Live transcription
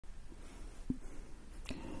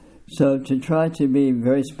So to try to be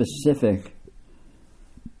very specific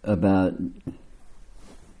about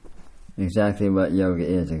exactly what yoga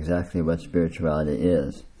is, exactly what spirituality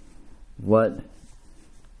is, what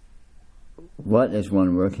is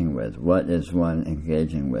one working with? What is one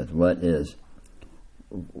engaging with? What is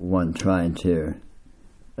one trying to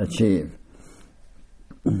achieve?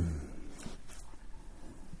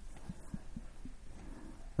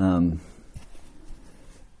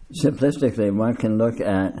 Simplistically, one can look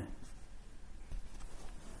at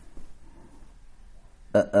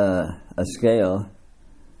a scale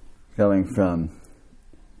going from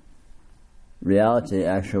reality,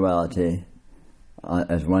 actuality,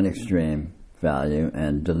 as one extreme value,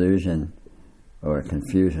 and delusion or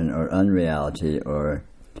confusion or unreality or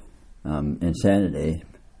insanity,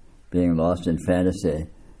 being lost in fantasy,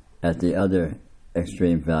 at the other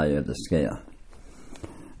extreme value of the scale.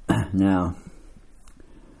 Now,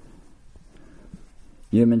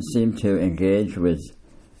 humans seem to engage with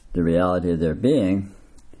the reality of their being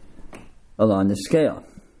along the scale.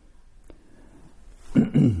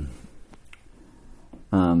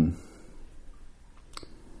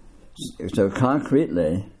 So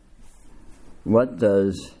concretely, what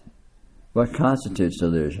constitutes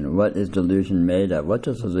delusion? What is delusion made of? What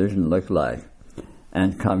does delusion look like?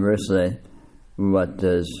 And conversely, what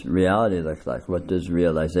does reality look like? What does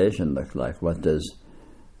realization look like? What does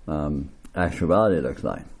actuality look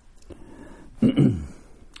like?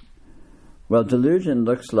 Well, delusion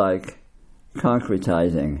looks like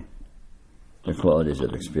concretizing the qualities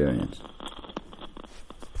of experience.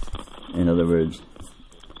 In other words,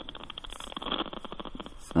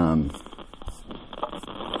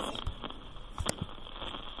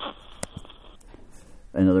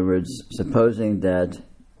 supposing that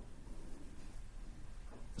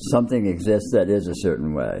something exists that is a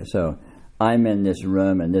certain way. So I'm in this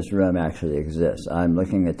room, and this room actually exists. I'm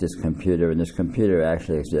looking at this computer, and this computer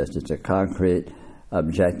actually exists. It's a concrete,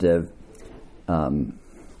 objective,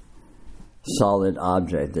 solid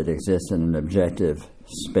object that exists in an objective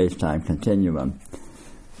space-time continuum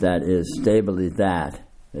that is stably that,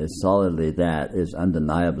 is solidly that, is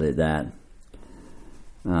undeniably that.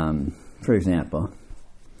 For example,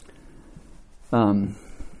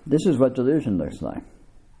 this is what delusion looks like.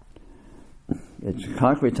 It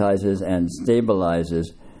concretizes and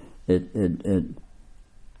stabilizes. It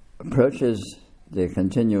approaches the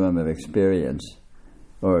continuum of experience,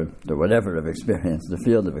 or the whatever of experience, the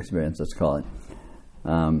field of experience, let's call it,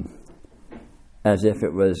 as if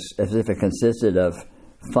it consisted of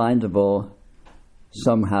findable,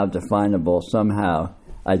 somehow definable, somehow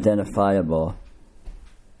identifiable,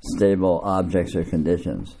 stable objects or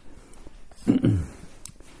conditions.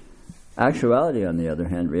 Actuality, on the other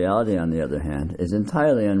hand, reality, on the other hand, is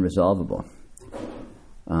entirely unresolvable.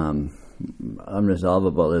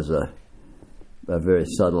 Unresolvable is a very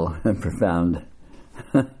subtle and profound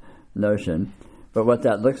notion, but what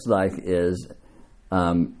that looks like is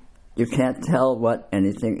you can't tell what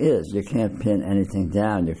anything is. You can't pin anything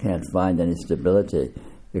down. You can't find any stability.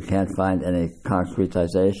 You can't find any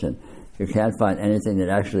concretization. You can't find anything that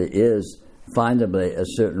actually is findably a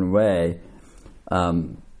certain way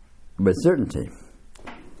with certainty.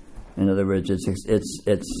 In other words, it's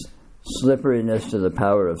slipperiness to the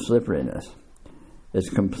power of slipperiness. It's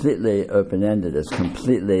completely open-ended. It's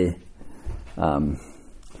completely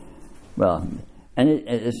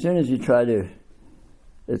as soon as you try to,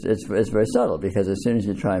 it's very subtle, because as soon as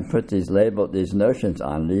you try and put these notions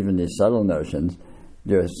on, even these subtle notions,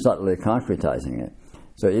 you're subtly concretizing it.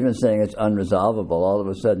 So even saying it's unresolvable, all of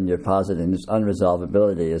a sudden you're positing this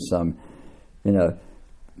unresolvability as some,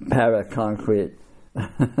 para-concrete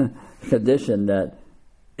condition that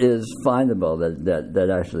is findable, that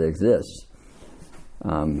actually exists.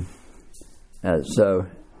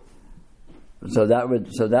 So that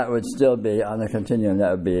would still be on the continuum.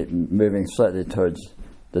 That would be moving slightly towards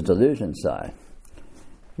the delusion side.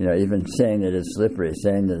 Even saying that it's slippery,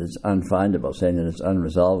 saying that it's unfindable, saying that it's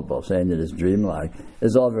unresolvable, saying that it's dreamlike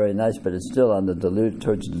is all very nice, but it's still on the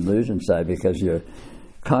towards the delusion side, because you're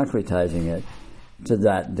concretizing it to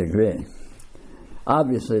that degree.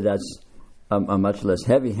 Obviously, that's a much less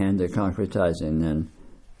heavy-handed concretizing than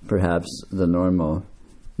perhaps the normal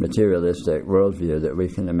materialistic worldview that we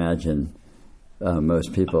can imagine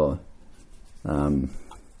most people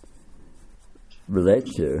relate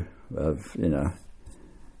to, of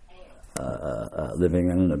living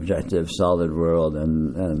in an objective, solid world,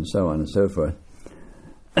 and so on and so forth.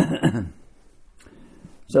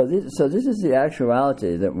 So this is the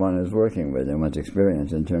actuality that one is working with in one's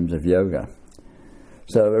experience in terms of yoga.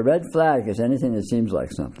 So a red flag is anything that seems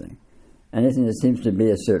like something, anything that seems to be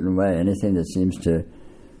a certain way, anything that seems to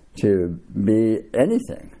to be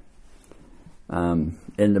anything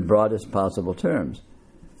in the broadest possible terms.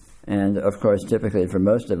 And of course, typically for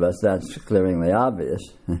most of us, that's glaringly obvious.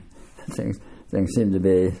 things seem to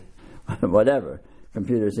be whatever.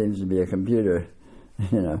 Computer seems to be a computer,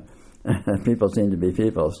 people seem to be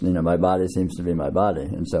people, my body seems to be my body,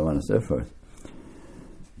 and so on and so forth.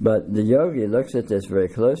 But the yogi looks at this very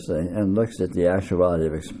closely and looks at the actuality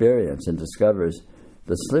of experience and discovers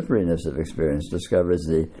the slipperiness of experience, discovers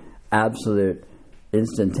the absolute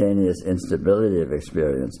instantaneous instability of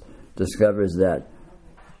experience, discovers that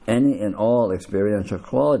any and all experiential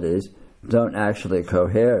qualities don't actually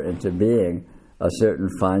cohere into being a certain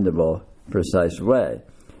findable, precise way.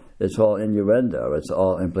 It's all innuendo, it's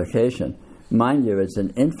all implication. Mind you, it's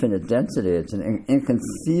an infinite density, it's an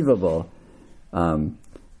inconceivable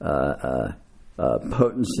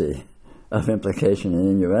potency of implication and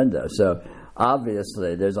innuendo. So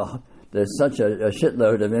obviously there's such a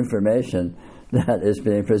shitload of information that is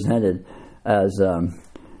being presented as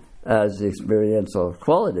the experiential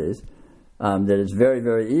qualities that it's very,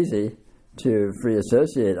 very easy to free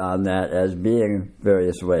associate on that as being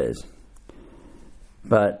various ways.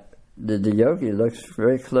 But the yogi looks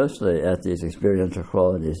very closely at these experiential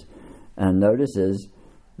qualities and notices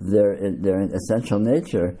their essential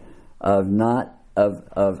nature of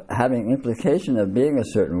having implication of being a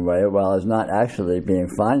certain way, while as not actually being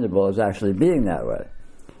findable as actually being that way.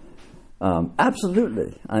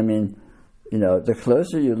 Absolutely. I mean, the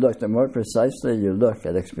closer you look, the more precisely you look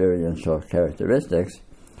at experiential characteristics,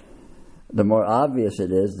 the more obvious it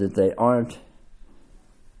is that they aren't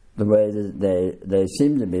the way that they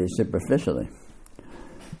seem to be superficially.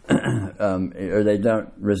 Or they don't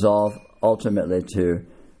resolve ultimately to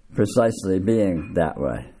precisely being that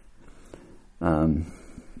way. And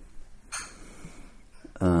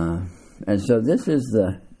so this is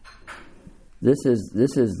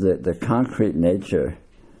the concrete nature.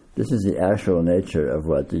 This is the actual nature of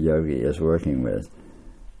what the yogi is working with,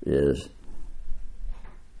 is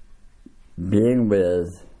being with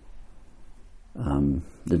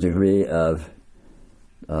the degree of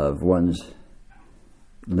one's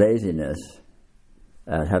laziness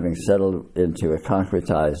at having settled into a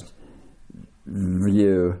concretized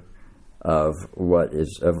view of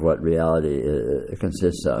what reality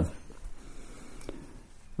consists of,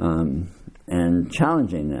 and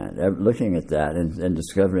challenging that, looking at that, and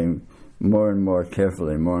discovering more and more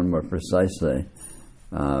carefully, more and more precisely,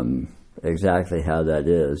 exactly how that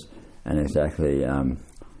is, and exactly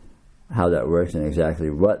how that works, and exactly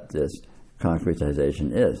what this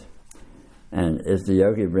concretization is. And if the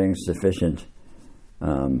yogi brings sufficient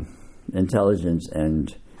intelligence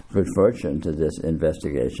and good fortune to this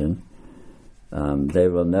investigation, they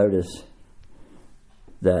will notice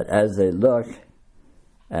that as they look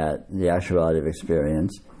at the actuality of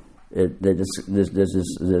experience, there's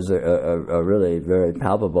a really very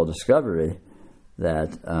palpable discovery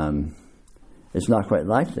that it's not quite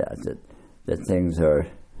like that things are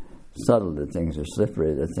subtle, that things are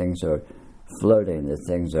slippery, that things are floating, that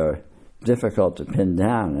things are difficult to pin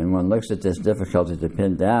down. And one looks at this difficulty to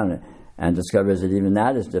pin down and discovers that even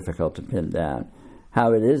that is difficult to pin down.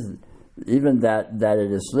 How it is, even that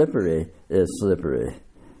it is slippery is slippery.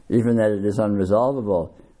 Even that it is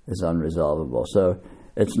unresolvable is unresolvable. So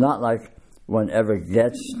it's not like one ever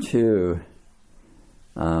gets to,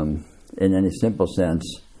 in any simple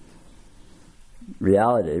sense,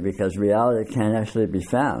 reality, because reality can actually be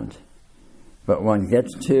found. But one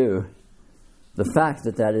gets to the fact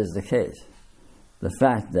that is the case. The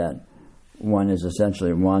fact that one is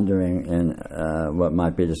essentially wandering in what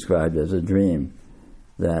might be described as a dream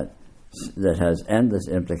that has endless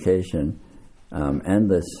implication,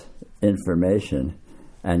 endless information,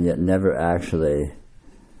 and yet never actually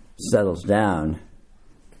settles down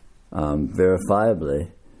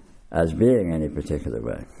verifiably as being any particular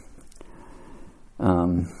way.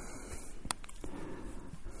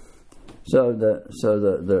 So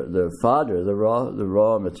the fodder, the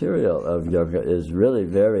raw material of yoga is really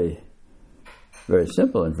very, very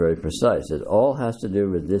simple and very precise. It all has to do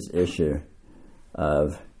with this issue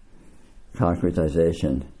of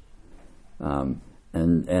concretization,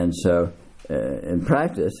 and so in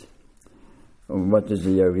practice, what does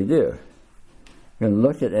the yogi do? You can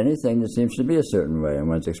look at anything that seems to be a certain way in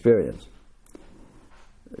one's experience.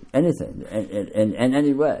 Anything, in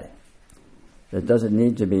any way. It doesn't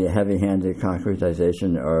need to be a heavy-handed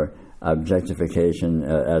concretization or objectification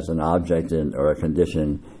as an object or a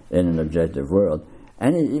condition in an objective world.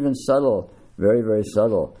 Any even subtle, very, very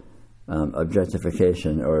subtle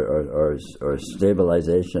objectification or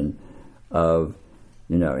stabilization of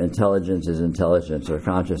intelligence is intelligence, or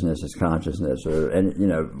consciousness is consciousness, or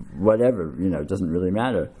whatever. It doesn't really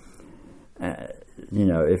matter.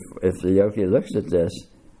 If the yogi looks at this,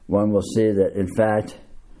 one will see that in fact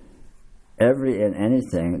every and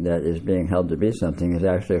anything that is being held to be something is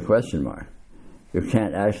actually a question mark. You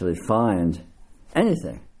can't actually find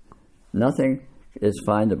anything. Nothing is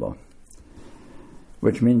findable,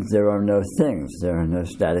 which means there are no things, there are no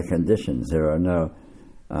static conditions, there are no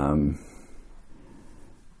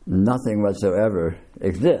nothing whatsoever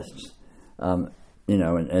exists. And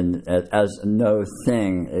as no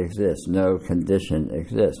thing exists, no condition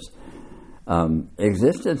exists.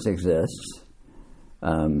 Existence exists,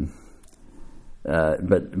 but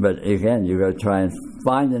again, you go try and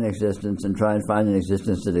find an existence and try and find an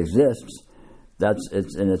existence that exists.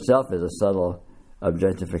 It's in itself is a subtle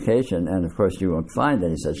objectification, and of course you won't find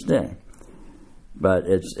any such thing. But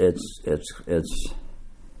it's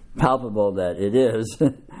palpable that it is,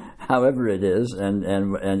 however it is, and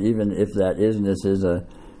even if that isness is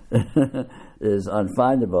is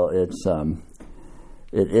unfindable,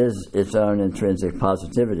 it is its own intrinsic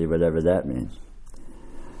positivity, whatever that means.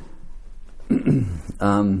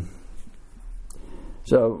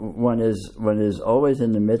 So one is always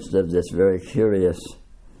in the midst of this very curious.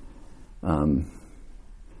 One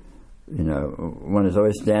is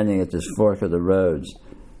always standing at this fork of the roads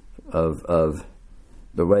of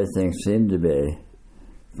the way things seem to be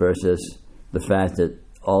versus the fact that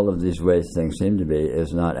all of these ways things seem to be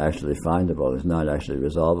is not actually findable, is not actually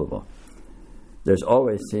resolvable. There's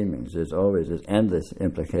always seemings, there's endless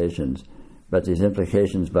implications, but these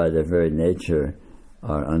implications by their very nature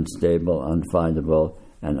are unstable, unfindable,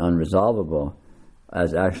 and unresolvable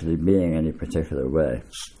as actually being any particular way.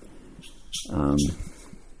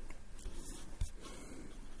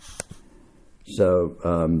 So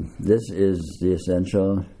this is the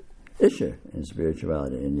essential issue in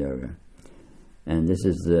spirituality and yoga, and this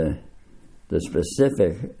is the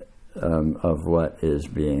specific of what is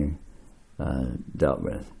being dealt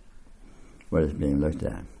with, what is being looked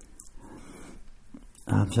at.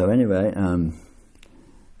 So anyway,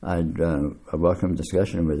 I'd welcome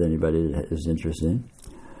discussion with anybody that is interested,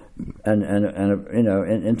 and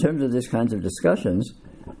in terms of these kinds of discussions,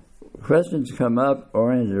 questions come up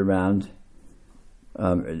oriented around.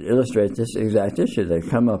 Illustrate this exact issue. They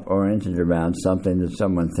come up oriented around something that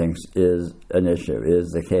someone thinks is an issue,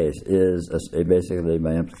 is the case, is basically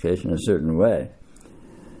by implication a certain way.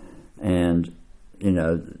 And,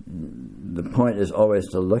 the point is always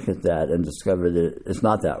to look at that and discover that it's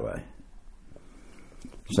not that way.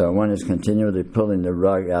 So one is continually pulling the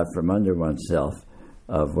rug out from under oneself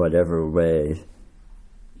of whatever way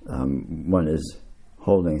one is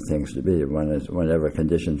holding things to be, whatever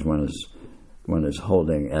conditions one is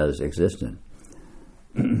holding as existent.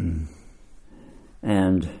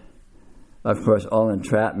 And of course all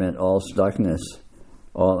entrapment, all stuckness,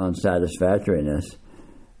 all unsatisfactoriness,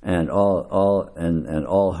 and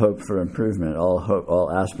all hope for improvement, all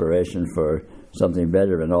aspiration for something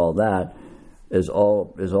better, and all that is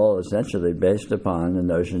all essentially based upon the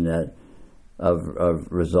notion of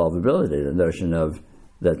resolvability, the notion of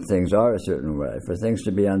that things are a certain way. For things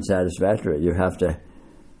to be unsatisfactory, there have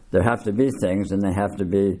to be things, and they have to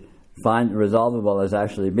be resolvable as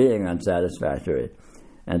actually being unsatisfactory.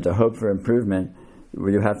 And to hope for improvement,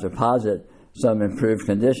 you have to posit some improved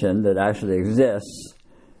condition that actually exists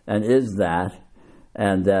and is that,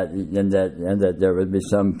 and that there would be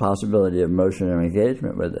some possibility of motion or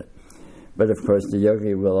engagement with it. But of course, the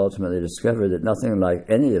yogi will ultimately discover that nothing like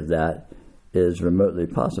any of that is remotely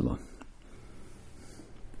possible.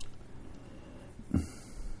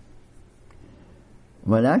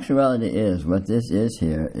 What actuality is, what this is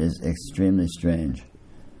here, is extremely strange.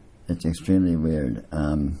 It's extremely weird,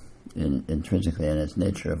 intrinsically in its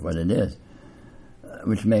nature of what it is,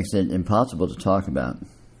 which makes it impossible to talk about,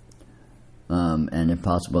 and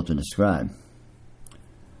impossible to describe.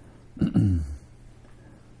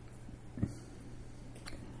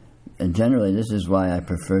 And generally, this is why I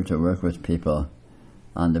prefer to work with people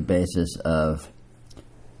on the basis of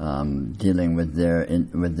dealing with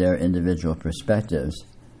their individual perspectives,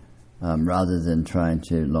 rather than trying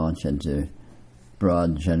to launch into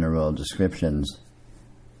broad general descriptions,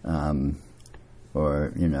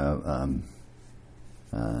 or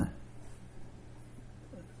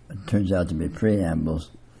it turns out to be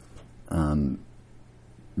preambles that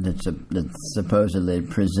supposedly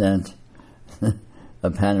present a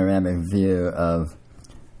panoramic view of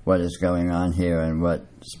what is going on here and what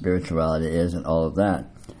spirituality is and all of that,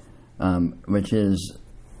 which is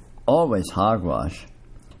always hogwash,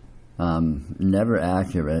 never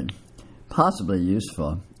accurate, possibly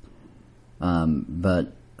useful,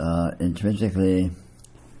 but intrinsically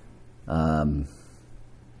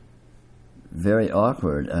very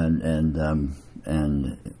awkward and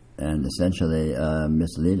essentially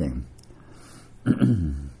misleading.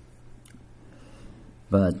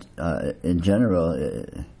 But in general,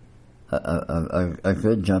 a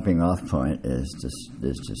good jumping off point is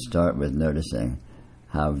to start with noticing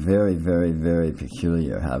how very, very, very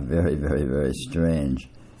peculiar, how very, very, very strange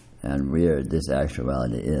and weird this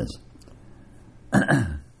actuality is.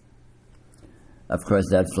 Of course,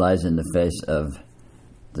 that flies in the face of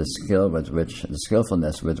the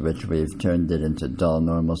skillfulness with which we've turned it into dull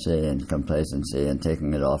normalcy and complacency and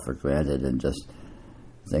taking it all for granted and just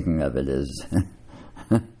thinking of it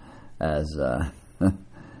as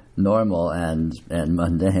normal and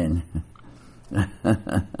mundane.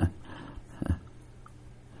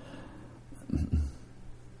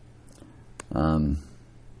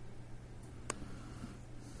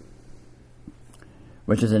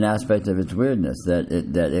 Which is an aspect of its weirdness, that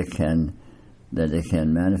it can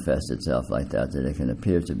manifest itself like that it can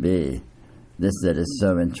appear to be this that is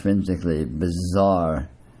so intrinsically bizarre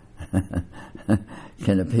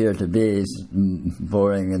can appear to be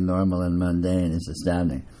boring and normal and mundane. It's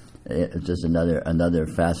astounding. It's just another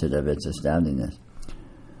facet of its astoundingness.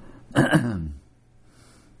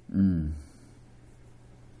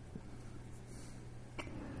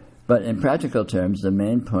 But in practical terms, the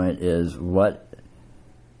main point is what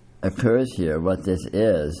occurs here, what this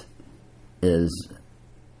is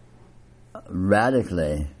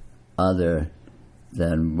radically other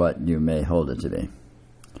than what you may hold it to be.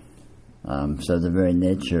 So the very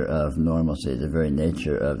nature of normalcy, the very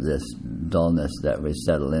nature of this dullness that we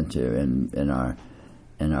settle into in our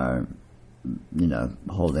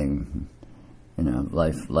holding,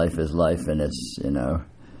 life is life and it's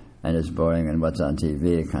and it's boring and what's on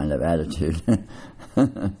TV kind of attitude.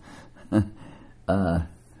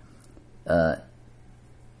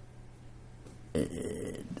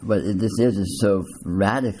 What this is so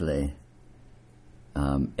radically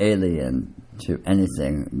alien to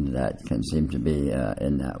anything that can seem to be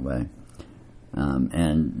in that way.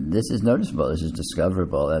 And this is noticeable, this is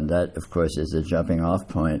discoverable, and that, of course, is the jumping off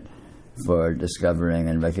point for discovering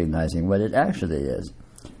and recognizing what it actually is,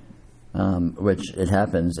 which it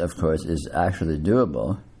happens, of course, is actually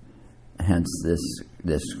doable, hence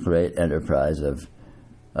this great enterprise of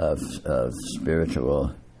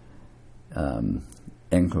spiritual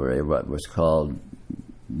inquiry, what was called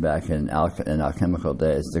back in alchemical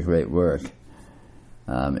days the great work,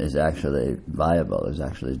 is actually viable, is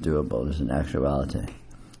actually doable, is an actuality.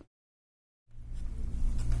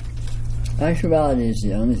 Actuality is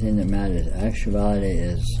the only thing that matters. Actuality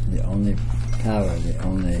is the only power, the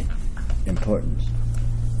only importance.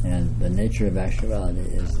 And the nature of actuality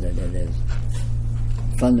is that it is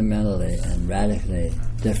fundamentally and radically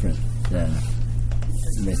different than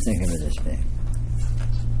we think of it as being.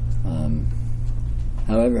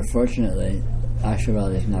 However, fortunately,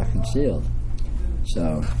 actuality is not concealed.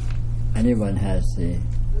 So anyone has the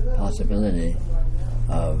possibility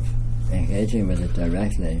of engaging with it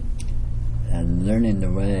directly and learning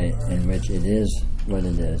the way in which it is what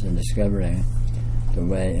it is, and discovering the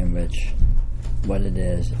way in which what it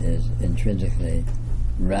is intrinsically,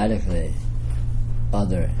 radically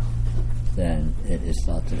other than it is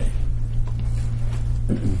thought to be.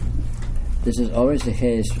 This is always the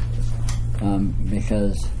case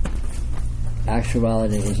because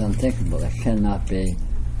actuality is unthinkable. It cannot be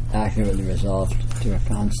accurately resolved to a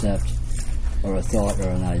concept or a thought or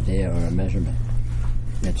an idea or a measurement.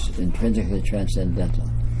 It's intrinsically transcendental.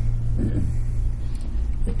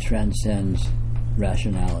 It transcends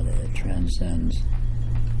rationality. It transcends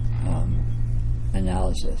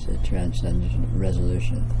analysis. It transcends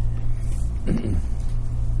resolution.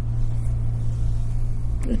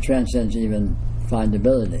 It transcends even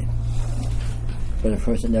findability. But of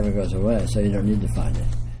course it never goes away, so you don't need to find it.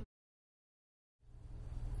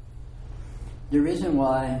 The reason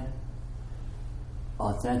why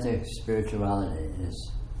authentic spirituality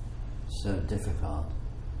is so difficult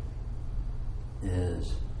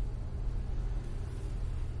is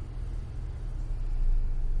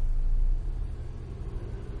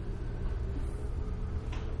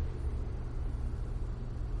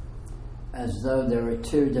as though there were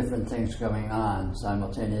two different things going on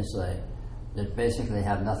simultaneously that basically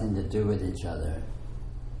have nothing to do with each other.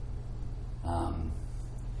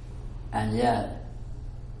 And yet,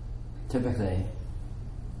 typically,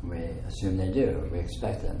 we assume they do. We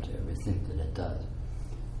expect them to. We think that it does.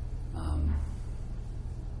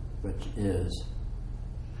 Which is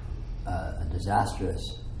a disastrous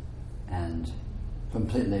and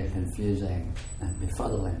completely confusing and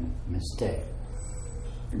befuddling mistake,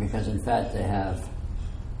 because in fact they have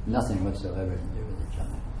nothing whatsoever to do with each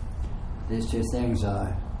other. These two things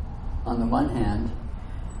are, on the one hand,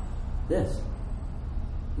 this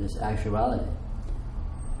actuality.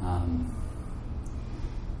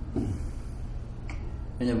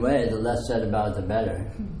 In a way, the less said about it, the better.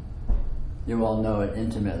 You all know it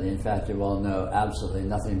intimately. In fact, you all know absolutely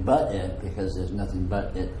nothing but it, because there's nothing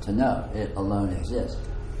but it to know. It alone exists.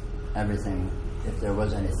 Everything, if there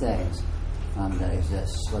was any things that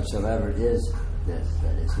exists whatsoever, is this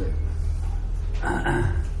that is here.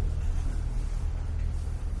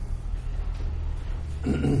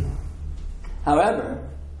 However,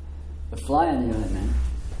 the fly in the ointment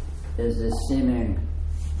is this seeming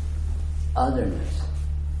otherness.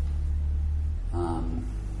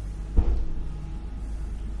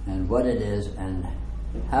 And what it is and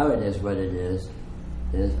how it is what it is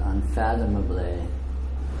unfathomably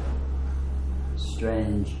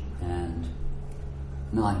strange and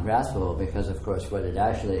non-graspable, because of course what it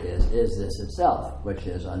actually is this itself, which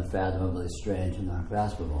is unfathomably strange and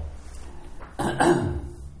non-graspable.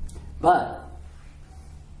 But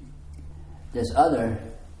this other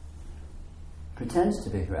pretends to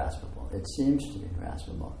be graspable. It seems to be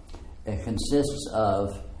graspable. It consists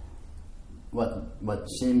of what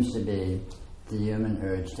seems to be the human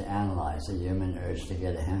urge to analyze, the human urge to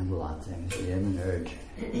get a handle on things, the human urge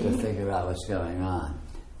to figure out what's going on,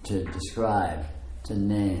 to describe, to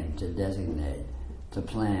name, to designate, to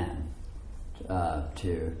plan,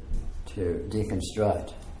 to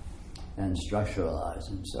deconstruct and structuralize,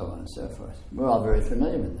 and so on and so forth. We're all very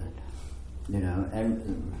familiar with that.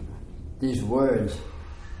 And these words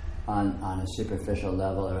on a superficial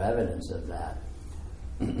level are evidence of that.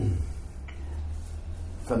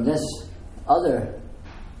 From this other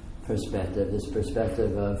perspective, this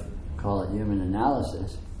perspective of, call it human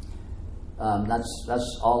analysis,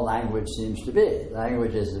 that's all language seems to be.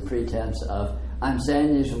 Language is the pretense of, I'm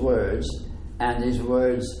saying these words, and these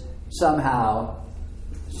words somehow,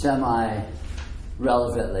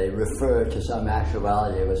 semi-relevantly refer to some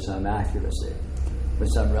actuality with some accuracy,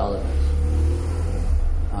 with some relevance.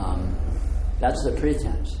 That's the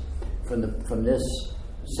pretense. From this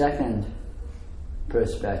second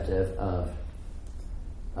perspective of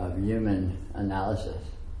human analysis,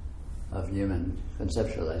 of human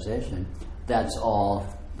conceptualization, that's all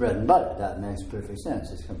bread and butter. That makes perfect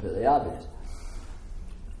sense. It's completely obvious.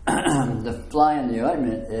 The fly in the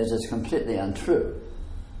ointment is it's completely untrue.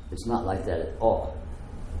 It's not like that at all.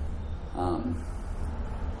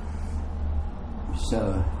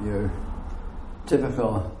 So your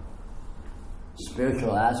typical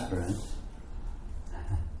spiritual aspirant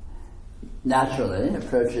naturally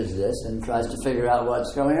approaches this and tries to figure out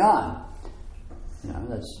what's going on.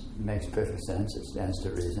 That makes perfect sense. It stands to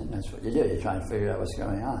reason. That's what you do. You try and figure out what's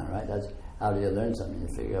going on, right? That's how do you learn something? You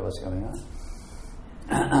figure out what's going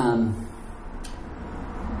on.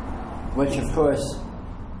 Which, of course,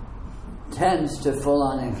 tends to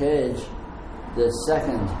full-on engage this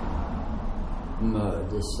second mode,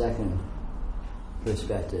 this second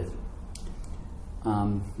perspective,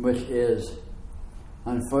 which is,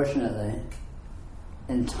 unfortunately,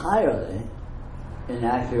 entirely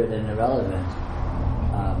inaccurate and irrelevant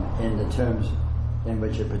in the terms in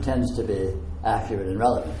which it pretends to be accurate and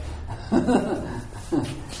relevant.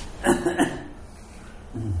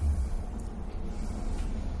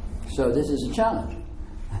 So this is a challenge.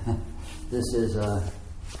 This is an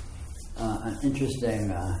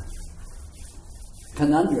interesting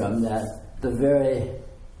conundrum that the very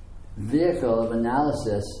vehicle of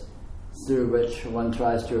analysis through which one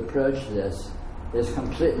tries to approach this is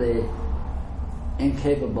completely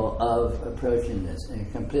incapable of approaching this,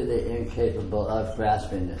 and completely incapable of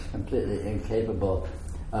grasping this, completely incapable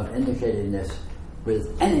of indicating this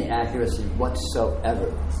with any accuracy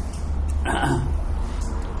whatsoever.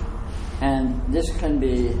 And this can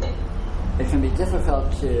be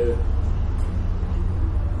difficult to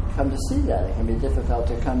come to see that. It can be difficult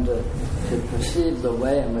to come to perceive the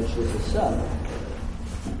way in which this is so.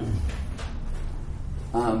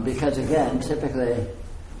 Because again, typically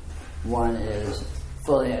one is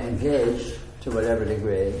fully engaged to whatever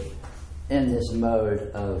degree in this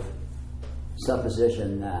mode of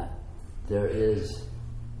supposition that there is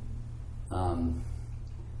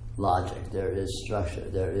logic, there is structure,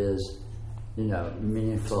 there is,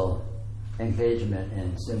 meaningful engagement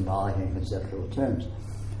in symbolic and conceptual terms.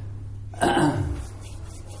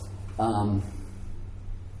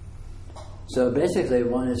 So basically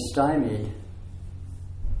one is stymied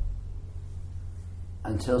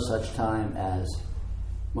until such time as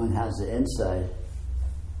one has the insight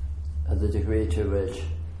the degree to which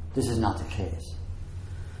this is not the case.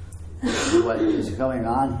 What is going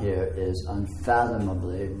on here is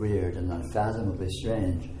unfathomably weird and unfathomably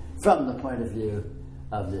strange from the point of view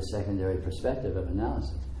of the secondary perspective of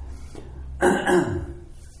analysis.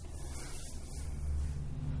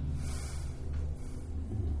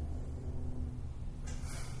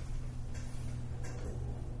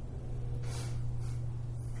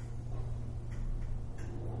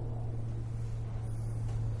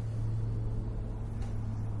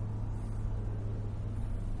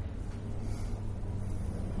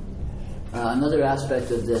 Another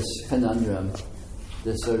aspect of this conundrum,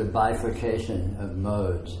 this sort of bifurcation of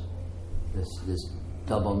modes, this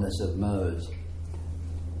doubleness of modes,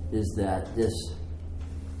 is that this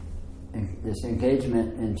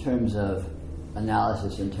engagement in terms of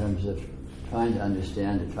analysis, in terms of trying to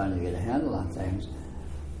understand and trying to get a handle on things,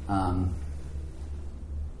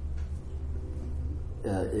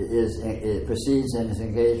 it proceeds and is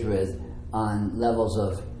engaged with on levels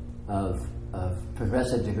of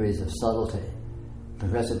progressive degrees of subtlety,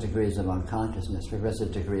 progressive degrees of unconsciousness,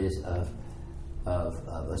 progressive degrees of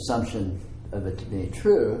assumption of it to be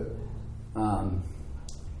true,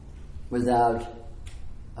 without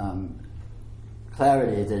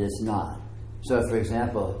clarity that it's not. So, for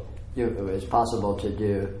example, it's possible to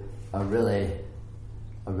do a really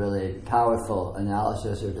powerful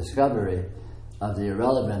analysis or discovery of the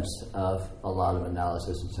irrelevance of a lot of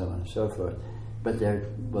analysis and so on and so forth. But there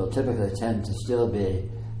will typically tend to still be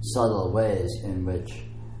subtle ways in which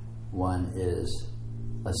one is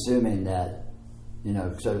assuming that,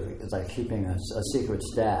 sort of it's like keeping a secret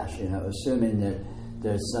stash, assuming that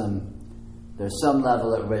there's some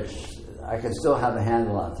level at which I can still have a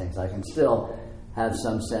handle on things. I can still have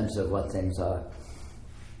some sense of what things are.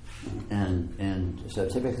 And so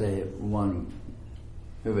typically one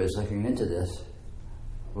who is looking into this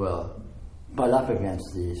will butt up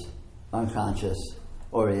against these unconscious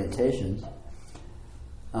orientations,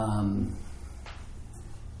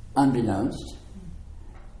 unbeknownst,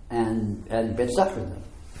 and get stuck with them.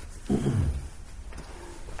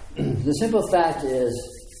 The simple fact is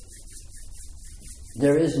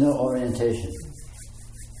there is no orientation,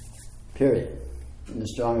 period, in the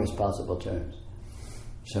strongest possible terms.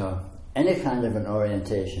 So any kind of an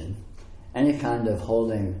orientation, any kind of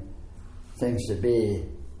holding things to be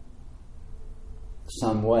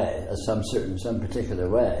some way, some particular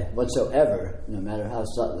way, whatsoever, no matter how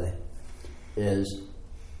subtly, is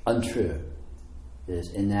untrue, is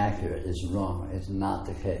inaccurate, is wrong. It's not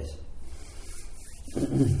the case.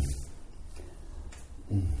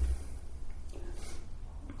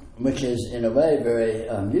 Which is, in a way, very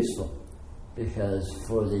useful, because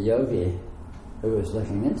for the yogi who is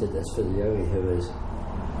looking into this, for the yogi who is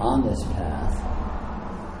on this path,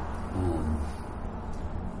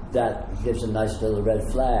 that gives a nice little red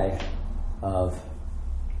flag of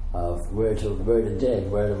where to dig,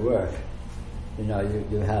 where to work.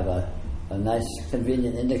 You have a nice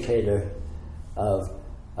convenient indicator of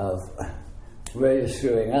where you're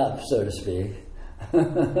screwing up, so to speak,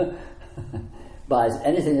 by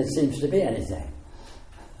anything that seems to be anything.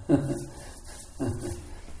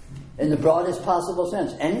 In the broadest possible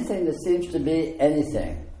sense, anything that seems to be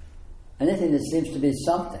anything, anything that seems to be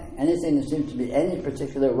something, anything that seems to be any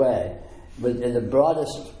particular way, in the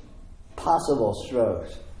broadest possible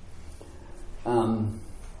strokes,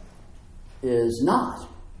 is not.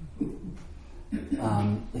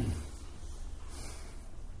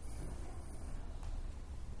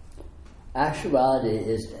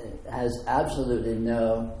 Actuality has absolutely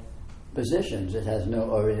no positions. It has no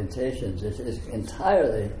orientations. It is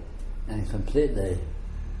entirely and completely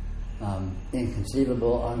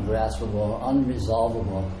inconceivable, ungraspable,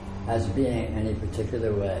 unresolvable as being any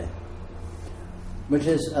particular way, which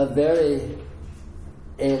is a very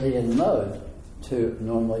alien mode to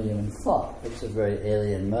normal human thought. It's a very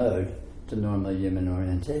alien mode to normal human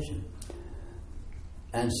orientation.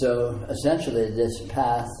 And so, essentially, this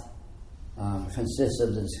path consists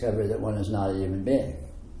of the discovery that one is not a human being.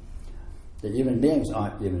 That human beings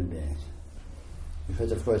aren't human beings.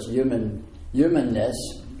 Because, of course, humanness,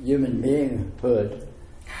 human beinghood,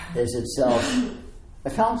 is itself a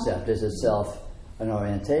concept, is itself an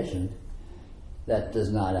orientation that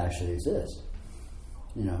does not actually exist.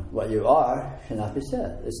 What you are cannot be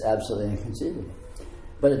said. It's absolutely inconceivable.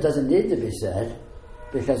 But it doesn't need to be said,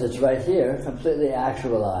 because it's right here, completely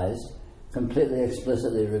actualized, completely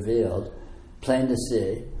explicitly revealed, plain to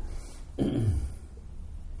see,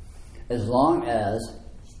 as long as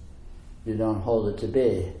you don't hold it to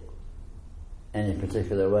be any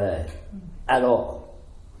particular way at all.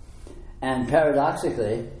 And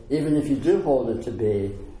paradoxically, even if you do hold it to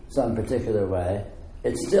be some particular way,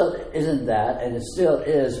 it still isn't that, and it still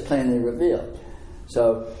is plainly revealed.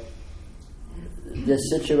 So this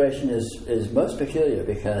situation is most peculiar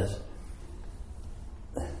because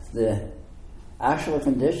the actual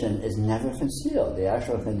condition is never concealed. The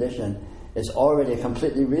actual condition is already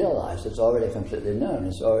completely realized. It's already completely known.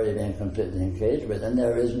 It's already being completely engaged with, and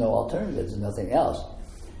there is no alternative. There's nothing else.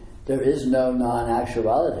 There is no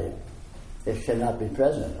non-actuality. It cannot be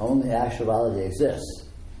present. Only actuality exists.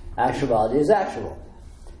 Actuality is actual.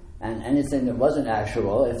 And anything that wasn't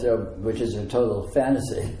actual, which is a total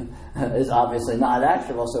fantasy, is obviously not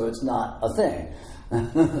actual, so it's not a thing.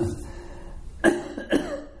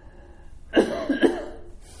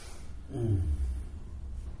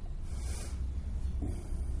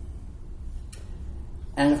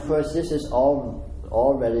 And of course, this is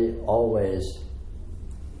already always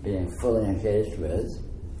being fully engaged with,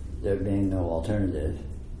 there being no alternative.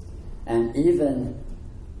 And even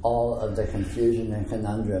all of the confusion and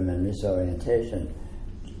conundrum and misorientation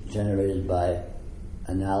generated by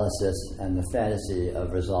analysis and the fantasy of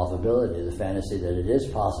resolvability, the fantasy that it is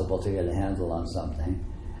possible to get a handle on something,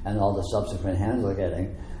 and all the subsequent handle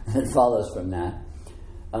getting that follows from that,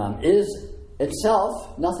 is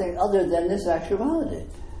itself nothing other than this actuality.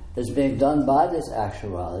 It's being done by this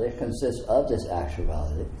actuality, consists of this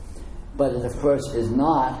actuality, but it of course is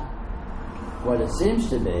not what it seems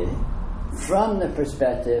to be from the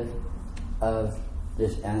perspective of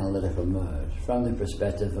this analytical mode, from the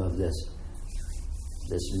perspective of this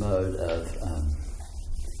mode of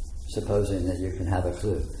supposing that you can have a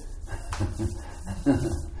clue.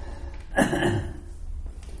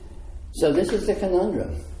 So this is the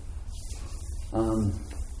conundrum.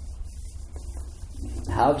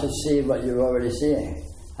 How to see what you're already seeing,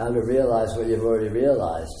 how to realize what you've already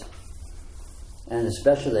realized, and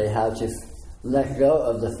especially how to let go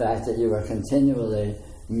of the fact that you are continually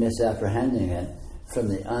misapprehending it from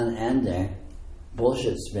the unending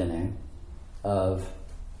bullshit spinning of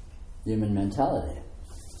human mentality,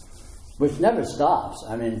 which never stops.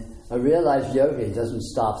 I mean, a realized yogi doesn't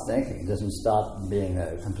stop thinking, doesn't stop being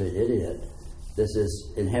a complete idiot. This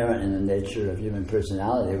is inherent in the nature of human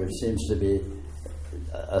personality, which seems to be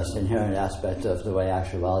an inherent aspect of the way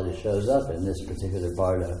actuality shows up in this particular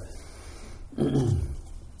bardo.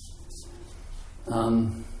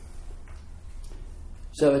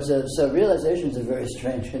 So realization is a very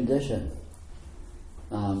strange condition.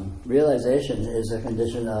 Realization is a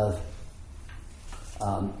condition of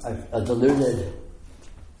a deluded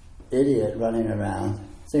idiot running around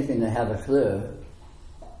thinking they have a clue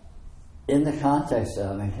in the context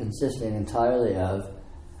of and consisting entirely of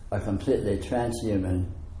a completely transhuman,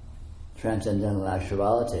 transcendental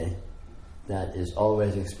actuality that is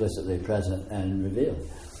always explicitly present and revealed.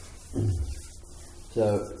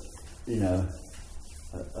 So,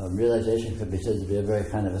 a realization could be said to be a very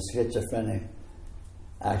kind of a schizophrenic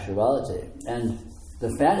actuality. And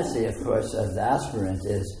the fantasy, of course, of the aspirant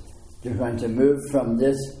is you're going to move from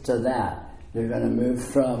this to that. You're going to move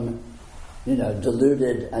from,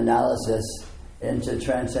 deluded analysis into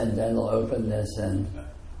transcendental openness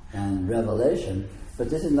and revelation. But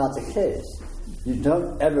this is not the case. You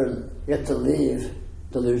don't ever get to leave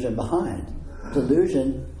delusion behind.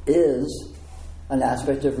 Delusion is an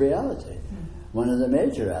aspect of reality, one of the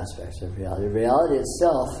major aspects of reality. Reality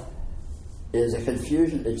itself is a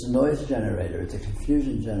confusion, it's a noise generator, it's a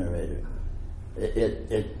confusion generator.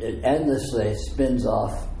 It endlessly spins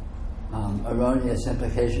off erroneous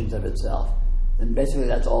implications of itself. And basically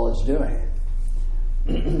that's all it's doing.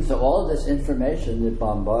 So all of this information that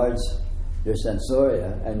bombards your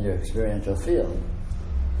sensoria and your experiential field,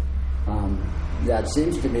 that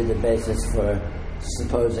seems to be the basis for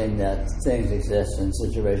supposing that things exist and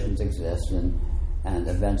situations exist and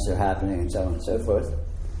events are happening and so on and so forth,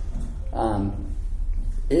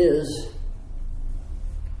 is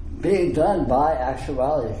being done by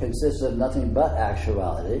actuality, consists of nothing but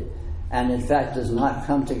actuality, and in fact does not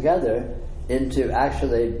come together into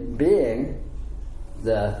actually being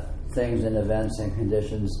the things and events and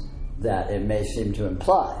conditions that it may seem to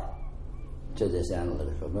imply to this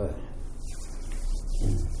analytical mode.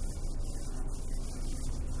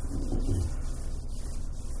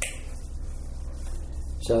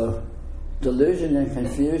 So, delusion and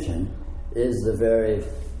confusion is the very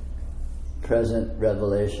present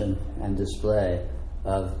revelation and display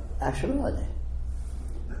of actuality.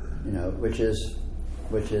 Which is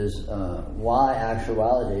why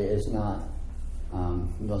actuality is not.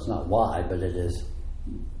 Well, it's not why, but it is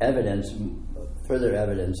evidence, further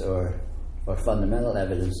evidence, or fundamental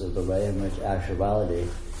evidence of the way in which actuality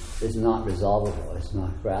is not resolvable, it's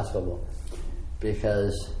not graspable,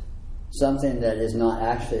 because something that is not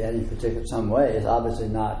actually any particular some way is obviously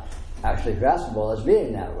not actually graspable as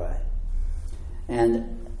being that way.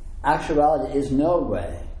 And actuality is no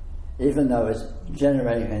way, even though it's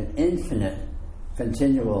generating an infinite,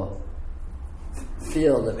 continual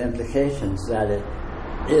field of implications, that it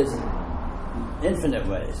is infinite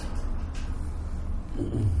ways.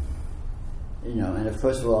 And of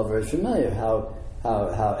course we're all very familiar how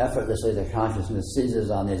effortlessly the consciousness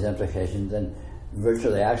seizes on these implications and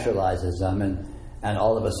virtually actualizes them, and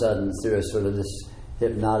all of a sudden, through a sort of this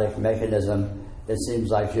hypnotic mechanism, it seems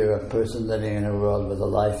like you're a person living in a world with a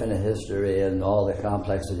life and a history and all the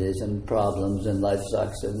complexities and problems, and life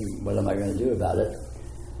sucks, and what am I going to do about it?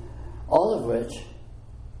 All of which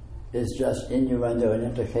is just innuendo and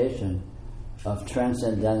implication of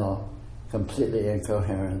transcendental, completely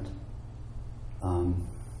incoherent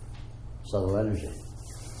subtle energy,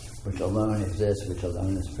 which alone exists, which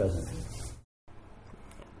alone is present.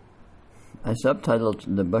 I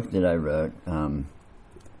subtitled the book that I wrote,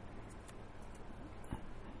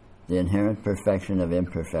 The Inherent Perfection of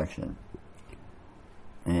Imperfection.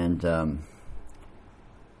 And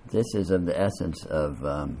this is of the essence of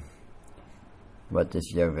what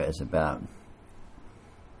this yoga is about.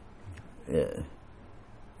 In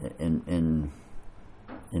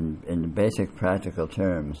basic practical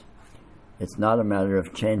terms, it's not a matter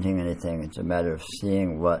of changing anything, it's a matter of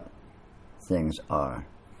seeing what things are.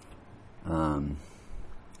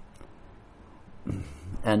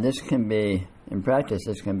 And this can be, in practice,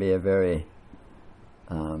 this can be a very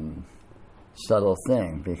subtle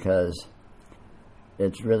thing, because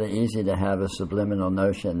it's really easy to have a subliminal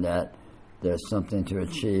notion that there's something to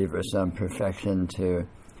achieve or some perfection to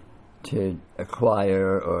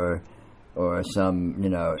acquire, or some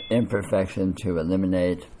imperfection to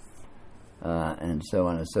eliminate, and so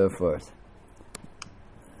on and so forth.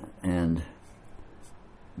 And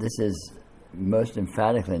this is most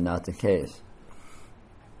emphatically not the case.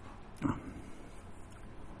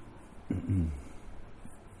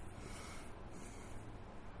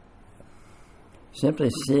 Simply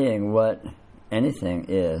seeing what anything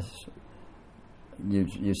is,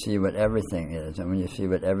 you see what everything is, and when you see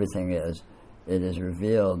what everything is, it is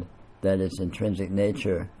revealed that its intrinsic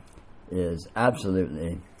nature is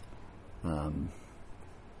absolutely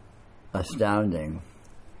astounding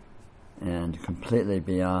and completely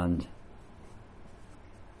beyond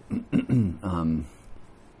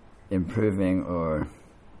improving or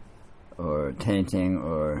tainting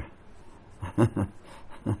or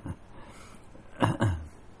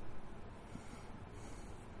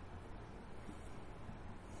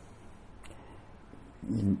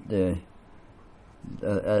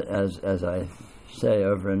as I say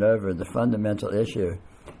over and over, the fundamental issue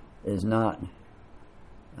is not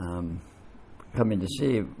coming to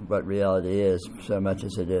see what reality is so much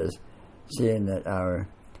as it is seeing that our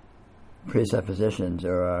presuppositions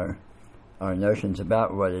or our notions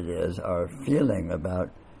about what it is, our feeling about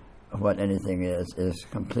what anything is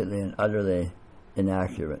completely and utterly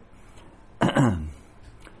inaccurate.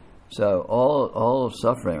 So all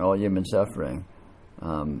suffering, all human suffering,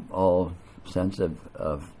 all sense of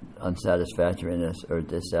unsatisfactoriness or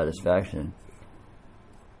dissatisfaction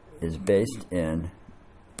is based in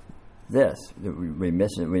this.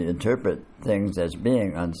 We interpret things as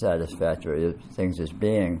being unsatisfactory, things as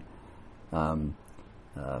being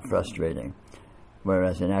frustrating,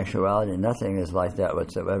 whereas in actuality nothing is like that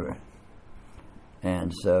whatsoever.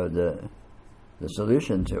 And so the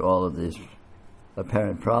solution to all of these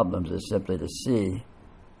apparent problems is simply to see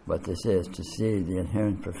what this is, to see the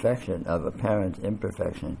inherent perfection of apparent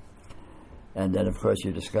imperfection. And then, of course,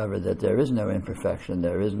 you discover that there is no imperfection,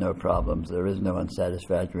 there is no problems, there is no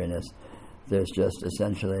unsatisfactoriness. There's just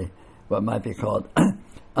essentially what might be called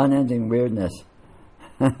unending weirdness.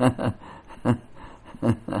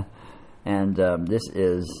 And this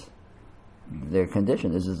is the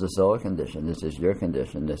condition, this is the soul condition, this is your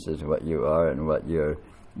condition, this is what you are and what your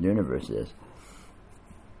universe is.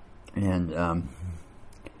 And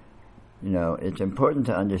it's important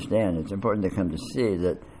to understand, it's important to come to see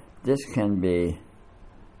that this can be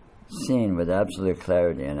seen with absolute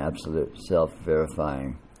clarity and absolute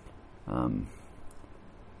self-verifying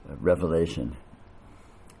revelation.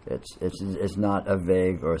 It's not a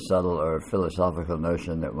vague or subtle or philosophical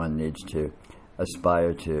notion that one needs to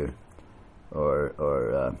aspire to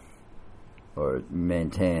or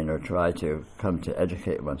maintain or try to come to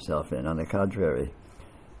educate oneself in. On the contrary,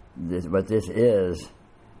 what this is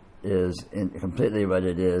completely what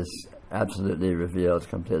it is, absolutely revealed,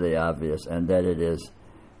 completely obvious, and that it is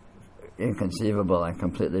inconceivable and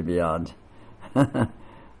completely beyond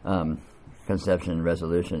conception and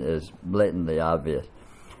resolution is blatantly obvious.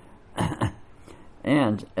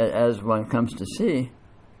 And as one comes to see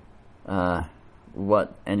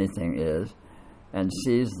what anything is, and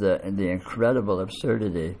sees the incredible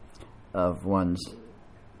absurdity of one's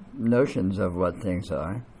notions of what things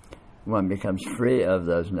are, one becomes free of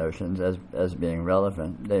those notions as being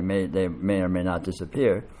relevant. They may or may not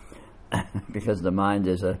disappear, because the mind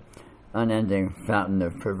is an unending fountain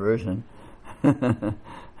of perversion.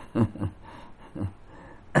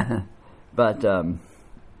 But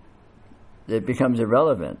it becomes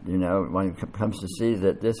irrelevant, one comes to see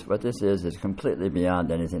that what this is completely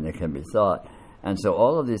beyond anything that can be thought. And so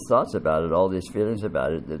all of these thoughts about it, all these feelings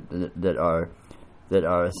about it, that are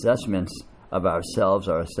assessments of ourselves,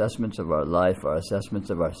 our assessments of our life, our assessments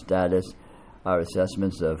of our status, our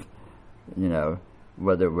assessments of,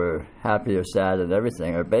 whether we're happy or sad and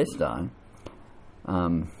everything are based on,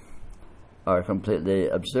 are completely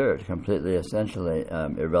absurd, completely, essentially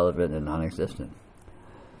irrelevant and non-existent.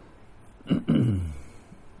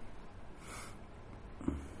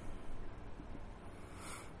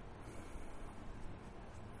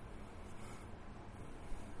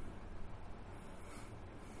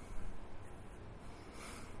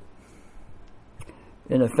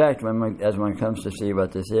 In effect, as one comes to see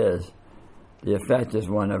what this is, the effect is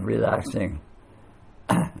one of relaxing,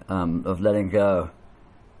 of letting go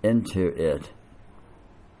into it,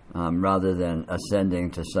 rather than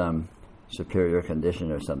ascending to some superior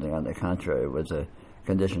condition or something. On the contrary, it was a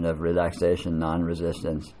condition of relaxation,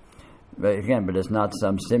 non-resistance. But it's not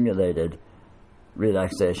some simulated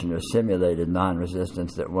relaxation or simulated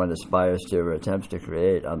non-resistance that one aspires to or attempts to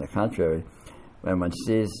create. On the contrary, when one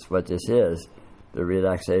sees what this is, the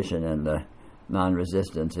relaxation and the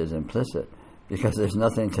non-resistance is implicit, because there's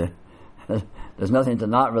nothing to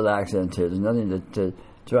not relax into. There's nothing to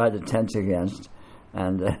try to tense against,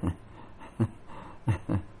 and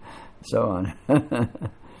so on.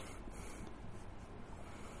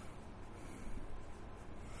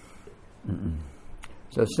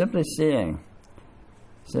 So simply seeing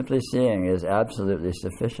is absolutely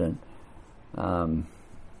sufficient, and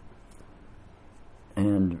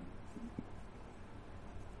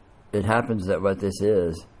it happens that what this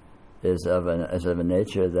is of a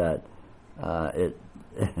nature that it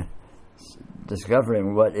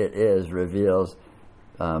discovering what it is reveals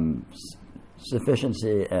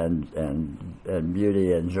sufficiency and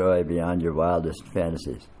beauty and joy beyond your wildest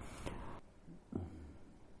fantasies.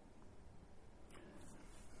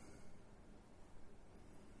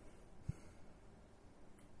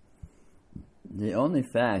 The only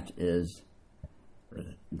fact is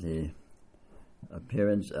the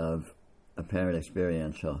appearance of apparent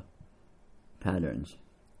experiential patterns,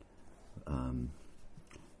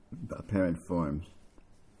 apparent forms.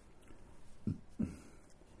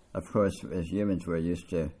 Of course, as humans, we're used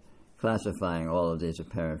to classifying all of these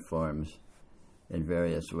apparent forms in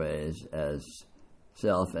various ways as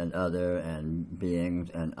self and other and beings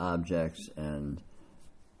and objects and,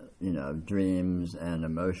 dreams and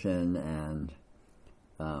emotion and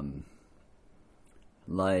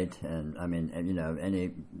light and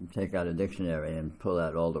take out a dictionary and pull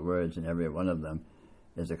out all the words, and every one of them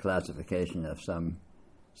is a classification of some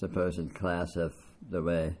supposed class of the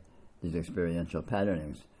way these experiential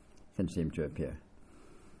patternings can seem to appear.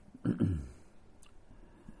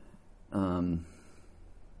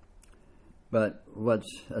 But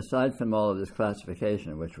aside from all of this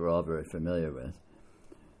classification, which we're all very familiar with,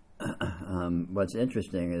 what's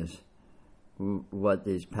interesting is what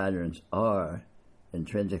these patterns are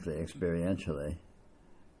intrinsically, experientially,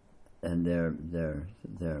 and their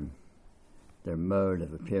mode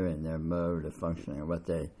of appearing, their mode of functioning,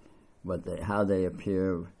 how they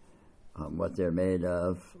appear, what they're made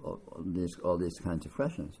of, all these kinds of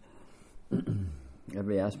questions.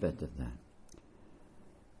 Every aspect of that.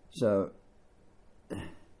 So,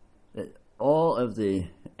 all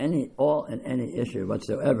and any issue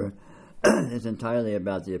whatsoever is entirely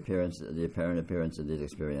about the apparent appearance of these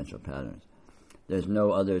experiential patterns. There's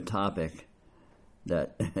no other topic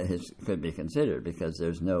that could be considered, because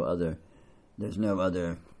there's no other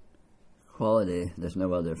quality, there's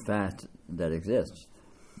no other fact that exists.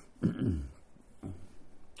 In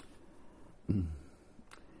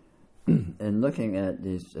looking at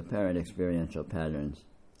these apparent experiential patterns,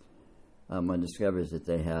 one discovers that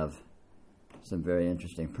they have some very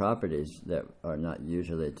interesting properties that are not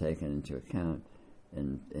usually taken into account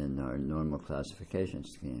in our normal classification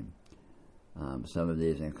scheme. Some of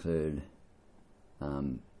these include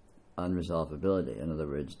unresolvability. In other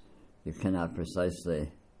words, you cannot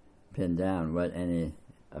precisely pin down what any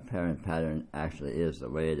apparent pattern actually is, the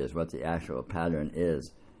way it is, what the actual pattern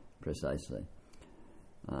is precisely.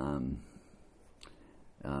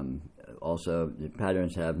 Also, the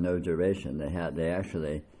patterns have no duration. They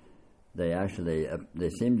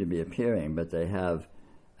seem to be appearing, but they have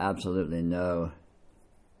absolutely no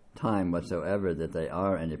time whatsoever that they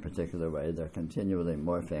are any particular way. They're continually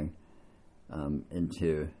morphing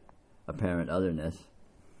into apparent otherness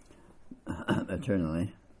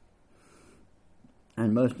eternally.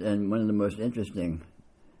 And one of the most interesting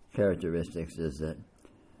characteristics is that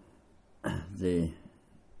the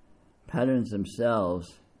patterns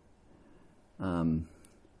themselves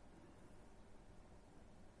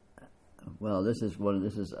this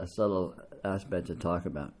is a subtle aspect to talk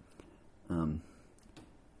about.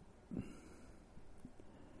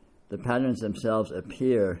 The patterns themselves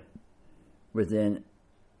appear within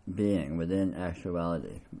being, within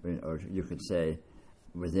actuality, or you could say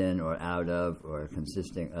within or out of or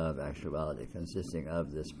consisting of actuality, consisting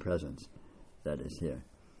of this presence that is here.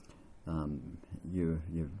 You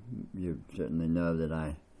certainly know that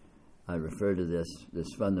I refer to this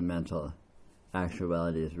fundamental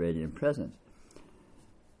actuality as radiant presence.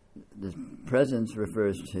 This presence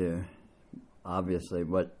refers to, obviously,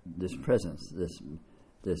 what this presence, this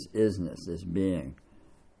isness, this being,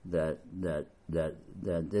 that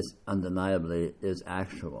this undeniably is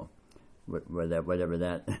actual, whatever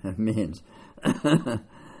that means.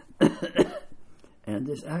 And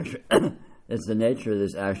this it's the nature of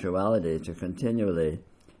this actuality to continually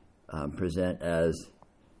present as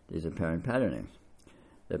these apparent patternings.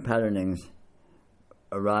 The patternings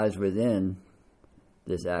arise within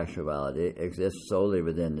this actuality, exist solely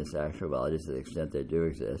within this actuality to the extent they do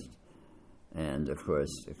exist, and of course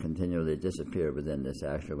continually disappear within this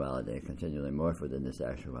actuality, continually morph within this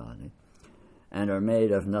actuality, and are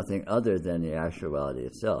made of nothing other than the actuality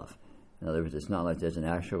itself. In other words, it's not like there's an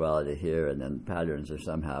actuality here and then patterns are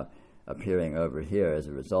somehow appearing over here as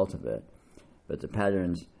a result of it, but the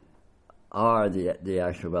patterns are the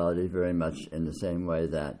actuality very much in the same way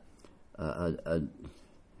that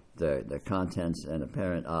the contents and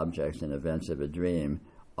apparent objects and events of a dream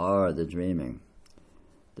are the dreaming.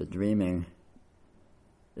 The dreaming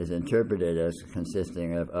is interpreted as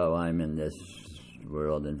consisting of, I'm in this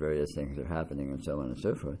world and various things are happening and so on and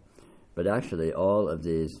so forth. But actually all of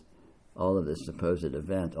this supposed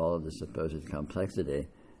event, all of the supposed complexity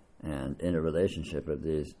and interrelationship of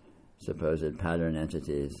these supposed pattern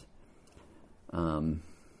entities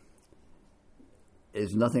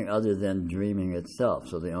is nothing other than dreaming itself.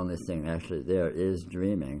 So the only thing actually there is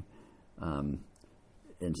dreaming,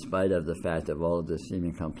 in spite of the fact of all of this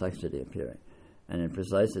seeming complexity appearing. And in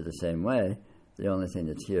precisely the same way, the only thing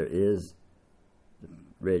that's here is the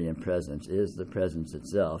radiant presence, is the presence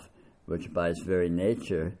itself, which by its very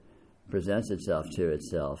nature presents itself to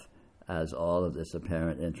itself as all of this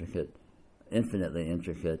apparent infinitely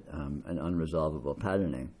intricate and unresolvable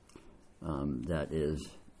patterning that is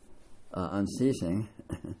unceasing,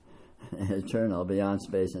 eternal, beyond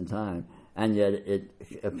space and time, and yet it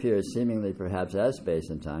appears seemingly perhaps as space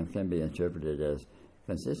and time, can be interpreted as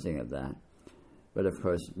consisting of that. But of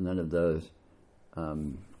course, none of those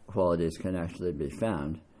qualities can actually be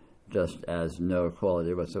found, just as no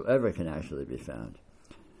quality whatsoever can actually be found,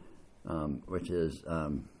 which is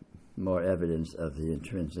more evidence of the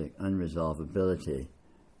intrinsic unresolvability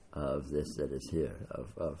of this that is here,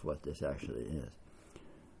 of what this actually is.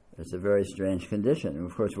 It's a very strange condition, and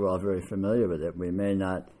of course we're all very familiar with it. We may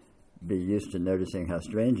not be used to noticing how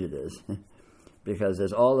strange it is, because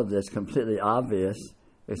there's all of this completely obvious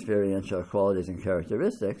experiential qualities and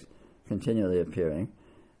characteristics continually appearing,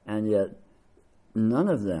 and yet none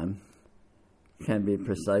of them can be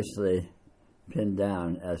precisely pinned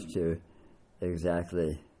down as to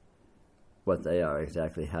exactly what they are,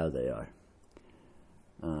 exactly how they are.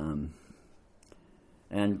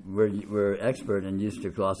 And we're expert and used to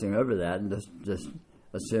glossing over that and just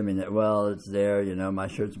assuming that, well, it's there, my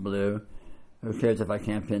shirt's blue. Who cares if I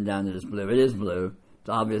can't pin down that it's blue? It is blue. It's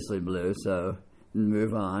obviously blue, so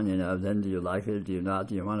move on, then do you like it, do you not,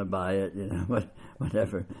 do you want to buy it,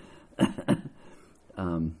 whatever.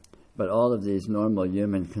 But all of these normal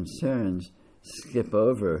human concerns skip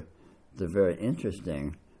over the very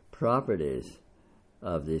interesting properties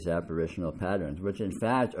of these apparitional patterns, which in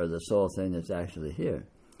fact are the sole thing that's actually here.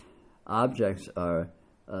 Objects are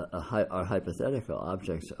hypothetical.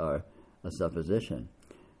 Objects are a supposition.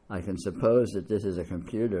 I can suppose that this is a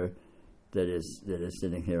computer that is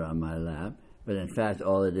sitting here on my lap, but in fact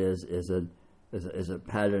all it is a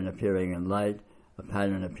pattern appearing in light, a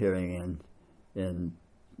pattern appearing in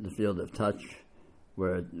the field of touch,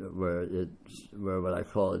 where what I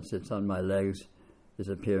call it sits on my legs is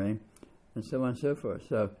appearing, and so on and so forth.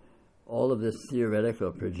 So all of this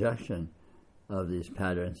theoretical projection of these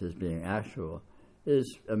patterns as being actual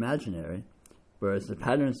is imaginary, whereas the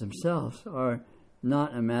patterns themselves are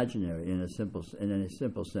not imaginary in any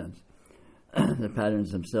simple sense. The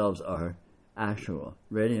patterns themselves are actual.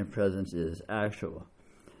 Radiant presence is actual.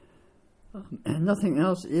 And nothing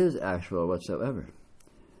else is actual whatsoever.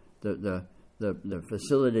 The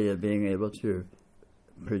facility of being able to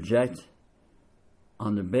project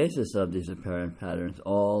on the basis of these apparent patterns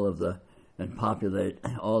and populate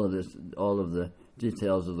all of the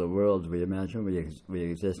details of the world we imagine we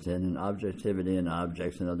exist in, and objectivity and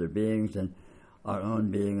objects and other beings, and our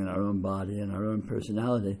own being and our own body and our own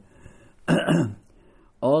personality.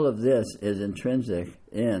 All of this is intrinsic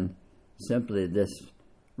in simply this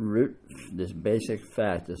basic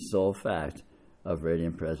fact, the sole fact of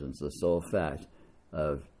radiant presence, the sole fact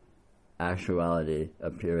of actuality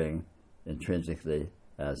appearing intrinsically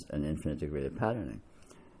as an infinite degree of patterning.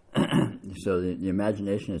 So the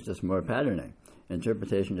imagination is just more patterning.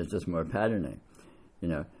 Interpretation is just more patterning.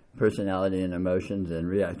 Personality and emotions and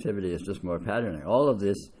reactivity is just more patterning. All of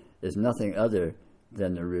this is nothing other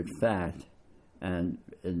than the root fact, and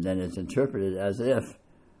then it's interpreted as if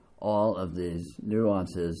all of these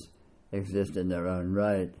nuances exist in their own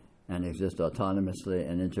right and exist autonomously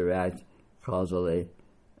and interact causally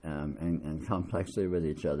and complexly with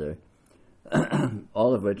each other,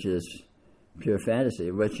 all of which is pure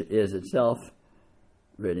fantasy, which is itself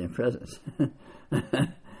radiant presence.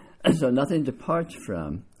 So nothing departs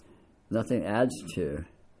from, nothing adds to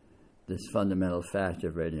this fundamental fact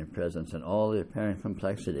of radiant presence and all the apparent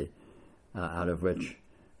complexity out of which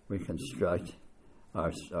we construct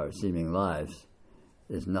our seeming lives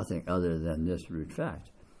is nothing other than this root fact.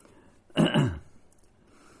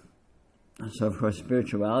 So, of course,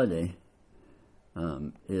 spirituality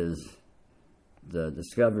is the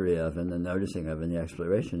discovery of and the noticing of and the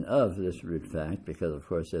exploration of this root fact, because, of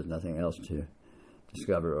course, there's nothing else to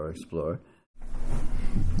discover or explore.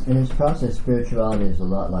 In its process, spirituality is a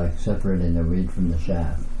lot like separating the wheat from the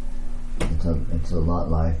chaff. It's a lot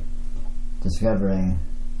like discovering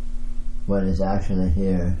what is actually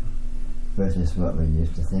here versus what we're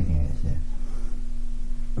used to thinking is here.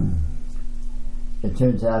 It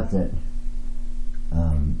turns out that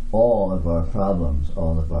all of our problems,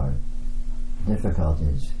 all of our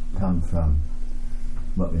difficulties come from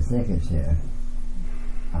what we think is here,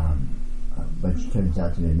 which turns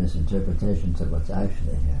out to be misinterpretations of what's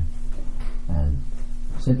actually here. And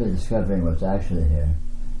simply discovering what's actually here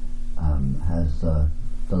has the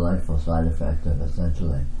delightful side effect of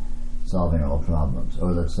essentially solving all problems,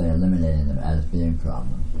 or let's say eliminating them as being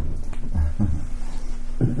problems.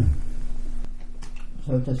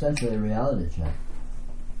 So it's essentially a reality check.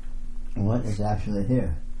 What is actually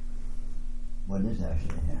here? What is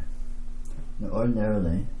actually here? Now,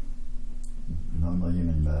 ordinarily, normal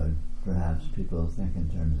human mode, perhaps people think in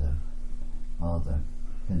terms of all the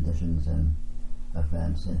conditions and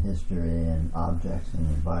events and history and objects and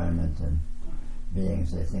environment and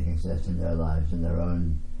beings they think exist in their lives and their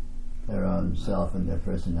own self and their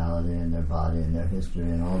personality and their body and their history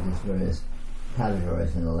and all these various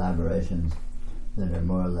categories and elaborations that are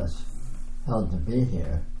more or less held to be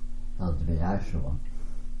here, held to be actual,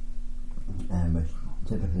 and which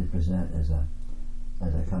typically present as a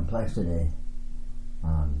complexity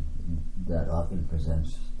that often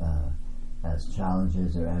presents as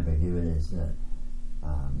challenges or ambiguities that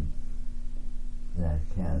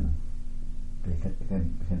can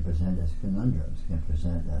present as conundrums, can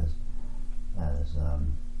present as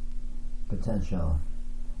potential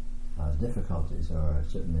difficulties or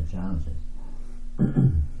certainly challenges.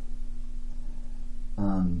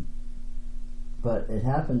 But it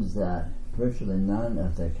happens that virtually none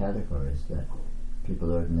of the categories that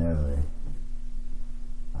people ordinarily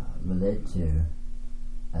relate to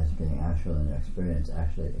as being actual in their experience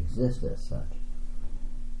actually exist as such.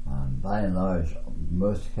 By and large,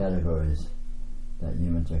 most categories that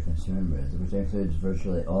humans are concerned with, which includes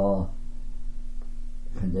virtually all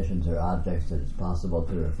conditions or objects that it's possible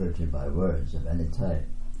to refer to by words of any type,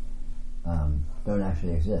 don't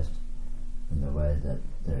actually exist in the way that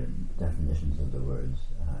their definitions of the words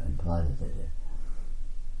imply that they do.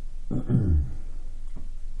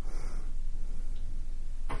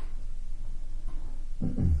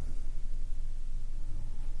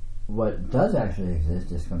 What does actually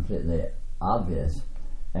exist is completely obvious,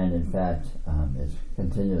 and in fact is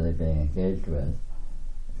continually being engaged with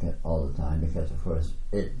all the time, because of course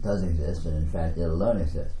it does exist, and in fact it alone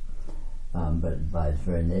exists. But by its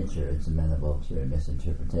very nature it's amenable to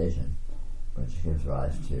misinterpretation, which gives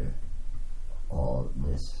rise to all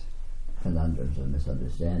this conundrums and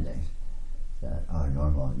misunderstandings that our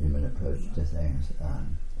normal human approach to things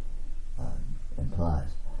implies.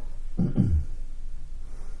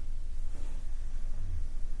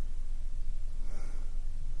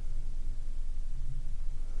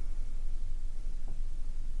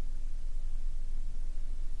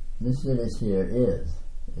 This that is here is.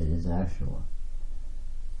 It is actual.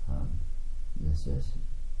 This is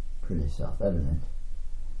pretty self-evident.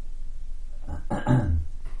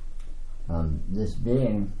 This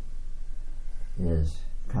being is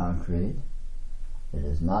concrete. It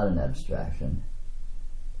is not an abstraction.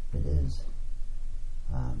 It is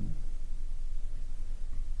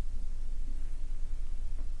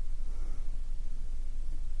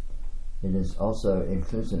it is also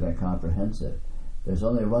inclusive and comprehensive. There's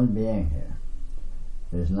only one being here.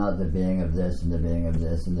 There's not the being of this and the being of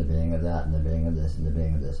this and the being of that and the being of this and the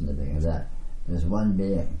being of this and the being of that. There's one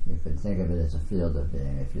being. You could think of it as a field of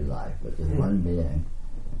being if you like, but there's one being,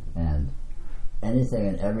 and anything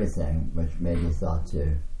and everything which may be thought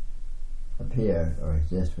to appear or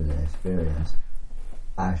exist within experience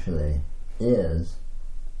actually is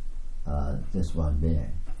this one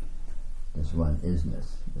being, this one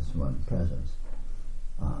isness, this one presence.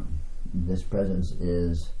 This presence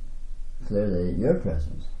is clearly your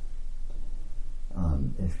presence.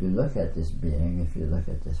 If you look at this being, if you look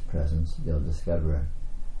at this presence, you'll discover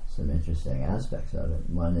some interesting aspects of it.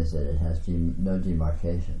 One is that it has no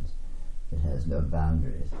demarcations. It has no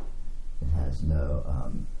boundaries. It has no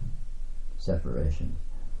separation.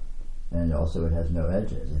 And also it has no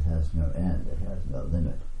edges. It has no end. It has no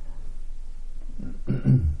limit.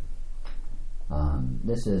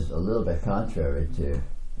 This is a little bit contrary to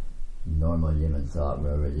normal human thought,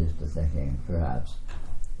 where we're used to thinking, perhaps,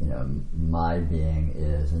 my being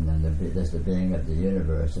is, and then there's the being of the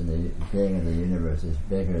universe, and the being of the universe is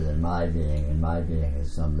bigger than my being, and my being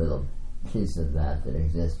is some little piece of that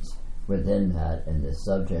exists within that and is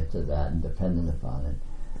subject to that and dependent upon it.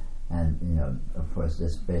 And, of course,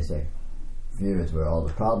 this basic view is where all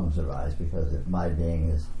the problems arise, because if my being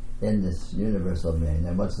is in this universal being,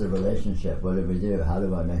 then what's the relationship? What do we do? How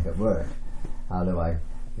do I make it work? How do I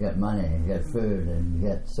get money and get food and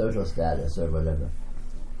get social status or whatever?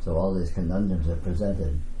 So all these conundrums are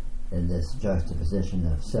presented in this juxtaposition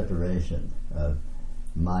of separation, of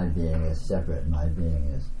my being is separate, my being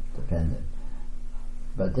is dependent.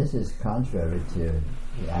 But this is contrary to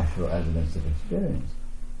the actual evidence of experience.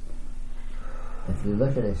 If you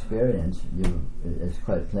look at experience, it's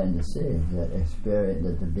quite plain to see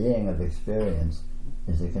that the being of experience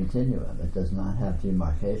is a continuum. It does not have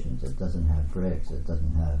demarcations. It doesn't have breaks. It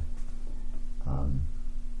doesn't have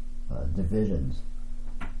divisions.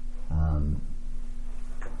 And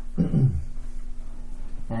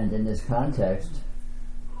in this context,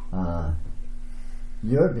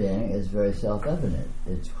 your being is very self-evident.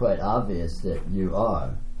 It's quite obvious that you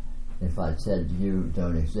are. If I said you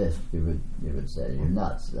don't exist, you would say you're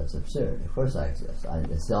nuts. That's absurd. Of course I exist.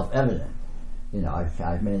 It's self-evident.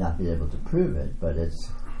 I may not be able to prove it, but it's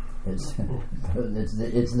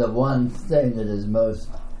the one thing that is most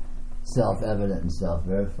self-evident and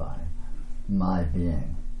self-verifying. My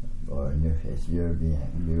being, or in your case, your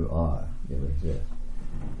being, you are, you exist.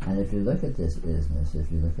 And if you look at this isness,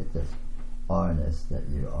 if you look at this are-ness that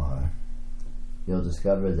you are, you'll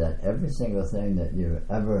discover that every single thing that you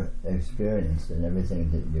ever experienced and everything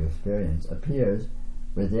that you experience appears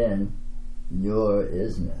within your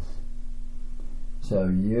isness. So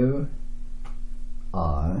you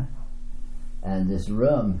are, and this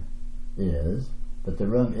room is, but the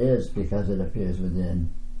room is because it appears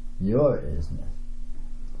within your isness.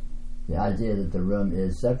 The idea that the room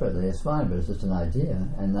is separately is fine, but it's just an idea,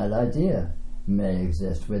 and that idea may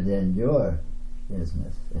exist within your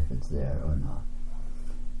isness, if it's there or not.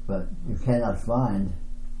 But you cannot find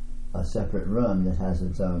a separate room that has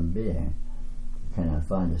its own being. You cannot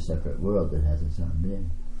find a separate world that has its own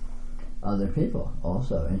being. Other people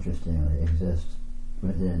also, interestingly, exist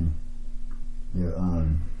within your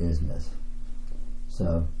own isness.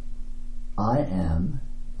 So, I am,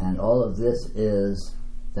 and all of this is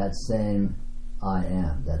that same I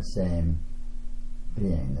am, that same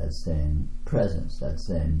being, that same presence, that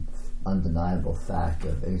same undeniable fact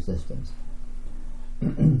of existence.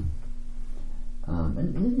 And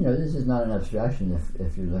this is not an abstraction.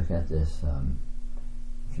 If you look at this,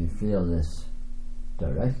 if you feel this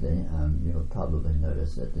directly, you'll probably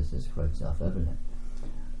notice that this is quite self-evident.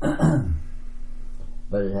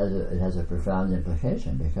 But it has a profound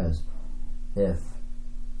implication, because if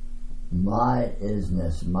my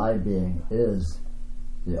isness, my being, is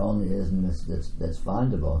the only isness that's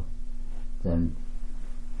findable, then,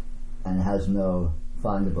 and has no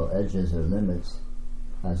findable edges or limits,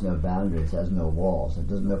 has no boundaries, has no walls, it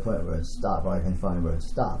doesn't no point where it stops, or I can find where it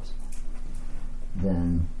stops,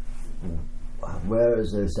 then where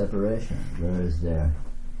is there separation? Where is there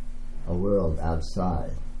a world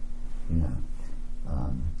outside?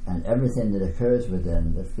 And everything that occurs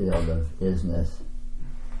within the field of isness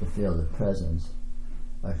the field of presence,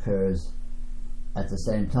 occurs at the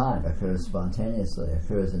same time, occurs spontaneously,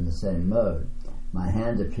 occurs in the same mode. My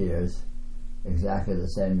hand appears exactly the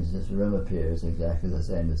same as this room appears, exactly the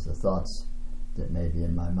same as the thoughts that may be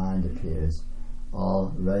in my mind appears,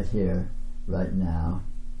 all right here, right now,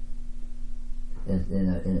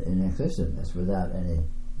 in inclusiveness, without any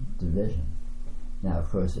division. Now, of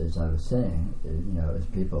course, as I was saying, as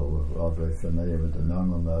people were all very familiar with the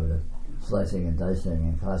normal mode of slicing and dicing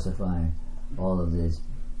and classifying all of these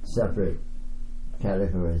separate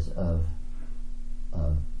categories of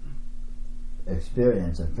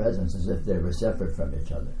experience of presence as if they were separate from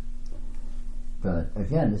each other. But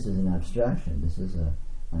again, this is an abstraction. This is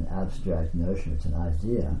an abstract notion. It's an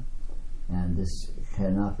idea, and this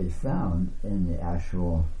cannot be found in the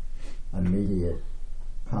actual immediate,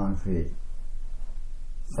 concrete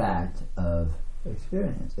fact of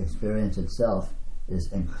experience. Experience itself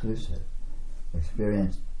is inclusive.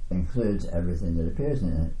 Experience includes everything that appears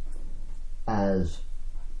in it as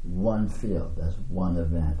one field, as one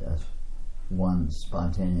event, as one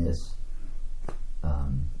spontaneous,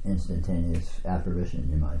 instantaneous apparition,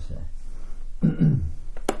 you might say.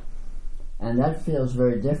 And that feels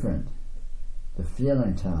very different. The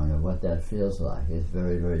feeling tone of what that feels like is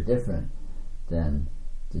very, very different than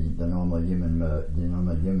the normal human the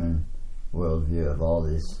normal human worldview of all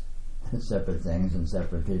these separate things and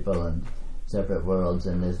separate people and separate worlds,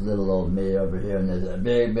 and there's little old me over here and there's a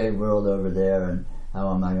big, big world over there, and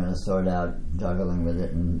how am I going to sort out juggling with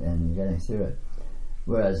it and getting through it?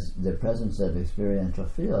 Whereas the presence of experiential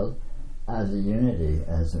field as a unity,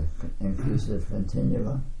 as an inclusive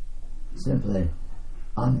continuum, simply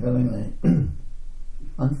ongoingly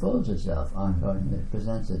unfolds itself, ongoingly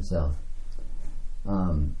presents itself.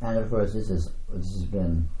 And of course, this has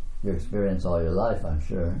been your experience all your life, I'm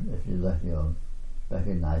sure. If you look, you'll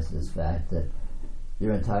recognize this fact that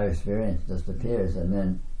your entire experience just appears and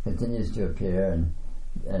then continues to appear,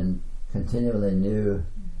 and continually new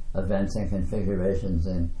events and configurations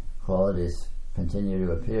and qualities continue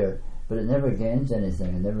to appear, but it never gains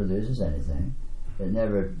anything, it never loses anything, it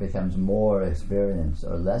never becomes more experience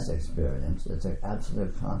or less experience. It's an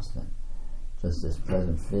absolute constant, just this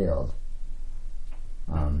present field.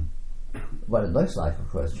 What it looks like, of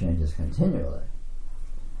course, changes continually,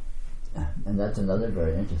 and that's another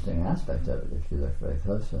very interesting aspect of it if you look very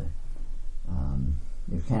closely.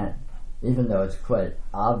 You can't, even though it's quite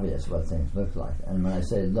obvious what things look like, and when I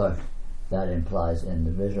say look, that implies in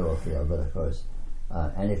the visual field, but of course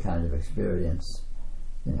any kind of experience,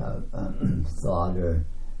 thought or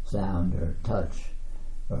sound or touch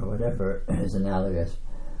or whatever is analogous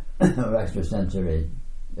or extrasensory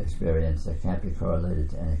experience that can't be correlated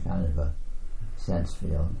to any kind of a sense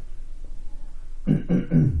field.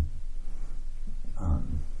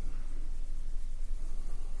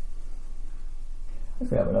 I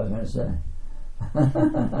forgot what I was going to say.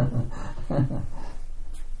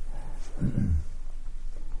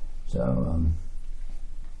 So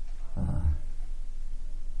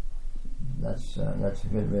that's a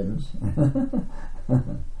good riddance.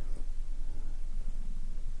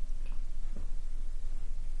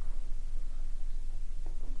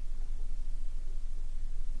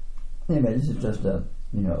 Anyway, this is just a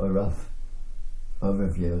rough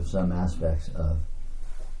overview of some aspects of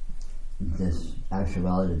this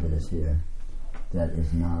actuality that is here, that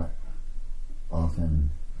is not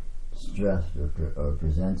often stressed or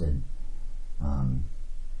presented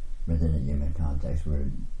within a human context.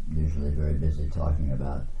 We're usually very busy talking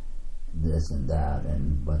about this and that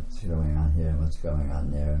and what's going on here and what's going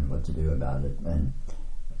on there and what to do about it and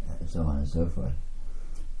so on and so forth.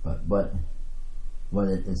 But what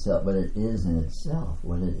it is in itself,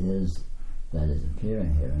 what it is that is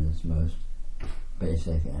appearing here in its most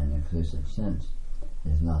basic and inclusive sense,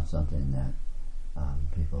 is not something that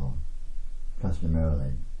people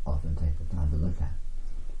customarily often take the time to look at.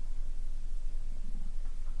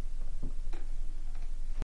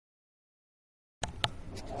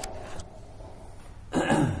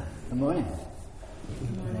 Good morning.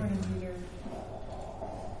 Good morning, Peter.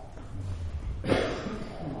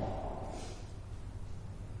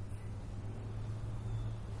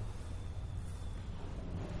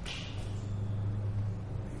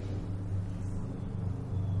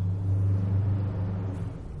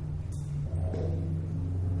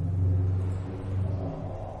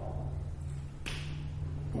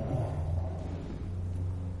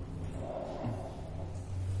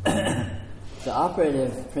 The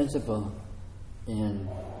operative principle in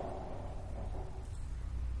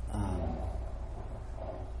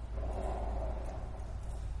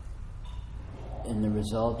the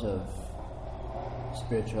result of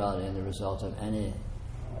spirituality and the result of any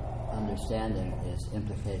understanding is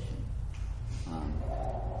implication.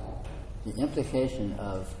 The implication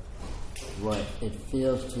of what it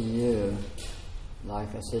feels to you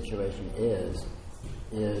like a situation is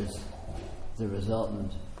the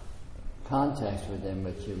resultant context within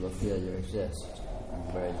which you will feel you exist, and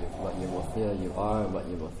what you will feel you are, what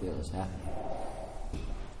you will feel is happening.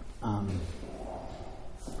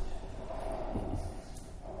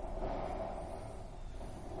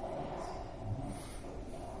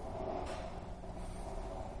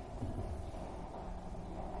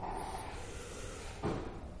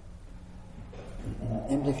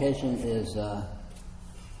 Implication is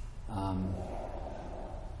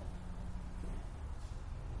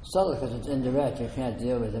subtle because it's indirect. You can't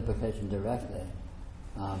deal with implication directly.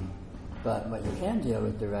 But what you can deal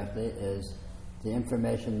with directly is the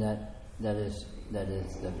information that is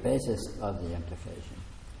the basis of the implication.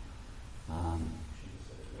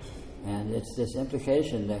 And it's this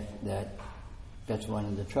implication that's one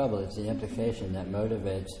of the trouble. It's the implication that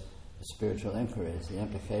motivates the spiritual inquiry. It's the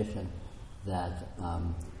implication that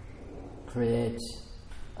creates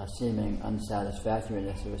a seeming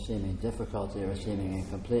unsatisfactoriness, or a seeming difficulty, or a seeming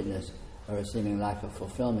incompleteness, or a seeming lack of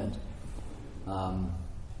fulfillment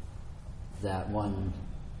that one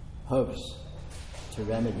hopes to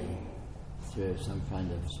remedy through some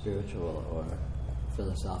kind of spiritual or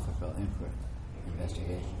philosophical inquiry,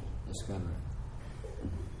 investigation, discovery.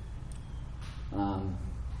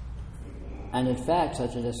 And in fact,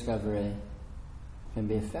 such a discovery can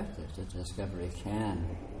be effective. Such a discovery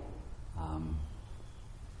can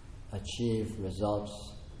achieve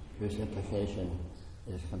results whose implication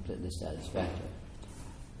is completely satisfactory.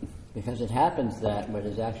 Because it happens that what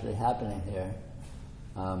is actually happening here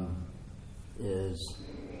is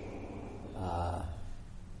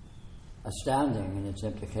astounding in its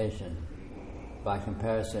implication by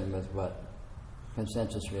comparison with what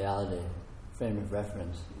consensus reality, frame of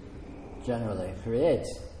reference, generally creates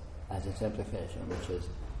as its implication, which is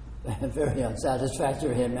very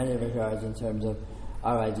unsatisfactory in many regards in terms of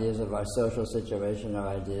our ideas of our social situation, our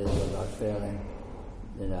ideas of our failing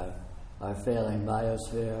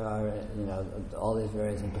biosphere, all these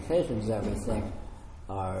various implications that we think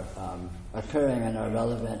are occurring and are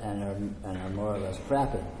relevant and are more or less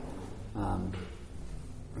crappy,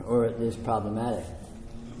 or at least problematic,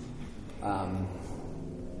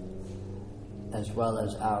 as well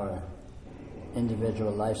as our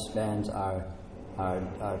individual lifespans, our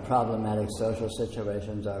problematic social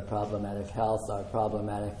situations, our problematic health, our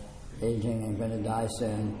problematic aging and going to die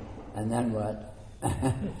soon, and then what?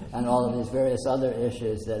 And all of these various other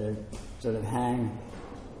issues that are sort of hang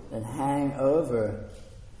over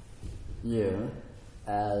you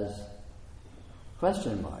as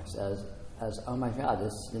question marks, as oh my God,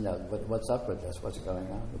 this, what's up with this? What's going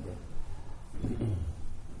on with this?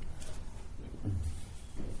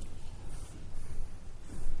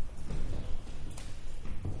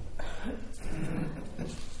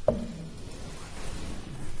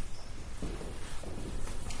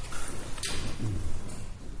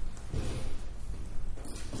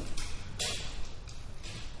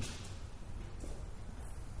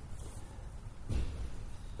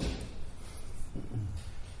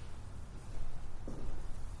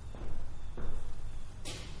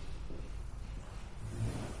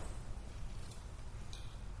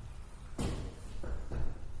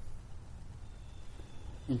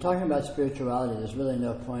 In talking about spirituality, there's really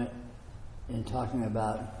no point in talking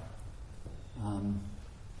about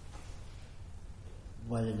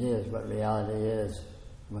what it is, what reality is,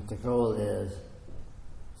 what the goal is,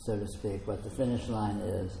 so to speak, what the finish line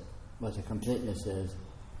is, what the completeness is,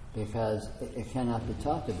 because it cannot be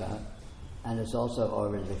talked about, and it's also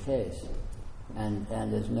already the case. And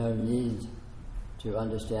there's no need to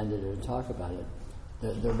understand it or to talk about it.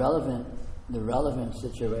 The relevant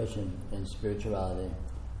situation in spirituality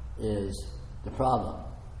is the problem,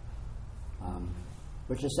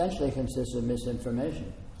 which essentially consists of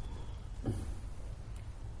misinformation.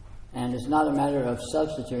 And it's not a matter of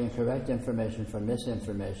substituting correct information for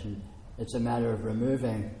misinformation. It's a matter of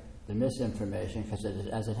removing the misinformation, because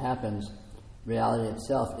as it happens, reality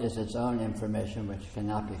itself is its own information which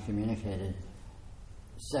cannot be communicated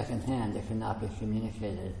secondhand. It cannot be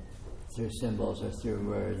communicated through symbols or through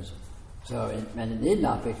words. And it need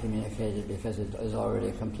not be communicated because it is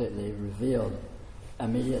already completely revealed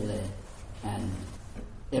immediately and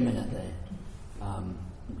imminently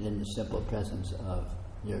in the simple presence of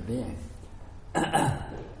your being.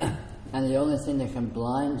 And the only thing that can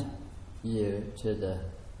blind you to the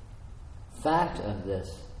fact of this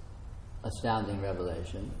astounding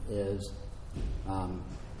revelation is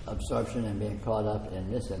absorption and being caught up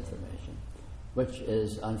in misinformation. which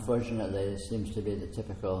is, unfortunately, seems to be the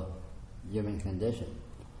typical human condition.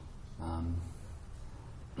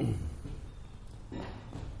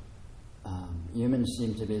 Humans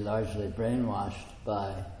seem to be largely brainwashed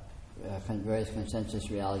by various consensus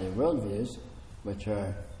reality worldviews, which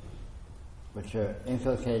are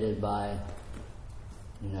inculcated by,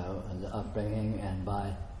 the upbringing and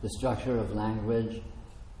by the structure of language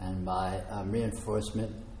and by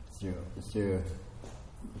reinforcement through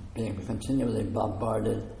being continually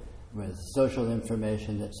bombarded with social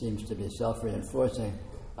information that seems to be self-reinforcing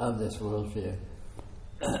of this worldview.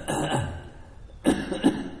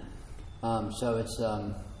 So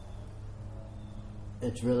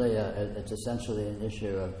it's really it's essentially an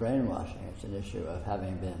issue of brainwashing. It's an issue of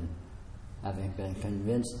having been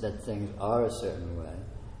convinced that things are a certain way,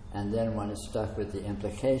 and then one is stuck with the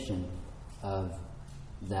implication of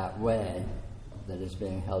that way that is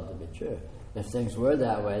being held to be true. If things were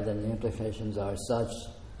that way, then the implications are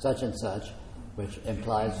such and such, which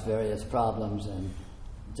implies various problems and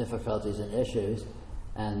difficulties and issues,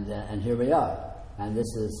 and here we are. And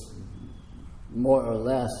this is more or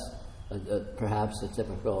less perhaps a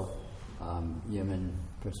typical human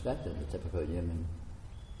perspective, a typical human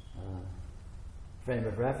frame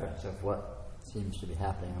of reference of what seems to be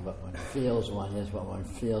happening and what one feels one is, what one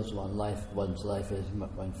feels one's life is, and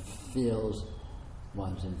what one feels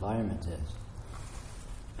one's environment is.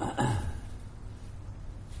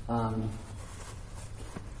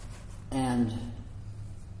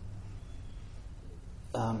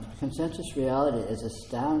 Consensus reality is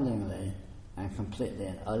astoundingly and completely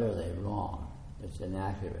and utterly wrong. It's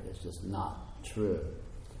inaccurate. It's just not true.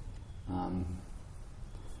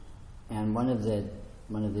 And one of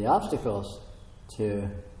the obstacles to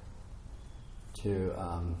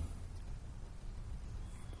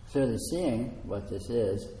clearly seeing what this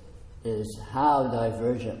is how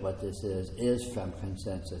divergent what this is from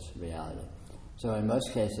consensus reality. So in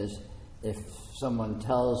most cases, if someone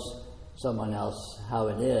tells someone else how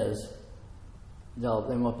it is, they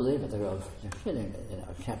won't believe it. They go, "You're kidding me!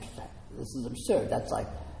 This is absurd. That's like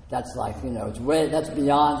that's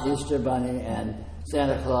beyond Easter Bunny and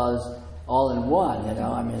Santa Claus all in one."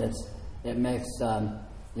 It makes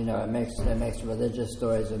religious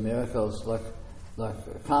stories of miracles look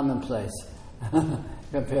commonplace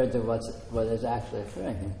compared to what is actually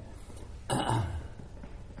occurring here.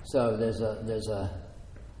 So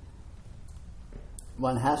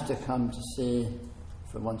one has to come to see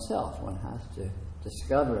for oneself. One has to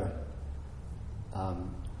discover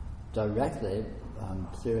directly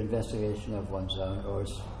through investigation of one's own, or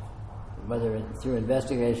whether through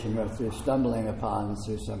investigation or through stumbling upon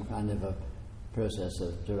through some kind of a process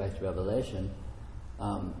of direct revelation,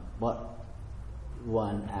 what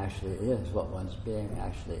one actually is, what one's being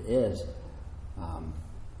actually is,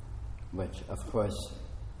 which of course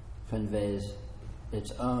conveys it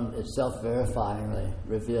self-verifyingly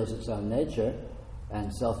reveals its own nature,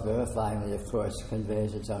 and self-verifyingly, of course,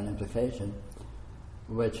 conveys its own implication,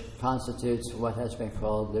 which constitutes what has been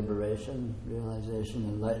called liberation, realization,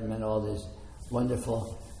 enlightenment, all these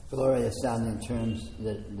wonderful, glorious-sounding terms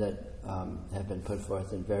that have been put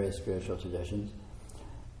forth in various spiritual traditions,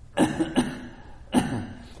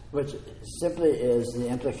 which simply is the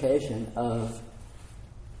implication of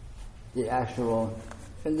the actual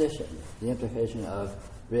condition, the implication of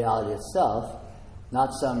reality itself,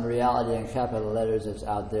 not some reality in capital letters that's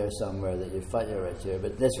out there somewhere that you fight your way to,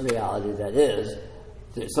 but this reality that is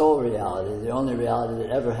the sole reality, the only reality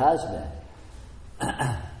that ever has been.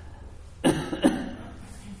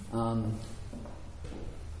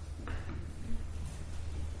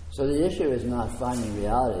 So the issue is not finding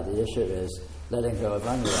reality, the issue is letting go of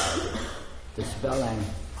unreality, dispelling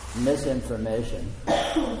misinformation,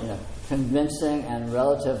 convincing and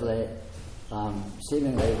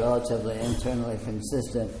seemingly relatively internally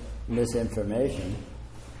consistent misinformation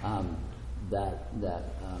that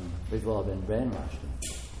we've all been brainwashed in.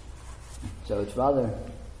 So it's rather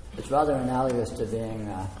analogous to being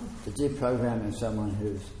to deprogramming someone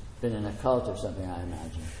who's been in a cult or something, I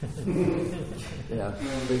imagine.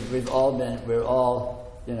 We're all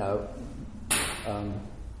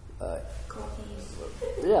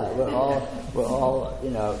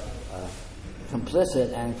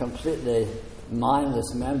complicit and completely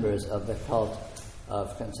mindless members of the cult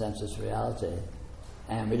of consensus reality,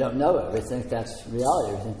 and we don't know it. We think that's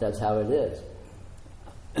reality. We think that's how it is,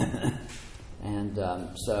 and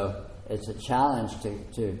so it's a challenge to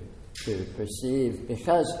perceive,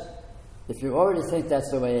 because if you already think that's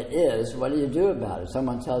the way it is, what do you do about it?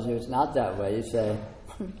 Someone tells you it's not that way, you say,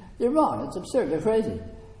 "You're wrong. It's absurd. You're crazy."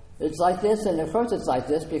 it's like this, and of course it's like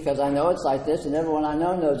this because I know it's like this, and everyone I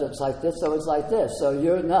know knows it's like this, so it's like this. So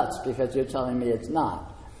you're nuts because you're telling me it's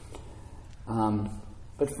not.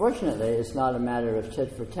 But fortunately, it's not a matter of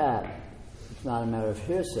tit for tat. It's not a matter of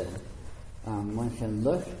hearsay. One can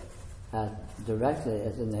look directly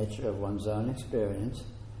at the nature of one's own experience,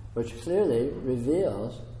 which clearly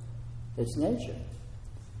reveals its nature.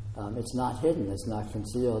 It's not hidden, it's not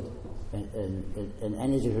concealed in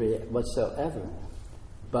any degree whatsoever.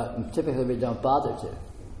 But typically we don't bother to.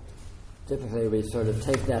 Typically we sort of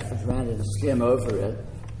take that for granted and skim over it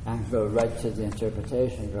and go right to the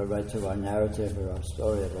interpretation, go right to our narrative or our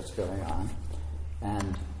story of what's going on.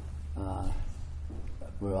 And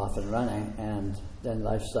we're off and running, and then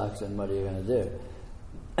life sucks, and what are you going to do?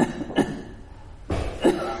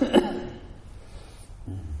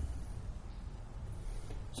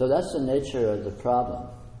 So that's the nature of the problem.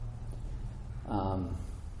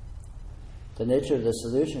 The nature of the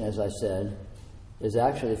solution, as I said, is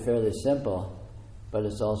actually fairly simple, but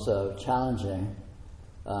it's also challenging,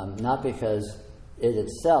 not because it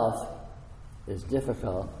itself is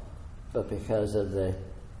difficult, but because of the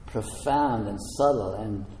profound and subtle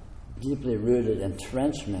and deeply rooted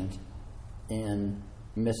entrenchment in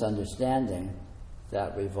misunderstanding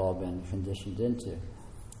that we've all been conditioned into.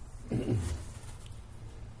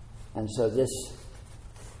 And so this,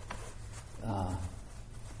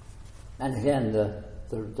 and again,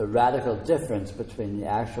 the radical difference between the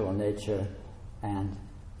actual nature and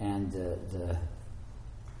the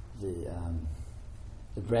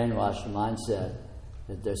brainwashed mindset,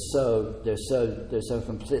 that they're so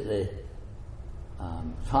completely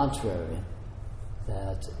contrary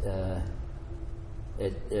that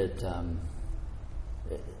it's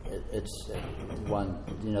one.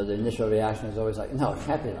 The initial reaction is always like, no, it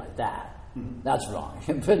can't be like that. That's wrong.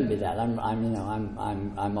 It couldn't be that. I'm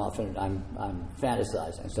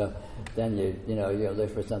fantasizing. So then you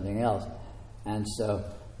look for something else, and so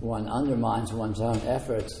one undermines one's own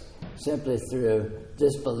efforts simply through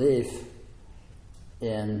disbelief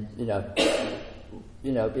in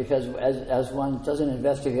because as one does an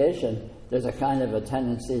investigation, there's a kind of a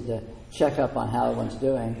tendency to check up on how one's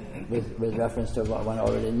doing with reference to what one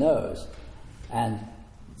already knows, and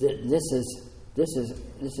this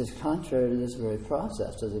is contrary to this very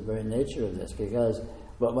process, to the very nature of this, because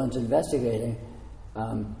what one's investigating,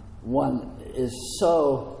 one is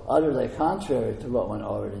so utterly contrary to what one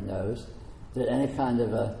already knows that any kind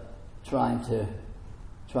of a trying to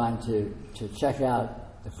check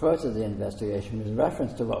out the course of the investigation with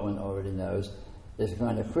reference to what one already knows is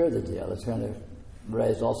going to queer the deal. It's going to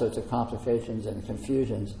raise all sorts of complications and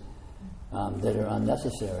confusions that are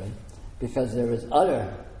unnecessary, because there is utter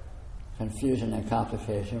confusion and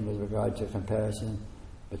complication with regard to comparison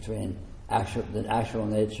between the actual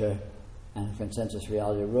nature and consensus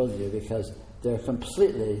reality worldview, because they're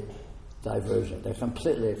completely divergent. They're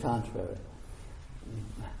completely contrary.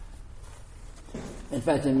 In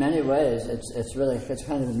fact, in many ways, it's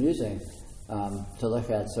kind of amusing to look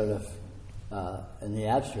at sort of in the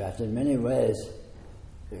abstract. In many ways,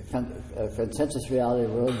 a consensus reality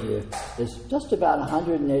worldview is just about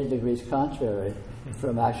 180 degrees contrary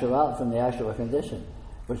from the actual condition,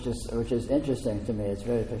 which is interesting to me. It's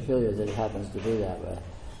very peculiar that it happens to be that way.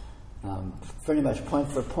 Pretty much point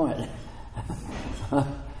for point.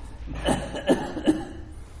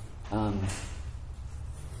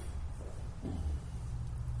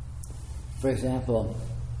 For example,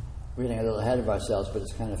 reading a little ahead of ourselves, but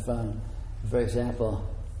it's kind of fun. For example,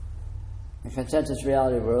 in consensus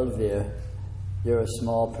reality worldview, you're a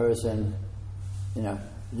small person. You're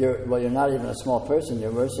not even a small person.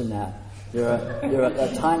 You're worse than that. You're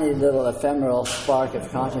a tiny little ephemeral spark of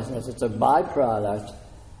consciousness. It's a byproduct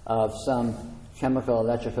of some chemical,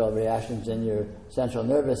 electrical reactions in your central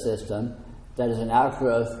nervous system that is an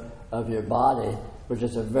outgrowth of your body, which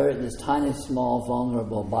is this tiny, small,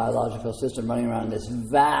 vulnerable biological system running around this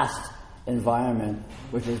vast environment,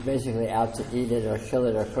 which is basically out to eat it or kill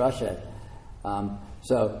it or crush it.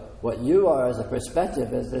 So what you are as a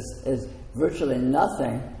perspective is virtually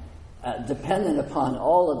nothing, dependent upon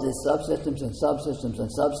all of these subsystems and subsystems and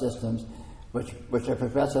subsystems, which are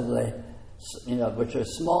progressively, which are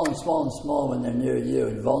small and small and small when they're near you,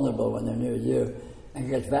 and vulnerable when they're near you, and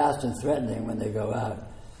get vast and threatening when they go out.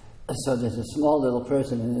 So there's a small little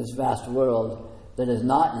person in this vast world that is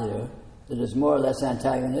not you, that is more or less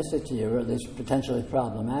antagonistic to you, or at least potentially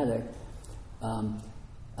problematic. And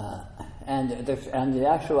the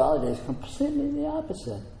actuality is completely the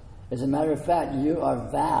opposite. As a matter of fact, you are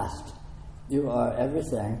vast. You are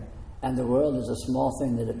everything, and the world is a small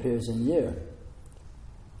thing that appears in you.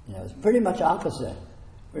 It's pretty much opposite.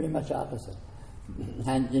 Pretty much opposite.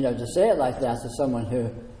 And, to say it like that to someone who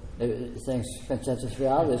thinks consensus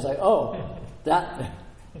reality is like, oh,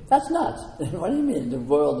 that's nuts. What do you mean? The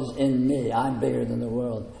world is in me. I'm bigger than the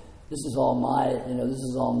world. This is all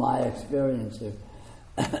my experience here.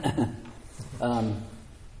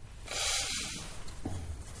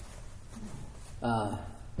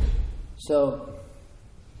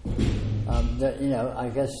 I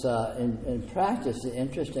guess in practice, the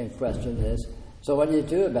interesting question is, so what do you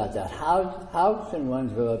do about that? How can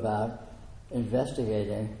one go about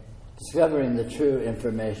investigating, discovering the true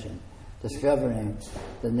information, discovering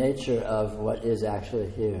the nature of what is actually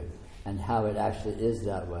here and how it actually is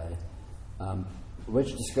that way?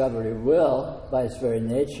 Which discovery will, by its very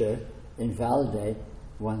nature, invalidate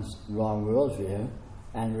one's wrong worldview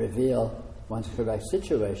and reveal one's correct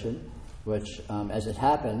situation, which, as it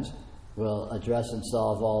happens, will address and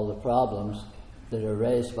solve all the problems that are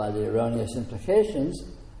raised by the erroneous implications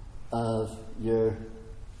of your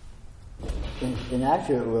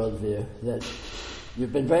inaccurate worldview that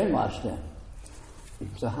you've been brainwashed in.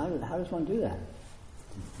 So how does one do that?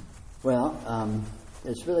 Well,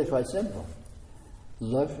 it's really quite simple.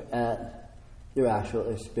 Look at your actual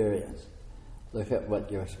experience. Look at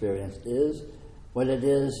what your experience is, what it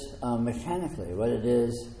is mechanically, what it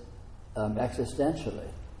is existentially,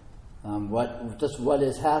 what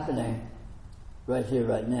is happening right here,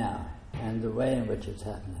 right now, and the way in which it's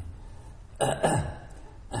happening.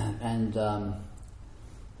 And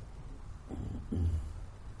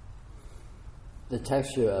the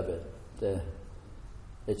texture of it,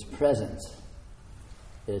 its presence,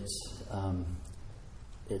 its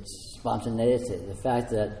spontaneity, the fact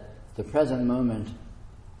that the present moment,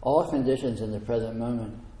 all conditions in the present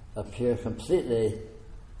moment appear completely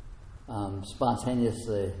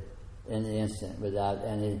spontaneously in the instant without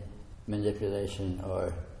any manipulation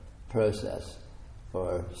or process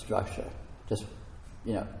or structure. Just,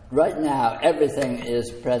 right now everything is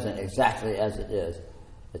present exactly as it is.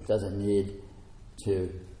 It doesn't need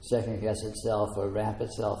to second guess itself or ramp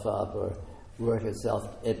itself up or work itself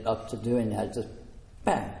up to doing that. Just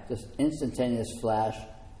bang, just instantaneous flash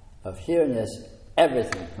of here-ness,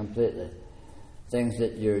 everything completely. Things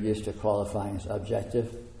that you're used to qualifying as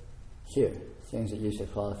objective, here. Things that you're used to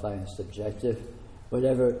qualifying as subjective.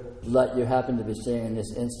 Whatever light you happen to be seeing in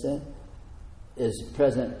this instant is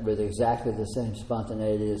present with exactly the same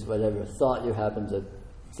spontaneity as whatever thought you happen to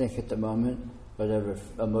think at the moment, whatever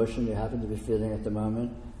emotion you happen to be feeling at the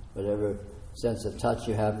moment, whatever sense of touch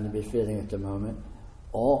you happen to be feeling at the moment.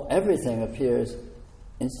 Everything appears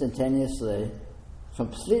instantaneously,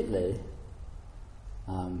 completely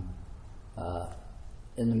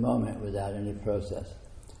in the moment without any process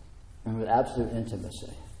and with absolute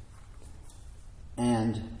intimacy.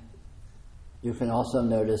 And you can also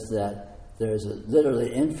notice that there is a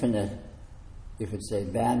literally infinite, you could say,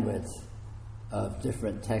 bandwidth of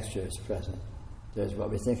different textures present. There's what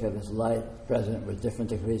we think of as light present with different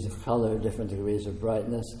degrees of color, different degrees of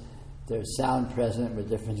brightness. There's sound present with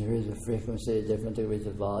different degrees of frequency, different degrees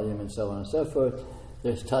of volume, and so on and so forth.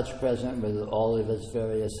 There's touch present with all of its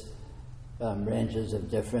various ranges of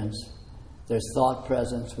difference. There's thought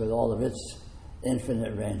present with all of its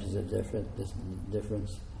infinite ranges of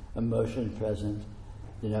difference. Emotion present,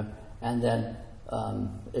 And then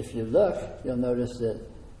if you look, you'll notice that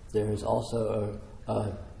there is also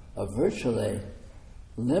a virtually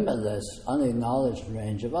limitless, unacknowledged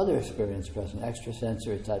range of other experience present,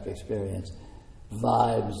 extrasensory type experience,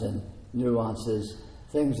 vibes and nuances,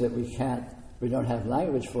 things that we don't have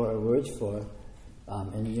language for or words for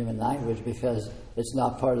in human language because it's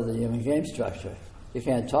not part of the human game structure. You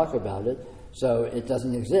can't talk about it, so it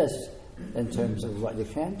doesn't exist in terms of what you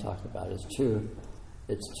can talk about. It's too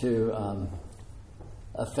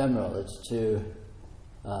ephemeral, it's too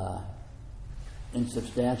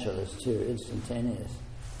insubstantial, it's too instantaneous.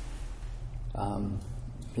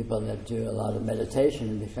 People that do a lot of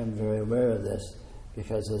meditation become very aware of this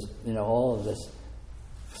because there's all of this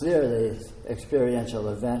clearly experiential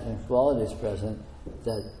event and qualities present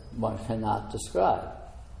that one cannot describe.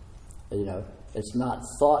 It's not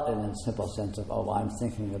thought in a simple sense of, I'm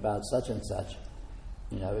thinking about such and such.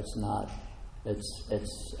 It's not.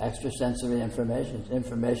 It's extrasensory information. It's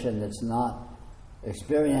information that's not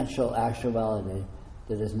experiential actuality,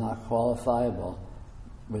 that is not qualifiable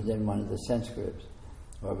within one of the sense groups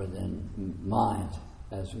or within mind,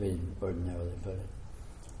 as we ordinarily put it.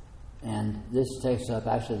 And this takes up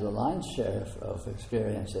actually the lion's share of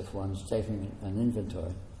experience if one's taking an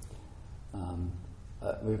inventory.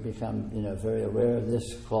 We've become, very aware of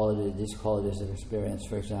these qualities of experience.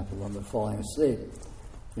 For example, when we're falling asleep,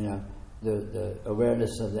 the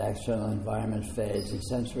awareness of the external environment fades, and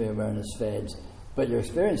sensory awareness fades, But your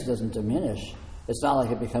experience doesn't diminish. It's not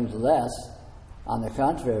like it becomes less. On the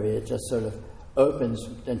contrary, it just sort of opens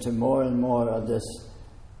into more and more of this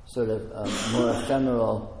sort of more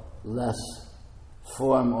ephemeral, less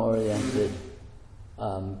form-oriented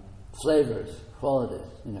flavors, qualities.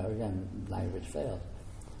 Again, language fails.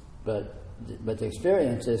 But the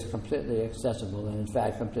experience is completely accessible and, in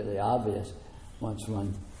fact, completely obvious once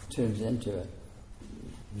one tunes into it,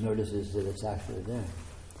 notices that it's actually there.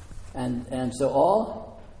 And so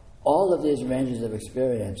all of these ranges of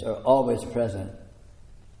experience are always present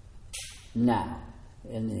now,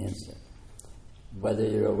 in the instant. Whether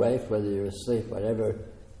you're awake, whether you're asleep, whatever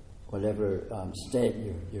state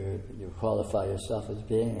you qualify yourself as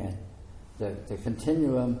being in, the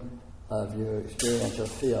continuum of your experiential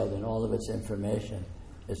field and all of its information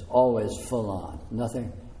is always full on.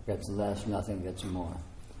 Nothing gets less, nothing gets more.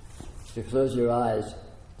 If you close your eyes,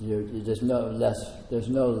 there's no less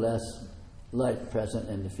light present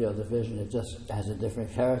in the field of vision. It just has a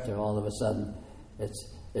different character. All of a sudden, it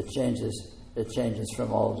changes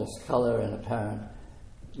from all this color and apparent,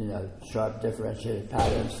 sharp differentiated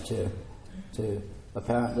patterns to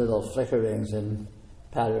apparent little flickerings and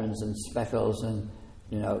patterns and speckles and,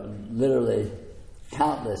 literally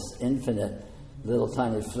countless, infinite little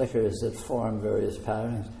tiny flickers that form various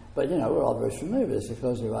patterns. But, we're all very familiar with this. You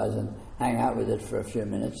close your eyes and hang out with it for a few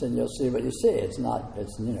minutes and you'll see what you see. It's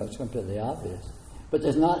completely obvious. But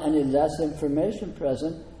there's not any less information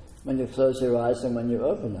present when you close your eyes than when you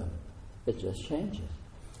open them. It just changes.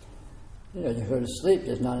 You go to sleep,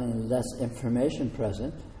 there's not any less information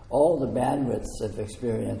present. All the bandwidths of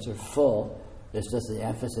experience are full. It's just the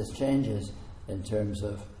emphasis changes in terms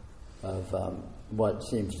of what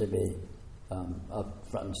seems to be up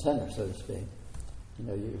front and center, so to speak.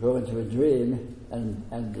 You go into a dream and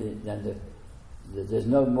there's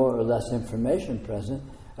no more or less information present.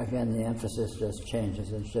 Again, the emphasis just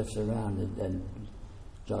changes and shifts around and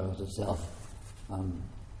juggles itself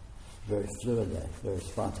very fluidly, very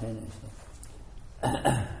spontaneously.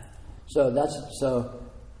 So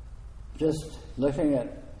just looking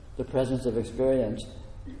at the presence of experience,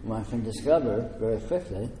 one can discover very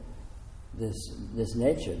quickly this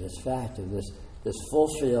nature, this fact of this full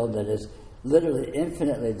field that is literally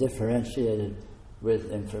infinitely differentiated with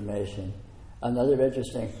information. Another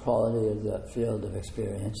interesting quality of the field of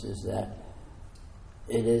experience is that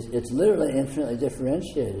it's literally infinitely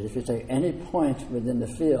differentiated. If you take any point within the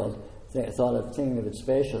field, thinking of it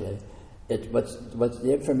spatially, what's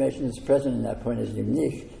the information that's present in that point is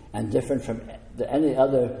unique and different from any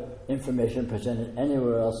other information presented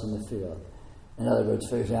anywhere else in the field. In other words,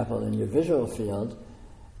 for example, in your visual field,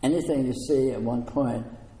 anything you see at one point,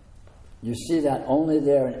 you see that only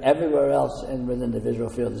there, and everywhere else within the visual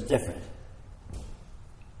field is different.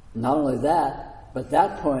 Not only that, but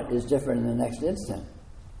that point is different in the next instant,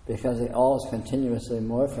 because it all is continuously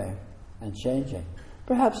morphing and changing.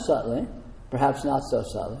 Perhaps subtly, perhaps not so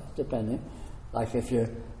subtly, depending. Like if you're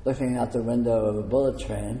looking out the window of a bullet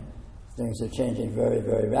train, things are changing very,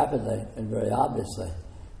 very rapidly and very obviously.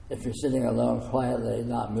 If you're sitting alone quietly,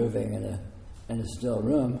 not moving in a still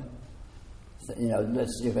room,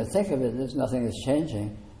 you can think of it as nothing is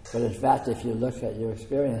changing, but in fact, if you look at your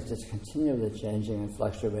experience, it's continually changing and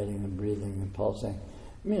fluctuating and breathing and pulsing.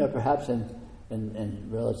 Perhaps in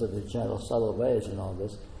relatively gentle, subtle ways in all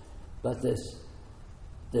this, but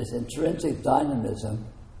this intrinsic dynamism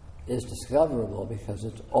is discoverable because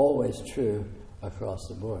it's always true across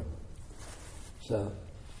the board. So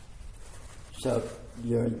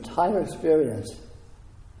your entire experience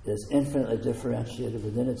is infinitely differentiated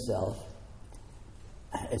within itself.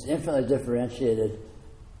 It's infinitely differentiated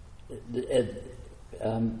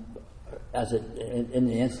in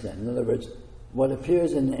the instant. In other words, what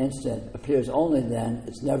appears in the instant appears only then.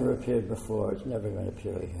 It's never appeared before. It's never going to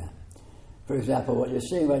appear again. For example, what you're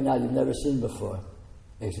seeing right now, you've never seen before,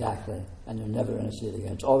 exactly, and you're never going to see it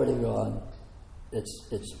again. It's already gone.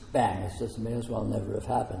 It's bang. It just may as well never have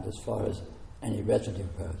happened as far as any residue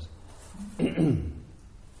goes.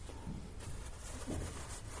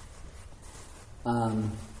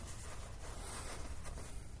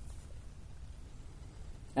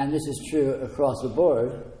 And this is true across the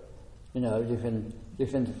board. You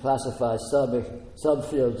can classify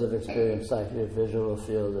subfields of experience, like your visual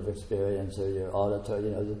field of experience or your auditory,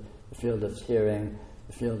 the field of hearing,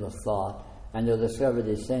 the field of thought, and you'll discover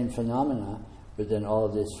these same phenomena within all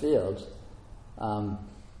of these fields,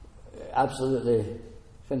 absolutely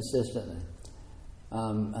consistently.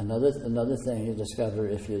 Another thing you discover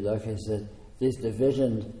if you look is that this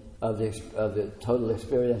division of the total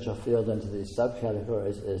experiential field into these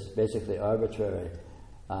subcategories is basically arbitrary.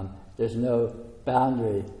 There's no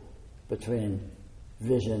boundary between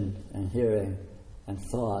vision and hearing and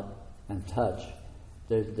thought and touch.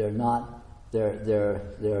 They're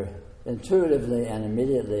intuitively and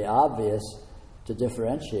immediately obvious to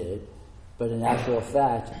differentiate, but in actual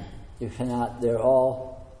fact, you cannot. They're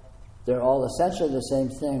all essentially the same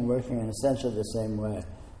thing, working in essentially the same way.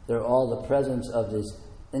 They're all the presence of these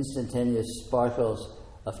instantaneous sparkles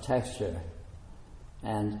of texture,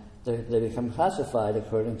 and they become classified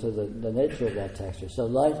according to the nature of that texture. So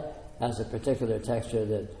light has a particular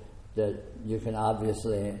texture that you can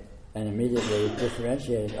obviously and immediately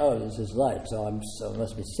differentiate. Oh, this is light, so I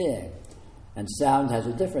must be seeing. And sound has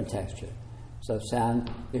a different texture. So sound,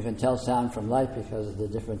 you can tell sound from light because of the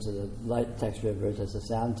difference of the light texture versus the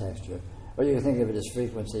sound texture. Or you can think of it as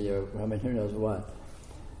frequency, or who knows what.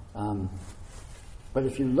 But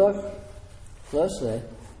if you look closely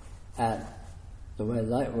at the way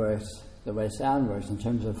light works, the way sound works, in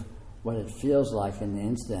terms of what it feels like in the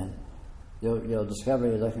instant, you'll discover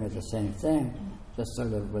you're looking at the same thing, just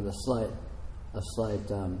sort of with a slight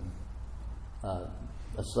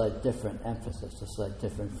different emphasis, a slight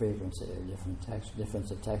different frequency, or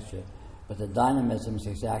difference of texture. But the dynamism is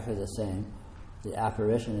exactly the same, the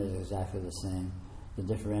apparition is exactly the same, the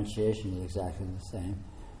differentiation is exactly the same,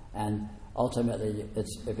 and ultimately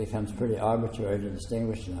it becomes pretty arbitrary to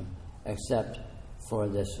distinguish them, except for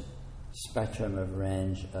this spectrum of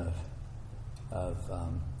range of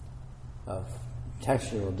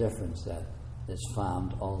textural difference that is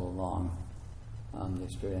found all along the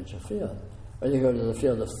experiential field. Or you go to the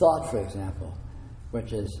field of thought, for example,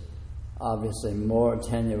 which is obviously more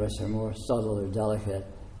tenuous or more subtle or delicate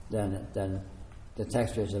than the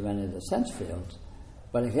textures of any of the sense fields.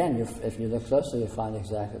 But again, if you look closely, you find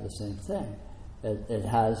exactly the same thing.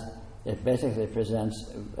 It basically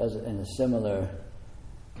presents in a similar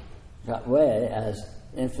way as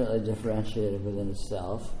infinitely differentiated within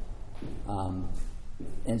itself,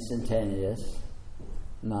 instantaneous,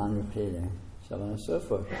 non-repeating, so on and so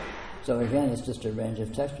forth. So again, it's just a range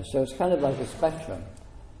of textures. So it's kind of like a spectrum.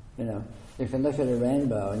 You can look at a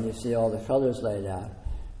rainbow and you see all the colors laid out,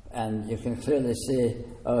 and you can clearly see,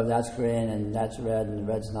 oh, that's green and that's red, and the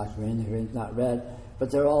red's not green, the green's not red, but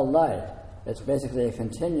they're all light. It's basically a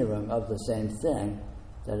continuum of the same thing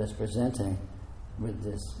that is presenting with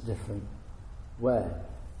this different way,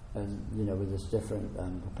 and with this different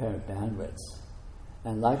apparent bandwidths.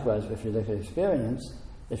 And likewise, if you look at experience,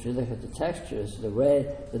 if you look at the textures, the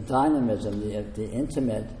way, the dynamism, the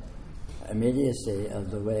intimate immediacy of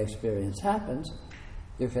the way experience happens,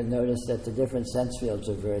 you can notice that the different sense fields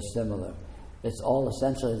are very similar. It's all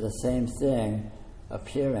essentially the same thing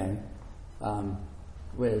appearing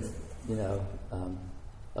with,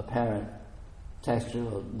 apparent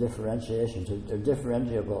textual differentiations. They're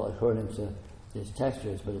differentiable according to these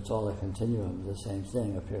textures, but it's all a continuum of the same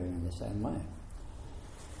thing appearing in the same way.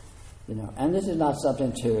 And this is not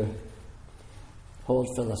something to hold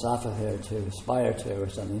philosophically or to aspire to or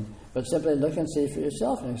something, but simply look and see for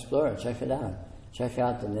yourself and explore it, check it out. Check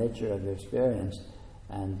out the nature of your experience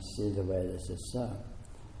and see the way this is so.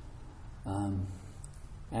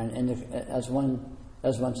 And as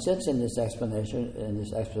one sits in this exploration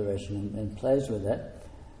and plays with it,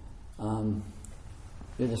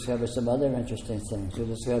 you discover some other interesting things. You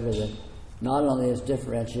discover that not only is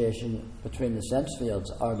differentiation between the sense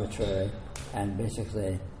fields arbitrary and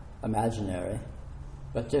basically imaginary,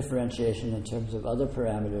 but differentiation in terms of other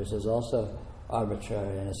parameters is also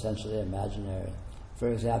arbitrary and essentially imaginary.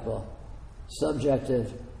 For example,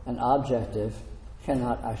 subjective and objective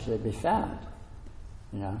cannot actually be found.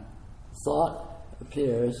 Thought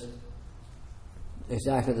appears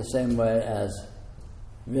exactly the same way as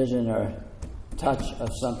vision or touch of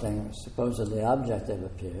something supposedly objective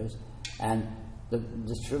appears, and the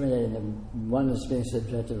discriminating one is being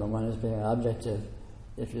subjective and one is being objective,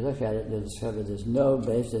 if you look at it, you'll discover there's no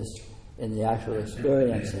basis in the actual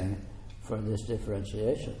experiencing for this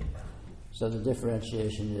differentiation. So the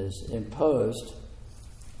differentiation is imposed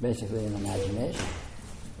basically in imagination.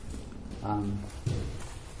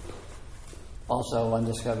 Also, one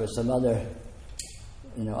discovers some other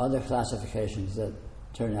classifications that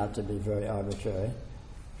turn out to be very arbitrary.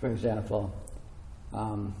 For example,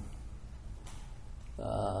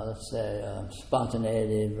 let's say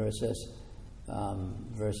spontaneity versus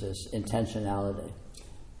intentionality.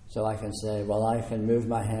 So I can say, well, I can move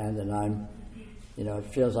my hand and it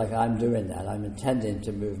feels like I'm doing that. I'm intending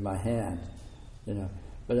to move my hand,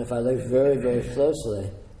 But if I look very, very closely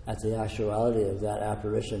at the actuality of that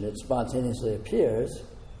apparition, it spontaneously appears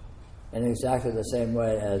in exactly the same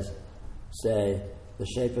way as, say, the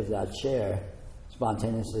shape of that chair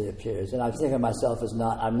spontaneously appears. And I think of myself as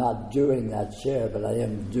I'm not doing that chair, but I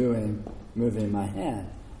am doing moving my hand.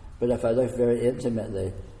 But if I look very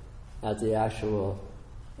intimately at the actual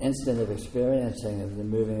instant of experiencing of the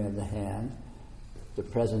moving of the hand, the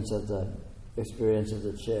presence of the experience of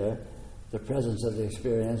the chair, the presence of the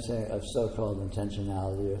experiencing of so-called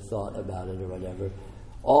intentionality or thought about it or whatever,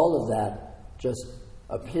 all of that just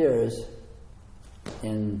appears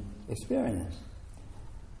in experience.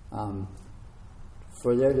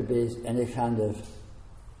 For there to be any kind of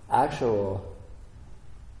actual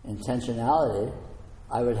intentionality,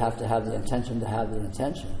 I would have to have the intention to have the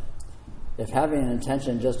intention. If having an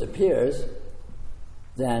intention just appears,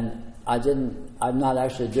 then I'm not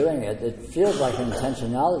actually doing it. It feels like an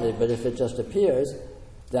intentionality, but if it just appears,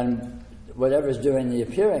 then whatever's doing the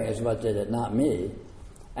appearing is what did it, not me.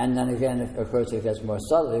 And then again, of course, it gets more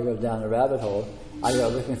subtle. You go down a rabbit hole. I go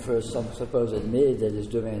looking for some supposed me that is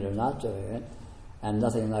doing it or not doing it, and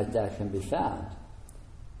nothing like that can be found.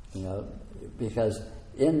 Because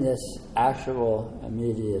in this actual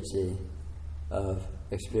immediacy of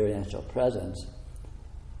experiential presence,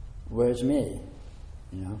 where's me?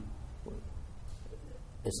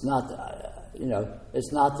 It's not,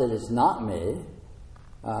 it's not that it's not me.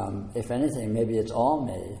 If anything, maybe it's all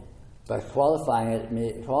me. But qualifying it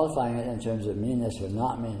in terms of meanness or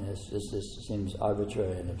not meanness just seems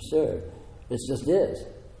arbitrary and absurd. It just is.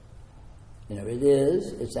 It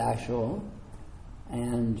is. It's actual,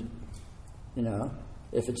 and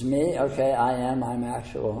if it's me, okay, I'm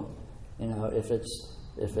actual. If it's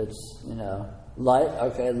light,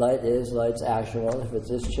 okay, light's actual. If it's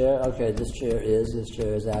this chair, okay, this chair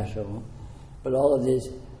is actual. But all of these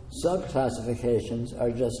sub-classifications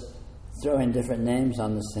are just throwing different names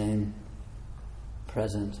on the same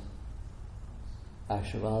present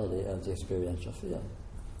actuality of the experiential field.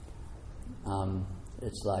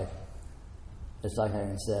 It's like I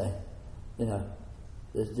can say,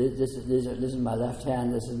 this is my left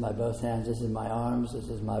hand, this is my both hands, this is my arms, this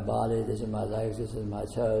is my body, these are my legs, this is my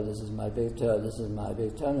toe, this is my big toe, this is my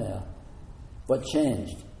big toenail. What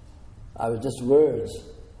changed? I was just words,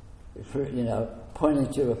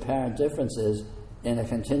 pointing to apparent differences in a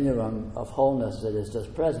continuum of wholeness that is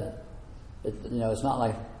just present. It's not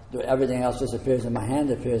like everything else disappears and my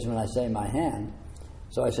hand appears when I say my hand.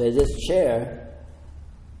 So I say this chair,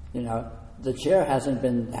 the chair hasn't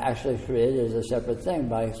been actually created as a separate thing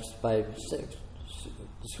by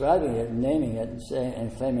describing it, and naming it, and saying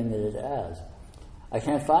and claiming that it has. I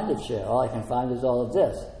can't find a chair. All I can find is all of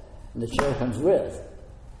this, and the chair comes with.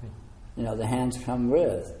 The hands come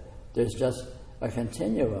with. There's just a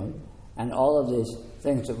continuum, and all of these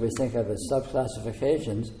things that we think of as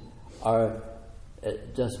subclassifications are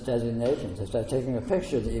just designations. It's like taking a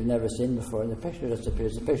picture that you've never seen before, and the picture just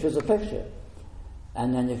appears. The picture's a picture.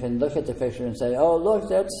 And then you can look at the picture and say, oh, look,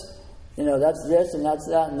 that's this, and that's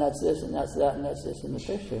that, and that's this, and that's that, and that's this in the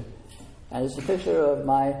picture. And it's a picture of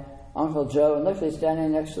my Uncle Joe, and look, he's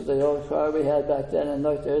standing next to the old car we had back then, and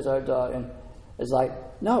look, there's our dog. And it's like,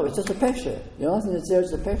 no, it's just a picture. The only thing that's there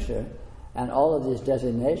is the picture. And all of these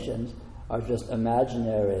designations are just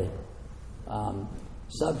imaginary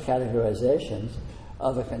subcategorizations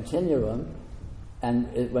of a continuum.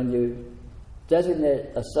 And when you designate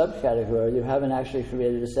a subcategory, you haven't actually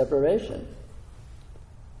created a separation.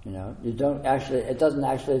 You don't actually, it doesn't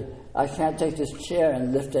actually, I can't take this chair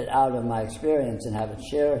and lift it out of my experience and have a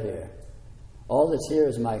chair here. All that's here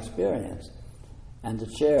is my experience. And the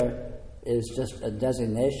chair is just a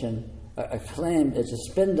designation, a claim, it's a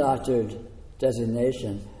spin-doctored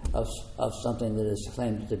designation of something that is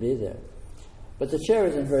claimed to be there. But the chair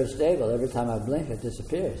isn't very stable. Every time I blink, it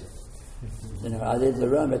disappears. I leave the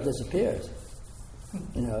room, it disappears.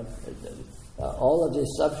 All of these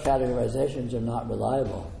subcategorizations are not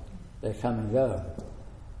reliable. They come and go.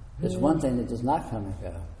 There's one thing that does not come and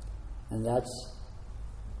go, and that's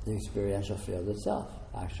the experiential field itself,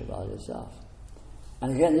 actuality itself.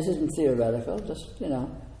 And again, this isn't theoretical. Just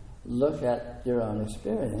look at your own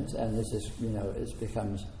experience, and this is it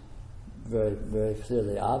becomes very, very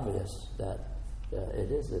clearly obvious that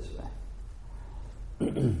it is this way.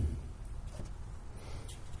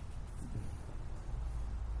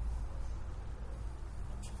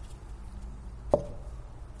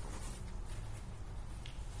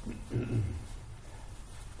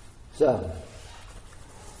 So,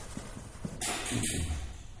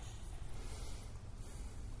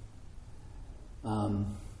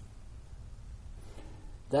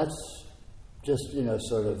 that's just,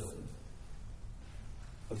 sort of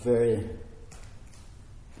a very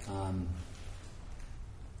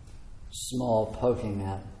small poking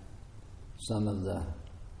at some of the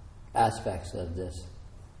aspects of this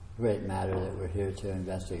great matter that we're here to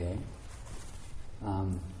investigate.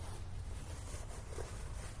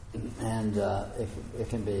 and it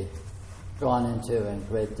can be gone into in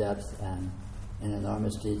great depth and in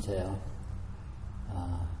enormous detail,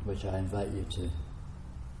 which I invite you to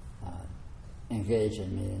engage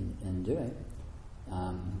in me in doing.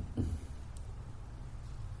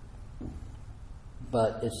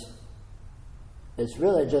 But it's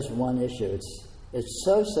really just one issue. It's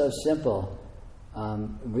so simple.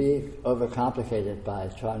 We overcomplicate it by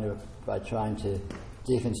trying to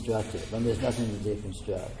deconstruct it when there's nothing to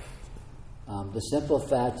deconstruct. The simple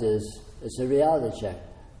fact is, it's a reality check.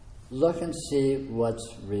 Look and see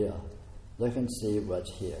what's real. Look and see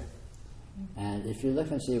what's here. And if you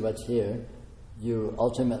look and see what's here, you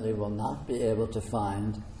ultimately will not be able to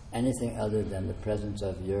find anything other than the presence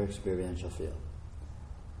of your experiential field.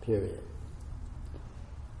 Period.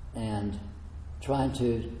 And trying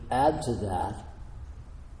to add to that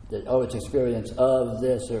it's experience of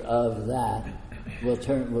this or of that, will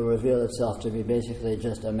reveal itself to be basically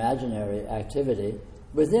just imaginary activity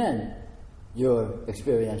within your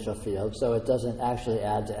experiential field, so it doesn't actually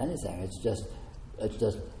add to anything. It's just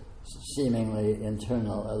seemingly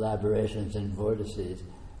internal elaborations and vortices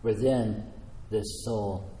within this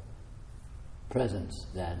soul presence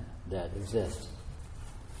that exists.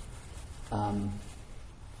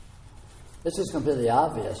 This is completely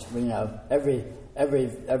obvious.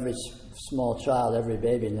 Every small child, every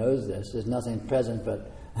baby knows this. There's nothing present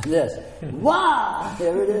but this. Wow!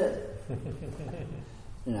 Here it is.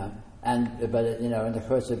 But in the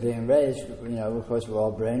course of being raised, of course we're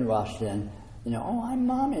all brainwashed in, oh, I'm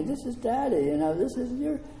mommy, this is daddy, this is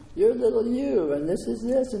your little you, and this is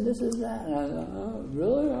this, and this is that. And I go, oh,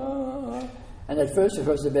 really? Oh. And at first, of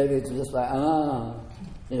course, the baby is just like,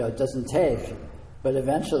 it doesn't take. But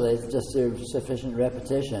eventually, just through sufficient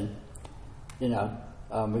repetition, we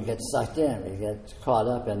get sucked in, we get caught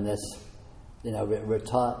up in this, we're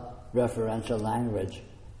taught referential language,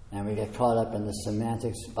 and we get caught up in the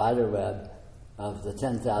semantic spiderweb of the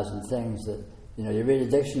 10,000 things that, you read a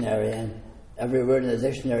dictionary and every word in the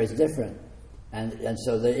dictionary is different. And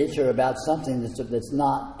so they each are about something that's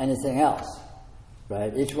not anything else,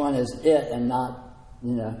 right? Each one is it and not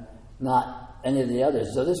any of the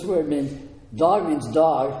others. So this word means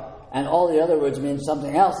dog, and all the other words mean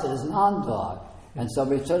something else that is non-dog. And so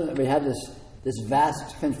we have this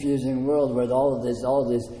vast, confusing world with all of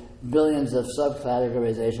these billions of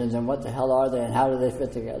subcategorizations, and what the hell are they, and how do they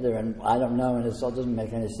fit together, and I don't know, and it all doesn't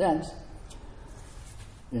make any sense.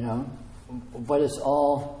 But it's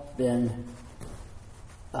all been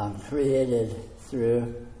created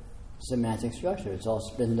through semantic structure. It's all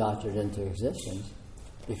been doctored into existence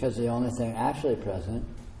because the only thing actually present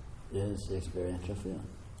is the experiential feeling.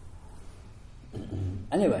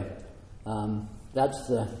 Anyway, that's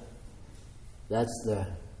the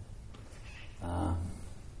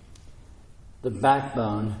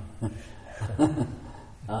backbone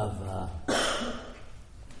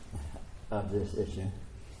of this issue,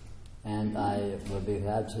 and I will be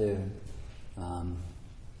glad to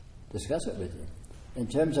discuss it with you. In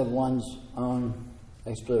terms of one's own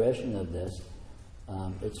exploration of this,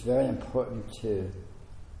 it's very important to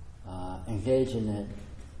engage in it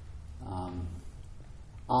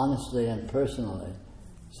honestly and personally.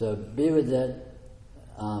 So be with it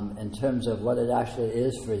in terms of what it actually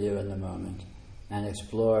is for you in the moment, and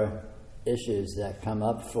explore issues that come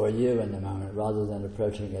up for you in the moment, rather than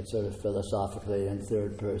approaching it sort of philosophically in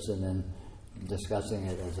third person and discussing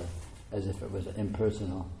it as if it was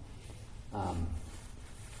impersonal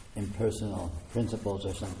principles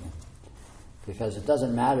or something. Because it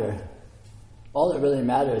doesn't matter. All that really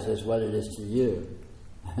matters is what it is to you.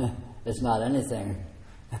 It's not anything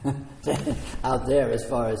out there as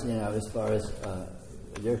far as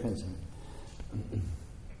you're concerned.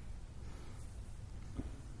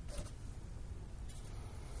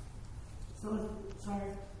 So,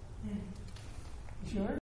 sorry. You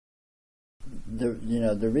sure?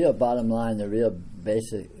 The real bottom line, the real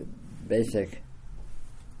basic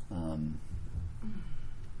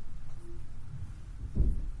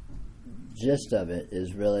gist of it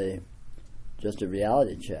is really just a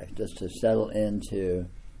reality check, just to settle into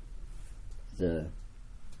the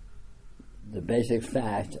basic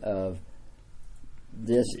fact of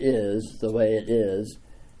this is the way it is,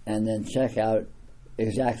 and then check out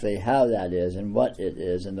exactly how that is and what it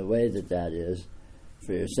is and the way that is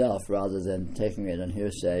for yourself, rather than taking it on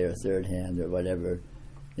hearsay or third hand or whatever,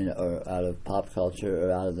 or out of pop culture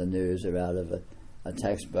or out of the news or out of a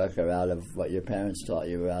textbook or out of what your parents taught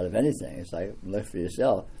you or out of anything. It's like, look for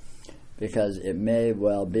yourself, because it may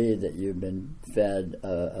well be that you've been fed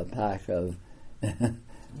a pack of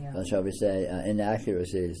shall we say,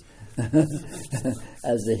 inaccuracies,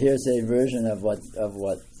 as the hearsay version of what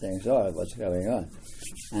things are, of what's going on.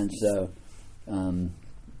 And so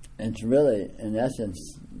it's really, in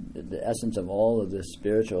essence, the essence of all of this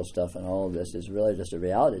spiritual stuff and all of this is really just a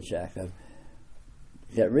reality check of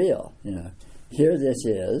get real. Here this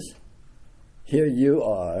is, here you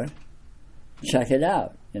are, check it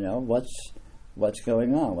out. What's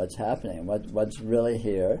going on, what's happening, what's really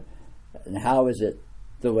here, and how is it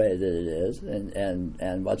the way that it is,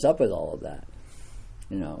 and what's up with all of that.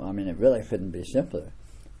 It really couldn't be simpler.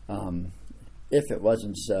 If it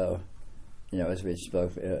wasn't so, as we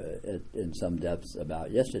spoke in some depth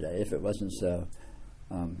about yesterday, if it wasn't so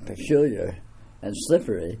peculiar and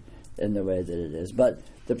slippery in the way that it is. But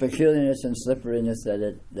the peculiarness and slipperiness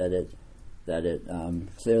that it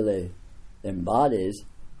clearly embodies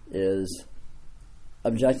is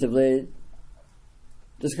objectively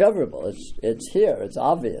discoverable. It's here. It's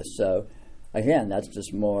obvious. So again, that's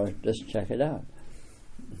just more. Just check it out.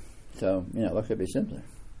 So what could be simpler?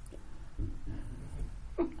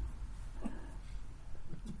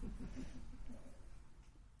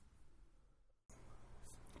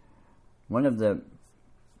 One of the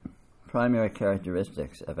primary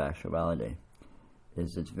characteristics of actuality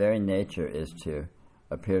is its very nature is to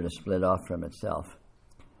appear to split off from itself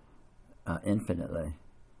infinitely,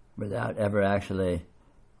 without ever actually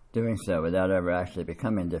doing so, without ever actually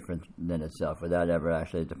becoming different than itself, without ever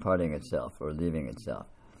actually departing itself or leaving itself.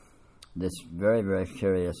 This very, very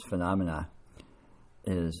curious phenomena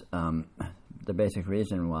is the basic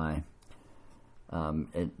reason why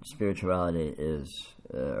spirituality is,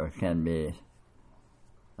 or can be,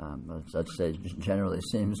 let's say generally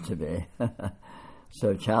seems to be,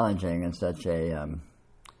 so challenging and such a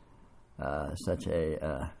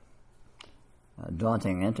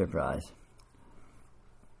daunting enterprise,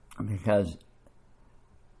 because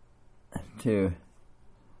to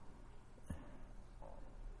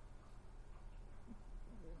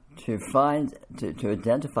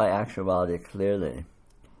identify actuality clearly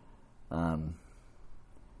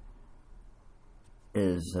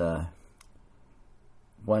is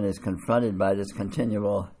one is confronted by this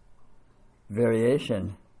continual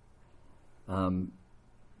variation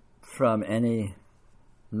from any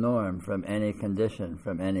norm, from any condition,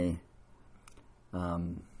 from any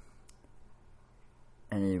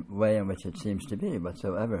way in which it seems to be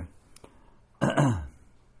whatsoever.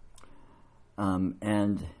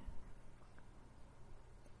 And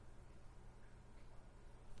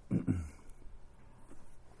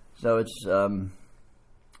so it's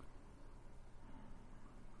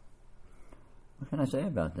what can I say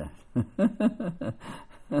about that?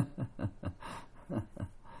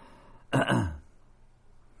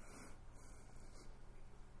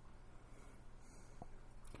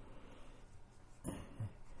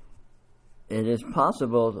 It is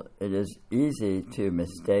possible, it is easy to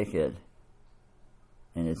mistake it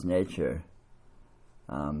in its nature.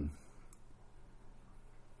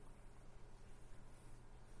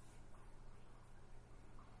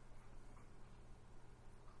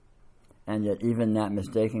 And yet even that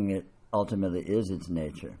mistaking it ultimately is its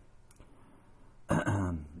nature.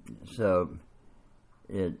 So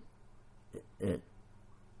it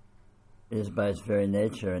is by its very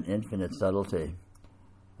nature an infinite subtlety,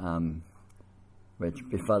 which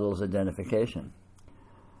befuddles identification.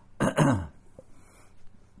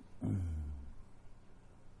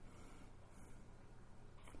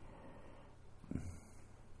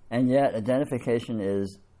 And yet identification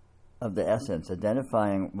is of the essence.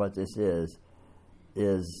 Identifying what this is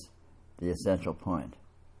the essential point.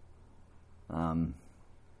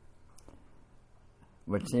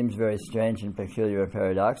 Which seems very strange and peculiar and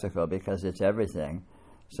paradoxical because it's everything.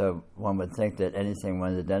 So one would think that anything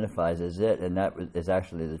one identifies is it, and that is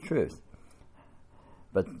actually the truth.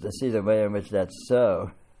 But to see the way in which that's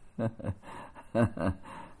so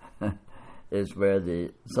is where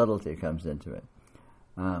the subtlety comes into it.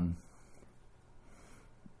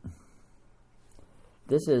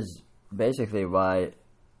 This is basically why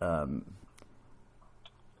an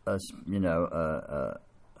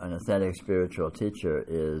authentic spiritual teacher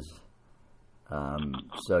is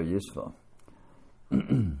so useful.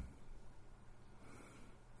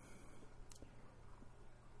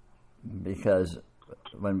 Because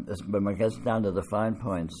when one gets down to the fine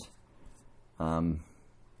points,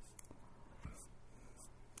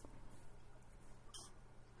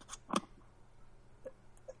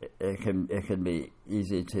 it can be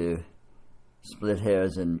easy to split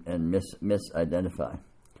hairs and misidentify.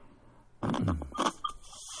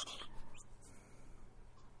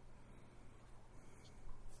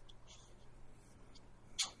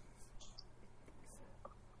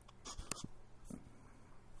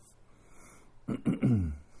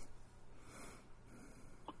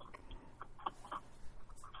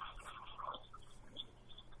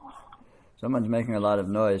 Someone's making a lot of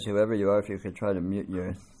noise. Whoever you are, if you could try to mute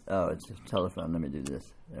your... Oh, it's a telephone. Let me do this.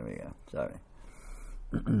 There we go. Sorry.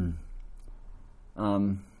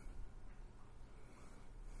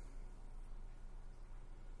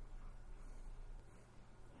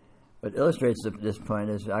 What illustrates this point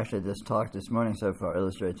is actually this talk this morning so far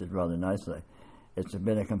illustrates it rather nicely. It's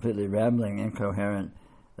been a completely rambling, incoherent,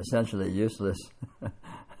 essentially useless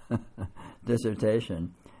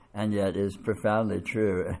dissertation, and yet is profoundly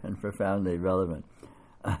true and profoundly relevant.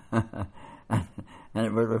 And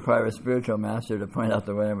it would require a spiritual master to point out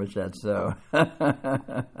the way in which that's so.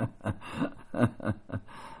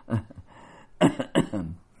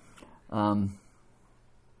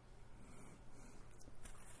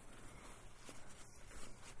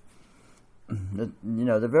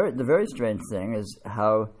 The very strange thing is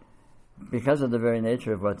how, because of the very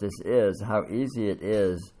nature of what this is, how easy it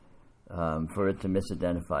is for it to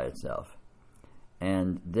misidentify itself.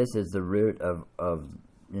 And this is the root of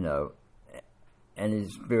any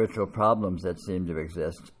spiritual problems that seem to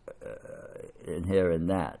exist inhere in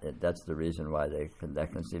that. That's the reason why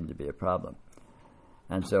that can seem to be a problem.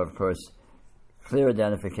 And so, of course, clear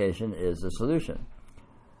identification is the solution.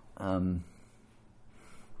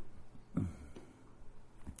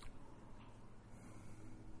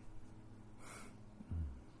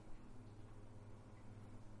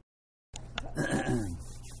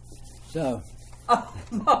 So,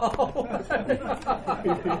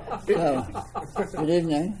 good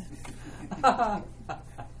evening.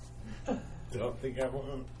 Don't think I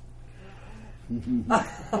won't.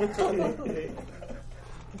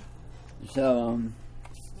 So,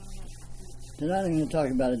 tonight I'm going to talk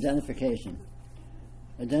about identification.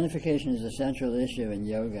 Identification is a central issue in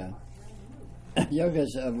yoga. Yoga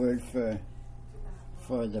is a word for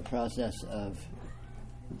the process of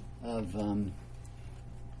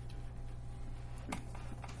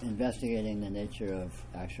investigating the nature of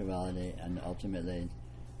actuality, and ultimately,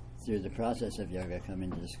 through the process of yoga, coming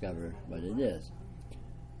to discover what it is.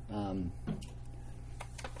 And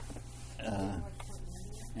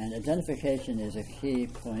identification is a key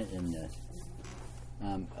point in this.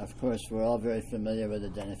 Of course, we're all very familiar with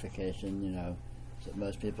identification. So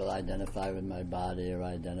most people identify with my body, or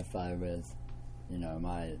identify with,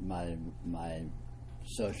 my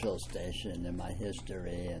social station and my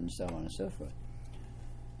history, and so on and so forth.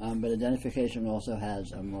 But identification also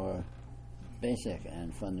has a more basic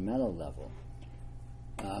and fundamental level,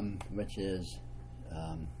 which is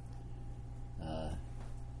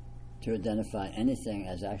to identify anything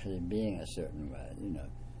as actually being a certain way.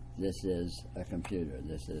 This is a computer,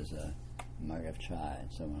 this is a mug of chai,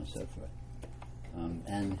 and so on and so forth.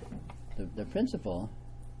 And the principle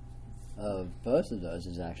of both of those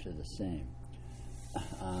is actually the same.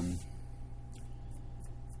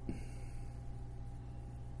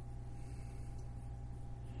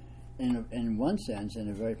 In one sense, in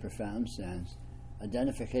a very profound sense,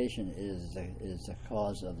 identification is the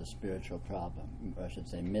cause of the spiritual problem, or I should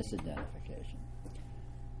say misidentification.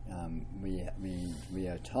 We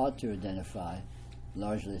are taught to identify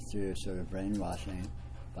largely through sort of brainwashing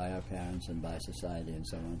by our parents and by society and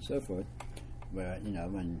so on and so forth, where,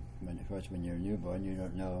 when you're a newborn, you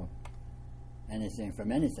don't know anything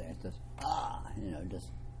from anything. It's just,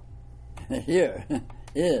 here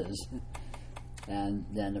is. And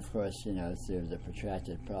then, of course, through the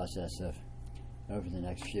protracted process of over the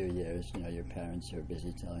next few years, your parents are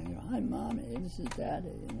busy telling you, "Hi, Mommy, this is Daddy,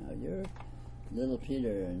 you're little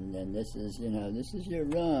Peter, and then this is your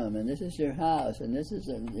room, and this is your house, and this is,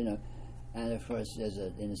 and of course, as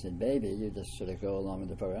an innocent baby, you just sort of go along with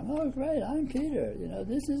the program. Oh, great, I'm Peter,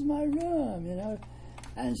 this is my room,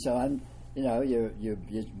 and so I'm, you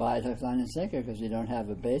buy it hook, line, and sinker because you don't have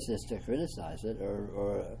a basis to criticize it,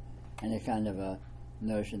 or any kind of a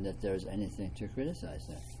notion that there's anything to criticize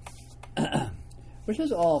there. Which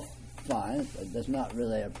is all fine. There's not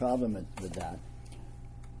really a problem with that.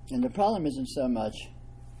 And the problem isn't so much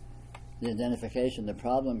the identification. The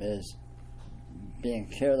problem is being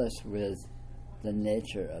careless with the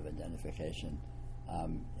nature of identification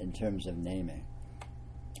in terms of naming.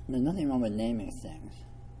 There's nothing wrong with naming things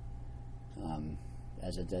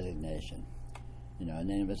as a designation. A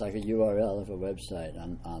name is like a URL of a website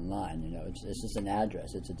online. It's just an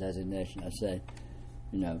address. It's a designation. I say,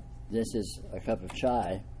 this is a cup of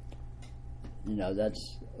chai.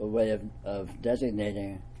 That's a way of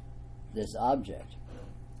designating this object.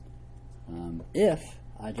 If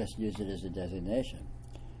I just use it as a designation.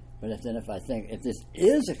 But if I think, if this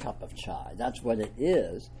is a cup of chai, that's what it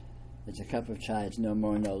is. It's a cup of chai. It's no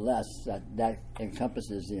more, no less. That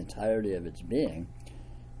encompasses the entirety of its being.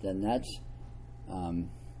 Then that's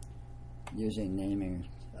using naming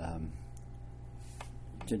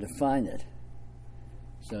to define it,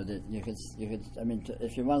 so that you could. I mean,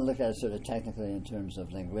 if you want to look at it sort of technically in terms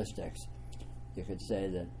of linguistics, you could say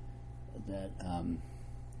that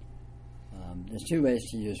there's two ways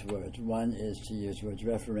to use words. One is to use words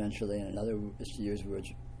referentially, and another is to use words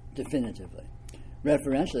definitively.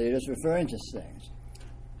 Referentially, you're just referring to things.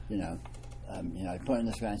 I point in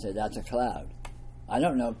the sky and say, "That's a cloud." I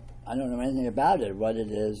don't know anything about it, what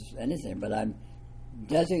it is, anything, but I'm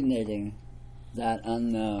designating that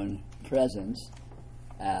unknown presence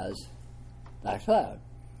as that cloud.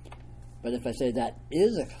 But if I say that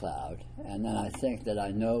is a cloud, and then I think that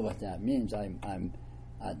I know what that means,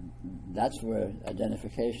 that's where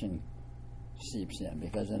identification seeps in,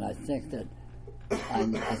 because then I think that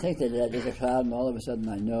that is a cloud, and all of a sudden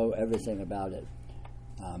I know everything about it.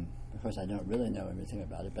 Of course, I don't really know everything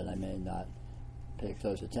about it, but I may not pay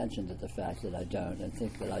close attention to the fact that I don't, and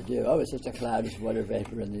think that I do. Oh, it's just a cloud, it's water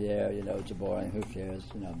vapor in the air, it's boring, who cares,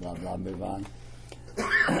 blah, blah, move on.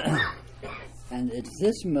 And it's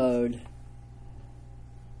this mode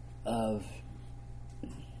of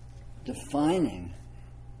defining,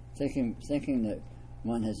 thinking that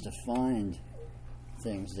one has defined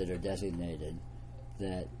things that are designated,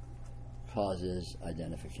 that causes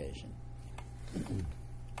identification.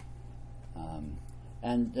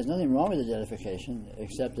 And there's nothing wrong with identification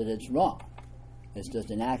except that it's wrong. It's just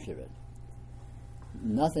inaccurate.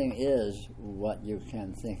 Nothing is what you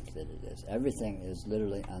can think that it is. Everything is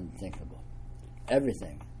literally unthinkable.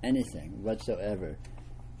 Everything, anything whatsoever,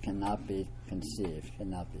 cannot be conceived,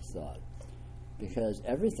 cannot be thought. Because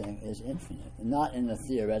everything is infinite. Not in a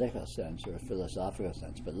theoretical sense or a philosophical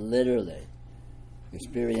sense, but literally,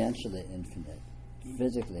 experientially infinite,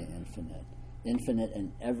 physically infinite. Infinite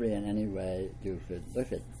in every and any way you could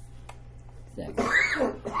look at things.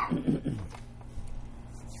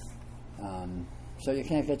 So you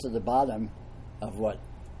can't get to the bottom of what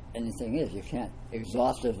anything is. You can't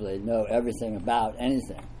exhaustively know everything about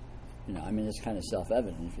anything. It's kind of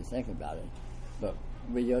self-evident if you think about it. But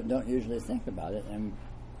we don't usually think about it, and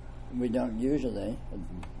we don't usually,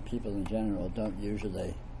 people in general, don't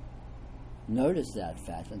usually notice that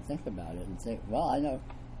fact and think about it and think, well, I know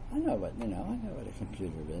what a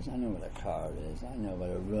computer is. I know what a car is. I know what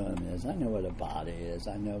a room is. I know what a body is.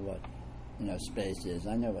 I know what space is.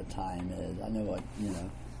 I know what time is. I know what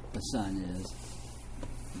the sun is.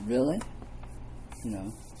 Really,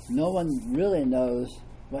 no one really knows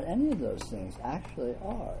what any of those things actually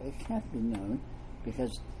are. It can't be known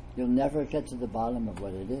because you'll never get to the bottom of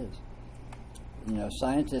what it is.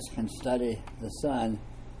 Scientists can study the sun,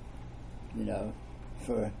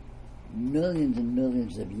 for millions and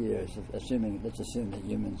millions of years, let's assume that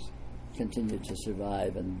humans continue to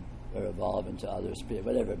survive or evolve into other species,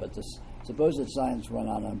 whatever, but suppose that science went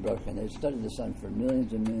on unbroken. They'd studied the sun for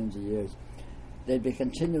millions and millions of years. They'd be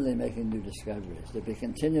continually making new discoveries. They'd be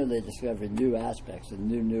continually discovering new aspects and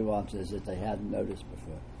new nuances that they hadn't noticed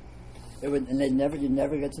before. You'd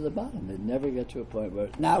never get to the bottom. They'd never get to a point where,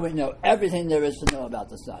 now we know everything there is to know about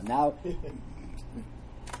the sun. Now,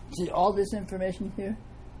 see all this information here?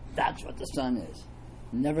 That's what the sun is.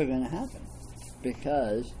 Never going to happen,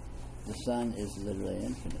 because the sun is literally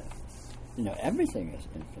infinite. Everything is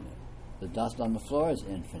infinite. The dust on the floor is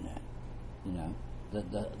infinite.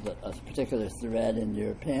 A particular thread in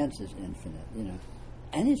your pants is infinite.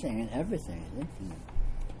 Anything and everything is infinite.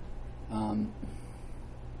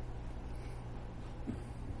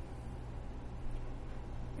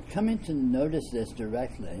 Coming to notice this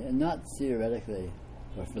directly, and not theoretically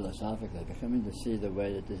or philosophically, but coming to see the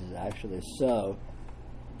way that this is actually so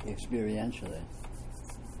experientially,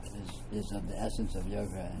 is of the essence of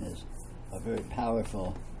yoga, and is a very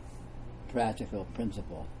powerful practical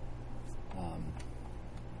principle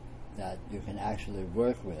that you can actually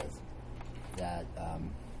work with, that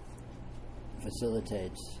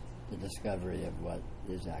facilitates the discovery of what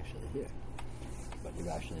is actually here, what you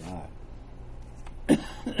actually are.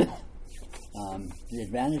 The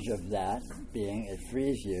advantage of that being it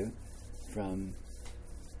frees you from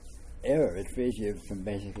error. It frees you from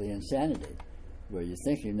basically insanity, where you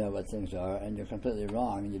think you know what things are and you're completely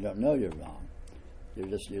wrong, and you don't know you're wrong. You're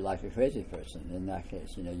like a crazy person. In that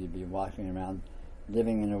case, you'd be walking around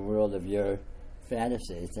living in a world of your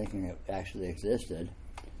fantasy, thinking it actually existed,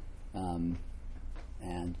 and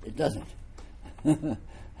it doesn't.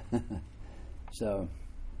 So,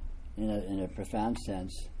 in a profound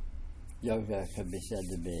sense, yoga could be said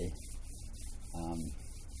to be an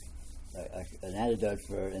antidote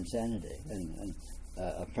for insanity, and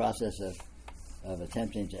a process of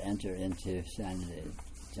attempting to enter into sanity,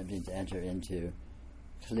 attempting to enter into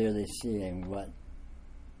clearly seeing what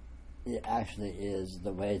it actually is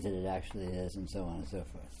the way that it actually is, and so on and so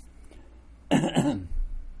forth.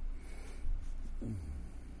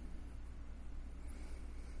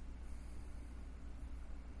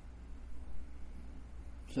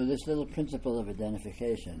 So this little principle of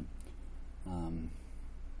identification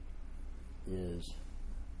is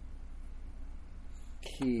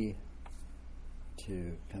key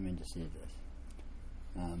to coming to see this.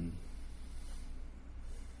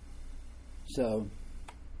 So,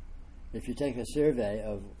 if you take a survey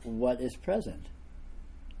of what is present,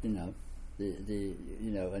 an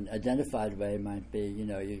identified way might be,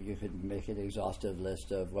 you could make an exhaustive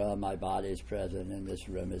list of, well, my body is present, and this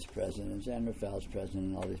room is present, and San Rafael is present,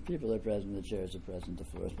 and all these people are present, the chairs are present, the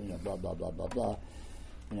floors, blah, blah, blah, blah, blah.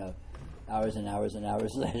 Hours and hours and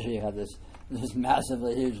hours later, you have this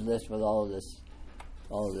massively huge list with all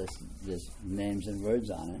of this names and words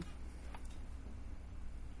on it.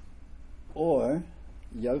 Or,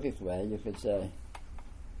 yogic way, you could say,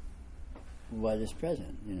 what is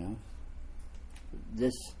present,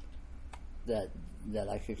 This, that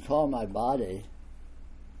I could call my body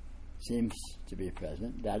seems to be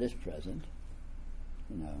present, that is present.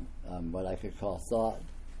 What I could call thought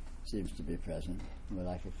seems to be present. What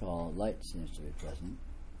I could call light seems to be present.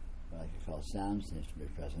 What I could call sound seems to be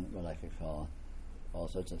present. What I could call all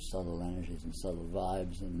sorts of subtle energies and subtle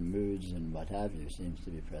vibes and moods and what have you seems to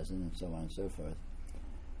be present, and so on and so forth.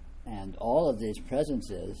 And all of these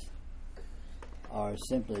presences are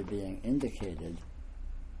simply being indicated,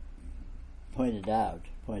 pointed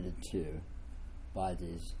to by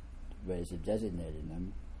these ways of designating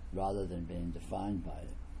them, rather than being defined by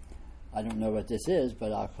it. I don't know what this is,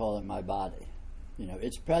 but I'll call it my body.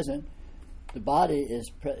 It's present. The body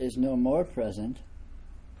is no more present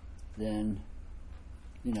than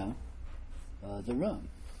the room.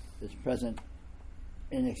 It's present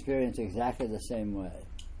in experience exactly the same way.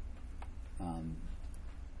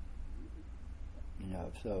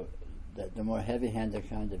 So that the more heavy-handed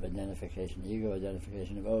kind of identification, ego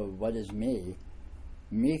identification of, what is me?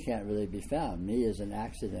 Me can't really be found. Me is an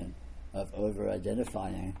accident of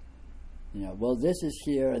over-identifying. Well, this is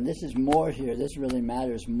here, and this is more here. This really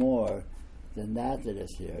matters more than that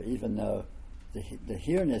is here, even though the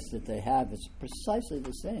here-ness that they have is precisely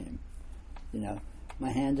the same.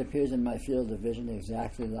 My hand appears in my field of vision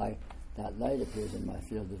exactly like that light appears in my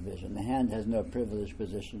field of vision. The hand has no privileged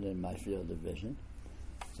position in my field of vision,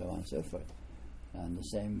 so on and so forth. And the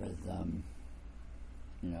same with,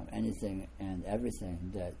 anything and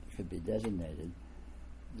everything that could be designated.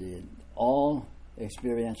 All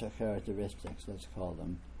experiential characteristics, let's call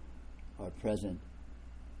them, are present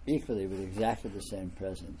equally with exactly the same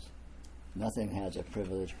presence. Nothing has a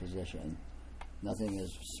privileged position. Nothing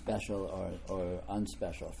is special or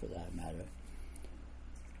unspecial, for that matter.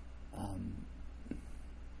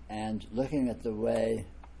 And looking at the way,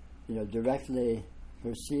 directly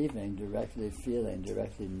perceiving, directly feeling,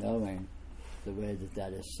 directly knowing the way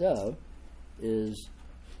that is so, is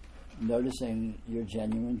noticing your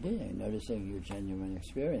genuine being, noticing your genuine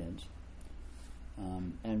experience.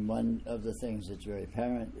 And one of the things that's very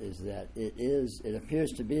apparent is that it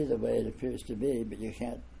appears to be the way it appears to be, but you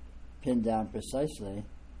can't pin down precisely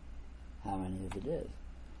how many of it is.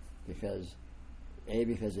 Because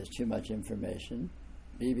it's too much information,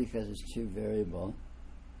 B, because it's too variable,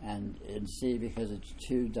 and C, because it's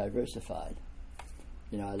too diversified.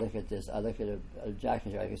 I look at this, I look at a jacket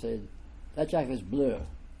here, I can say, that jacket is blue,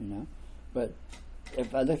 but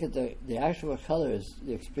if I look at the actual colors,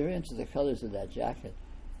 the experience of the colors of that jacket,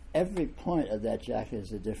 every point of that jacket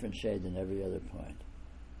is a different shade than every other point.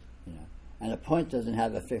 And a point doesn't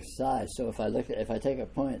have a fixed size, so if I take a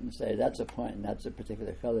point and say that's a point and that's a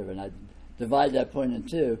particular color, and I divide that point in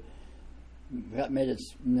two, made it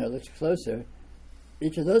looks closer,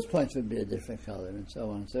 each of those points would be a different color, and so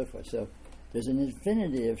on and so forth. So there's an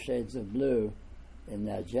infinity of shades of blue in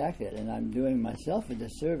that jacket, and I'm doing myself a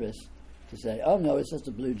disservice to say, oh no, it's just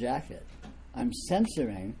a blue jacket. I'm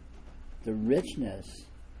censoring the richness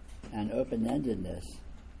and open-endedness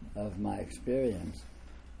of my experience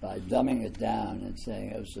by dumbing it down and saying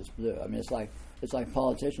it was just blue. I mean, it's like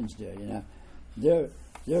politicians do. They're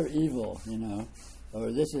evil.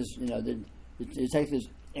 Or this is you take this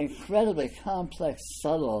incredibly complex,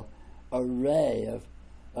 subtle array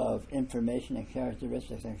of information and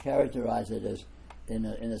characteristics and characterize it as in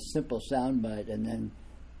a simple soundbite, and then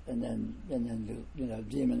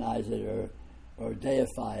demonize it or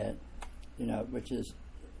deify it, which is,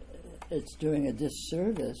 it's doing a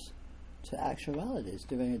disservice to actuality. It's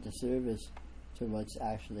doing a disservice to what's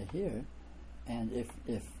actually here. And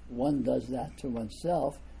if one does that to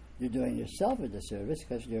oneself, you're doing yourself a disservice,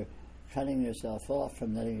 because you're cutting yourself off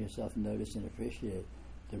from letting yourself notice and appreciate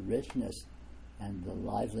the richness and the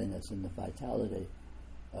liveliness and the vitality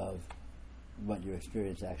of what your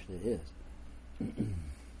experience actually is.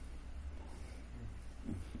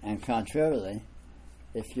 And contrarily,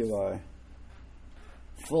 if you are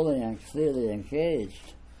fully and clearly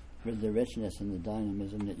engaged with the richness and the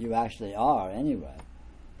dynamism that you actually are anyway,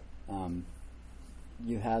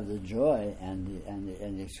 you have the joy and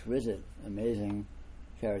the exquisite, amazing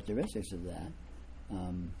characteristics of that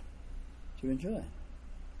to enjoy.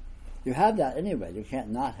 You have that anyway. You can't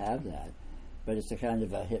not have that, but it's a kind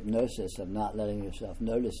of a hypnosis of not letting yourself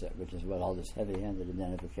notice it, which is what all this heavy-handed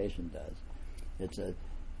identification does. It's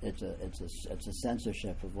a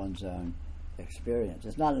censorship of one's own experience.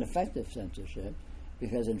 It's not an effective censorship,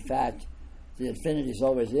 because in fact the infinity is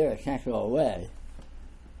always there. It can't go away.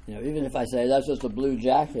 Even if I say that's just a blue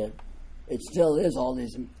jacket, it still is all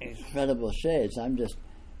these incredible shades. I'm just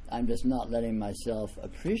not letting myself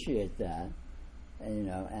appreciate that,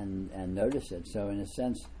 and notice it. So in a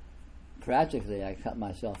sense, practically, I cut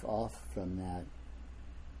myself off from that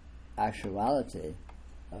actuality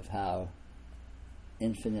of how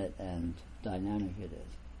infinite and dynamic it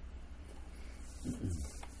is.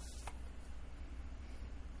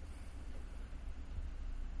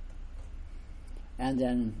 And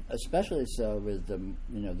then, especially so with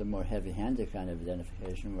the more heavy-handed kind of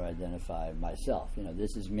identification, where I identify myself.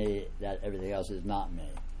 This is me. That everything else is not me.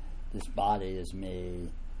 This body is me.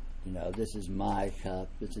 This is my cup.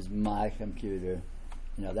 This is my computer.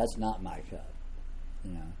 That's not my cup.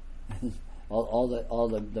 all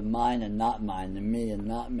the mine and not mine, the me and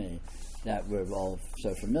not me, that we're all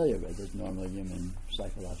so familiar with as normal human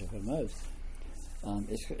psychological modes.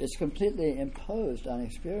 It's completely imposed on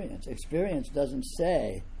experience. Experience doesn't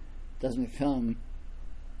come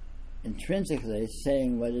intrinsically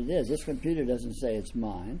saying what it is. This computer doesn't say it's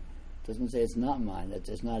mine. Doesn't say it's not mine.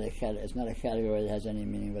 It's not a category that has any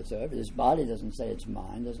meaning whatsoever. This body doesn't say it's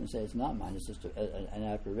mine. Doesn't say it's not mine. It's just an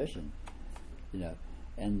apparition,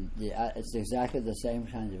 And it's exactly the same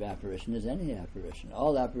kind of apparition as any apparition.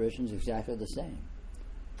 All apparitions are exactly the same.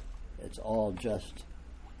 It's all just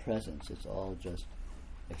presence. It's all just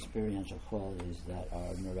experiential qualities that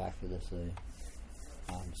are miraculously,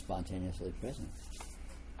 spontaneously present.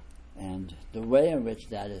 And the way in which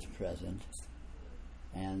that is present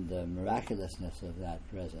and the miraculousness of that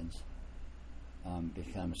presence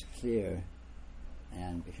becomes clear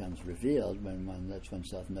and becomes revealed when one lets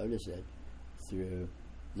oneself notice it through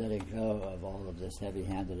letting go of all of this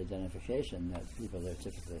heavy-handed identification that people are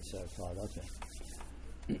typically so caught up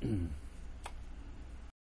in.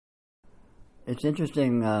 It's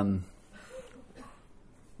interesting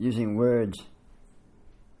using words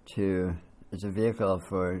as a vehicle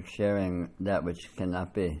for sharing that which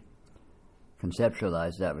cannot be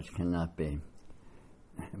conceptualized, that which cannot be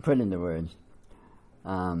put into words.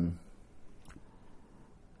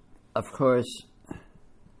 Of course,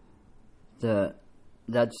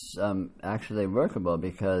 that's actually workable,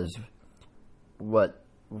 because what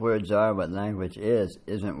words are, what language is,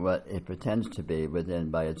 isn't what it pretends to be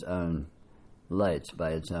by its own lights,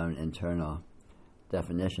 by its own internal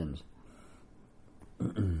definitions.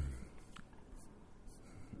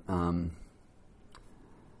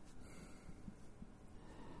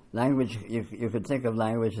 Language, you could think of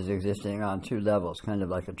language as existing on two levels, kind of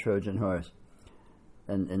like a Trojan horse.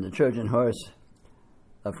 And in the Trojan horse,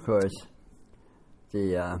 of course,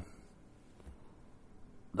 the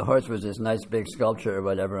horse was this nice big sculpture or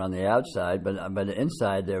whatever on the outside, but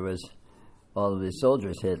inside there was all of these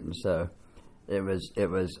soldiers hidden. So it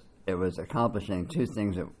was accomplishing two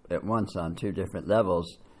things at once on two different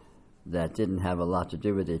levels that didn't have a lot to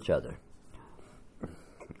do with each other.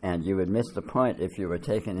 And you would miss the point if you were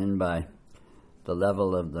taken in by the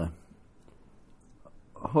level of the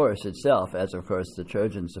horse itself, as of course the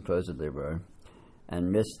Trojans supposedly were, and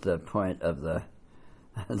miss the point of the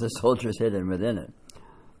soldiers hidden within it.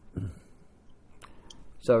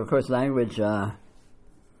 So of course language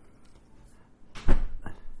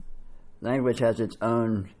has its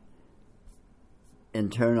own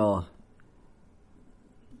internal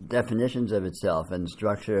definitions of itself and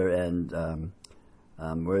structure, and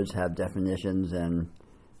words have definitions, and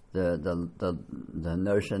the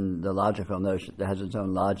notion, the logical notion, that has its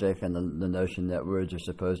own logic, and the notion that words are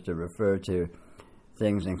supposed to refer to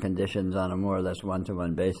things and conditions on a more or less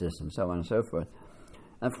one-to-one basis, and so on and so forth.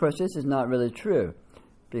 And of course, this is not really true,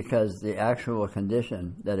 because the actual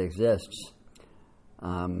condition that exists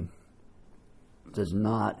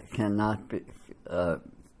cannot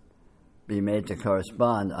be made to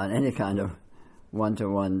correspond on any kind of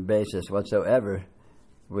one-to-one basis whatsoever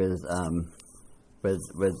with with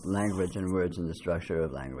language and words and the structure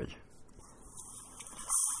of language.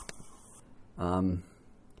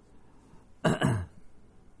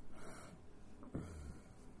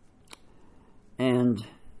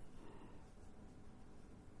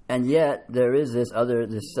 And yet there is this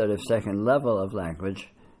sort of second level of language,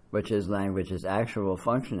 which is language's actual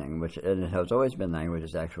functioning, and it has always been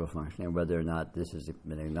language's actual functioning, whether or not this has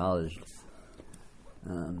been acknowledged.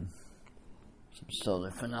 Some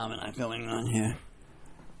solar phenomena going on here.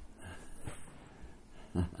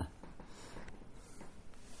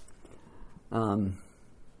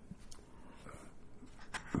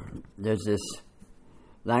 There's this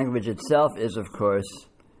language itself is, of course,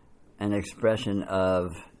 an expression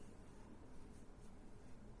of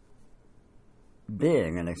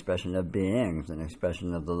being, an expression of beings, an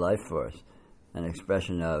expression of the life force, an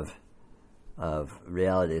expression of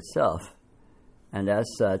reality itself, and as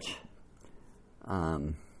such,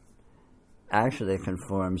 actually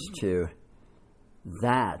conforms to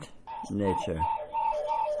that nature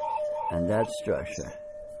and that structure.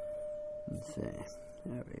 Let's see.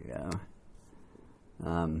 There we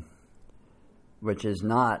go. Which is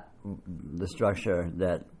not the structure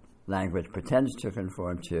that language pretends to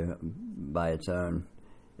conform to by its own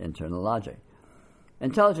internal logic.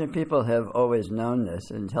 Intelligent people have always known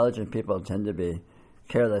this. Intelligent people tend to be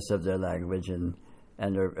careless of their language and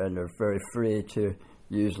are very free to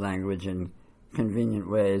use language in convenient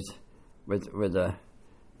ways with a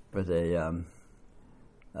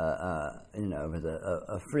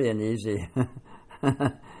free and easy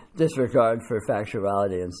disregard for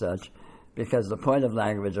factuality and such, because the point of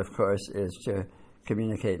language, of course, is to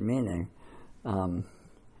communicate meaning, and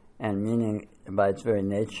meaning by its very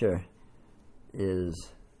nature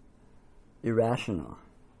is irrational,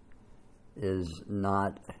 is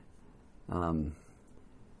not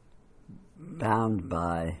bound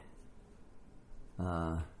by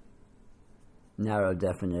narrow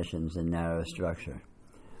definitions and narrow structure.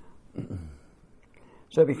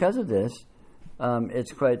 So because of this,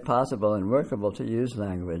 it's quite possible and workable to use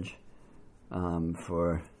language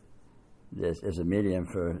for this as a medium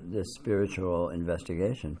for this spiritual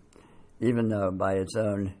investigation, even though by its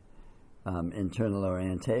own internal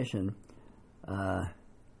orientation,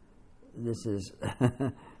 this is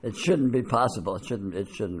it shouldn't be possible. It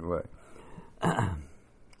shouldn't work.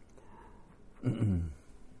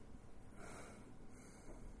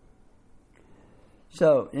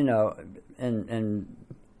 So, and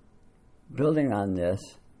building on this,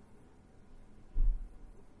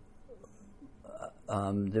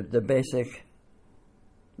 the basic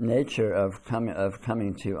nature of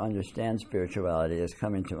coming to understand spirituality is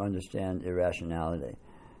coming to understand irrationality,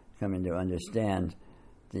 coming to understand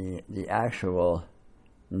the actual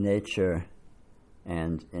nature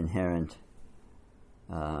and inherent,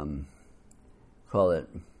 call it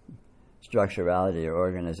structurality or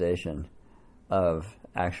organization of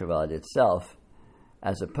actuality itself,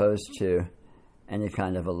 as opposed to any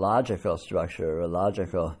kind of a logical structure or a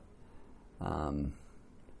logical,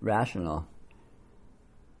 rational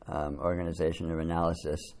organization or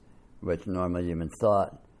analysis, which normal human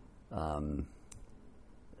thought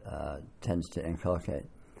tends to inculcate.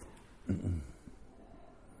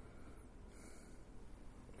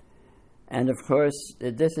 And of course,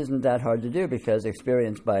 this isn't that hard to do, because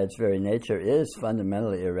experience by its very nature is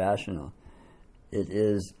fundamentally irrational. It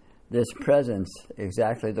is this presence,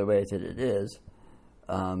 exactly the way that it is,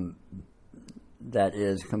 that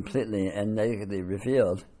is completely and nakedly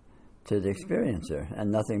revealed to the experiencer,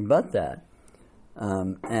 and nothing but that.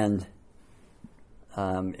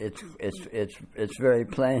 It's very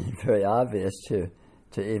plain and very obvious to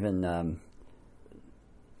even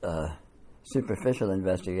superficial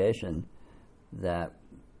investigation that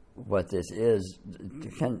what this is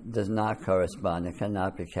does not correspond. It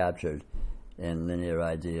cannot be captured in linear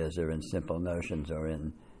ideas or in simple notions or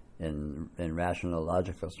in rational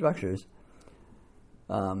logical structures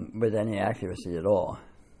with any accuracy at all.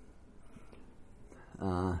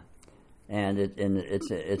 And it's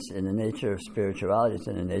in the nature of spirituality, it's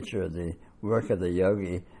in the nature of the work of the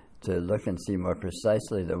yogi to look and see more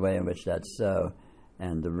precisely the way in which that's so,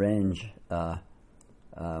 and the range that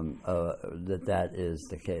is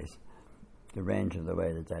the case, the range of the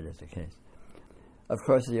way that is the case. Of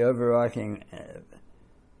course, the overarching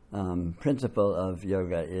principle of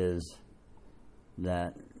yoga is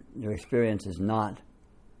that your experience is not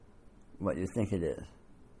what you think it is.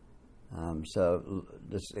 So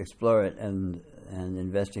just explore it and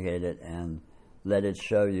investigate it and let it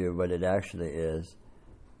show you what it actually is,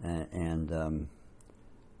 and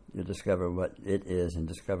you'll discover what it is and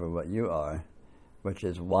discover what you are, which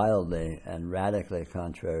is wildly and radically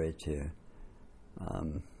contrary to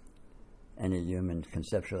any human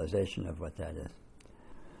conceptualization of what that is.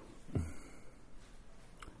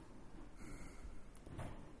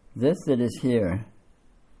 This that is here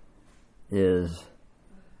is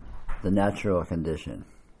the natural condition.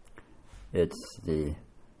 It's the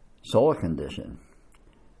soul condition.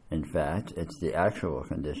 In fact, it's the actual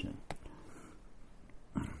condition.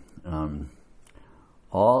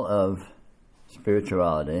 All of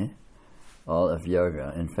spirituality, all of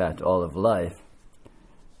yoga, in fact, all of life,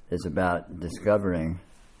 is about discovering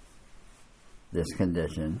this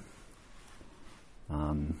condition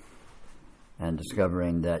and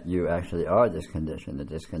discovering that you actually are this condition, that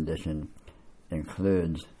this condition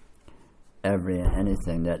includes every and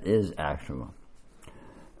anything that is actual.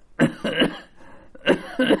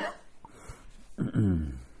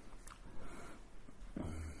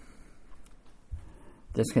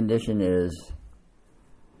 This condition is,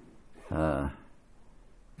 to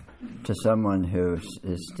someone who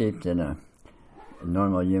is steeped in a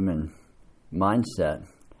normal human mindset,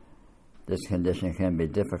 this condition can be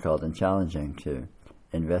difficult and challenging to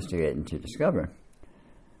investigate and to discover,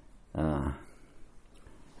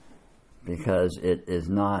 because it is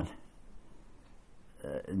not,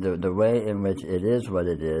 the way in which it is what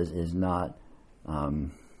it is not,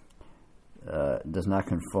 does not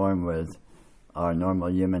conform with our normal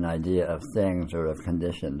human idea of things or of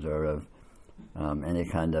conditions or of any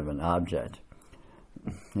kind of an object.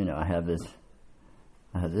 You know, I have this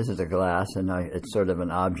is a glass, and it's sort of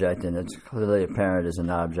an object, and it's clearly apparent as an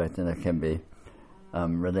object, and it can be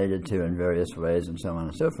related to in various ways, and so on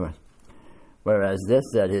and so forth. Whereas this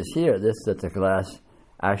that is here, this that the glass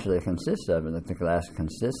actually consists of, and that the glass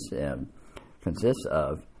consists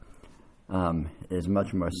of, is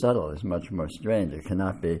much more subtle, is much more strange. It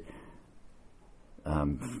cannot be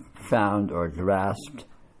found or grasped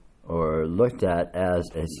or looked at as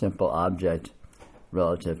a simple object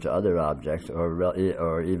relative to other objects,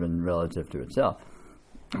 or even relative to itself,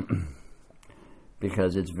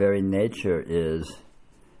 because its very nature it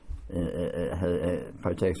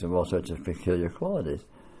partakes of all sorts of peculiar qualities.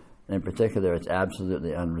 In particular, it's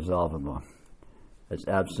absolutely unresolvable. It's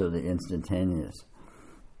absolutely instantaneous.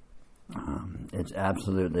 It's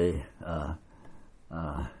absolutely,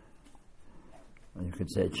 you could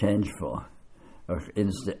say, changeful, or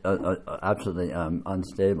absolutely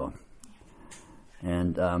unstable.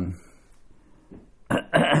 And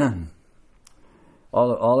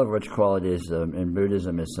all of which qualities in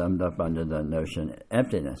Buddhism is summed up under the notion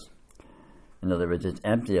emptiness. In other words, it's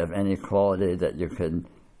empty of any quality that you could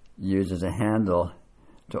use as a handle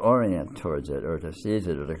to orient towards it, or to seize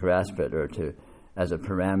it, or to grasp it, or to as a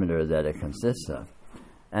parameter that it consists of.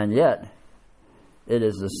 And yet, it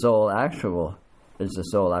is the sole actual. It's the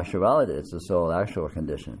sole actuality. It's the sole actual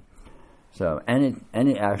condition. So any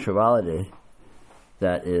actuality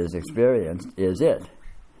that is experienced is it,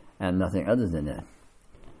 and nothing other than it.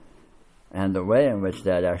 And the way in which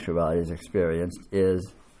that actuality is experienced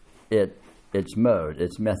is its mode,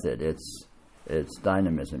 its method, its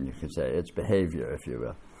dynamism, you could say, its behavior, if you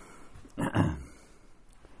will.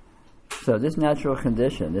 So this natural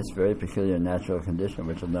condition, this very peculiar natural condition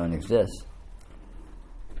which alone exists,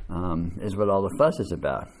 is what all the fuss is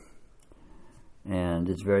about. And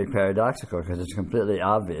it's very paradoxical, because it's completely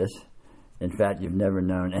obvious. In fact, you've never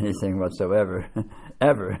known anything whatsoever,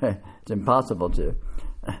 ever. It's impossible to.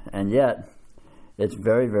 And yet, it's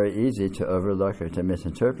very, very easy to overlook or to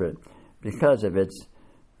misinterpret because of its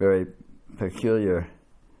very peculiar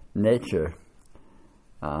nature,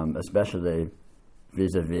 especially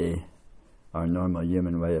vis-a-vis our normal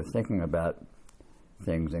human way of thinking about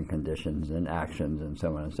things and conditions and actions and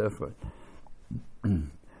so on and so forth.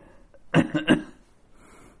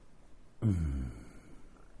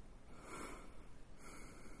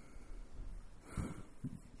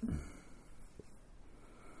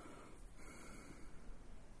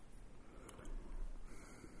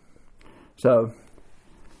 So,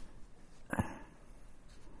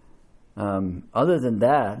 other than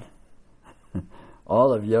that,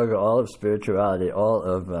 all of yoga, all of spirituality, all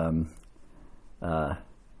of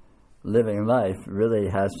living life really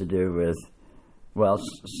has to do with, well,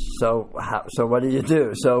 so what do you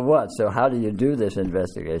do? So what? So how do you do this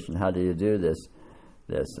investigation? How do you do this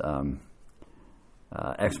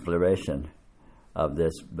exploration of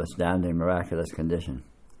this astounding, miraculous condition?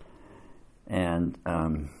 And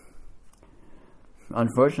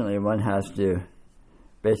unfortunately, one has to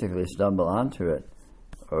basically stumble onto it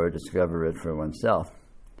or discover it for oneself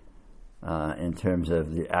in terms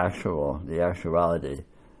of the actuality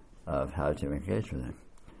of how to engage with it.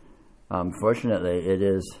 Fortunately, it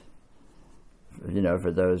is,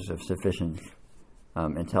 for those of sufficient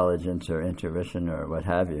intelligence or intuition or what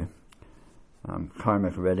have you.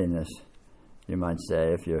 Karmic readiness, you might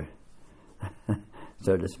say, if you're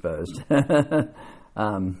so disposed.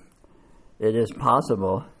 It is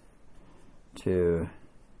possible to,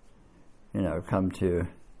 come to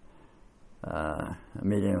a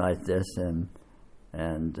meeting like this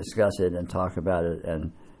and discuss it and talk about it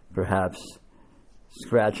and perhaps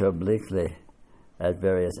scratch obliquely at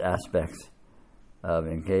various aspects of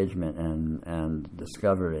engagement and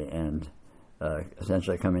discovery and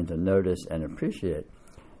essentially coming to notice and appreciate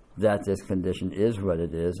that this condition is what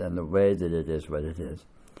it is and the way that it is what it is.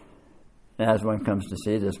 As one comes to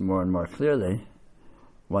see this more and more clearly,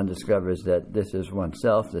 one discovers that this is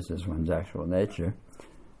oneself, this is one's actual nature,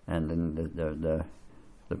 and then the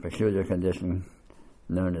peculiar condition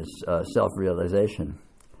known as self-realization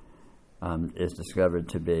is discovered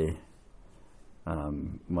to be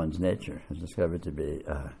one's nature, is discovered to be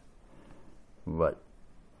what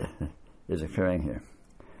is occurring here.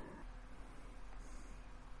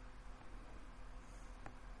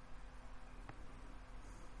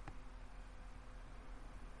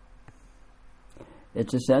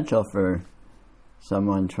 It's essential for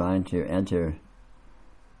someone trying to enter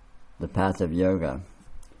the path of yoga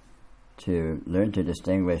to learn to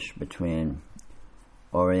distinguish between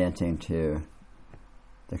orienting to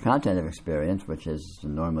the content of experience, which is the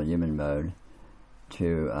normal human mode,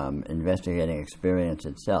 to investigating experience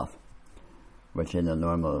itself, which in the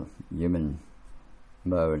normal human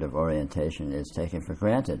mode of orientation is taken for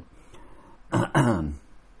granted.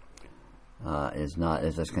 Is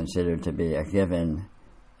just considered to be a given,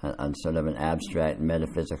 on sort of an abstract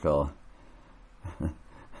metaphysical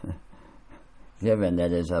given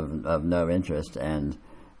that is of no interest, and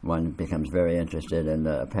one becomes very interested in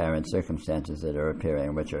the apparent circumstances that are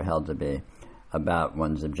appearing, which are held to be about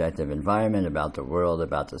one's objective environment, about the world,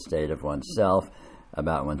 about the state of oneself,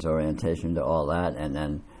 about one's orientation to all that, and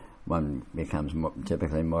then one becomes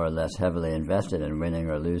typically more or less heavily invested in winning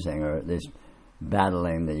or losing, or at least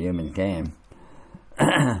battling the human game.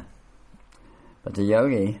 But the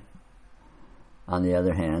yogi, on the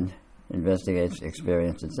other hand, investigates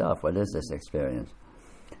experience itself. What is this experience?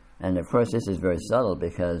 And of course, this is very subtle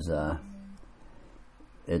because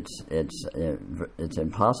it's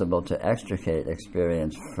impossible to extricate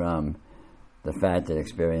experience from the fact that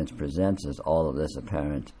experience presents as all of this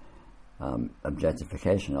apparent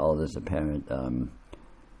objectification, all of this apparent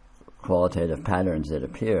qualitative patterns that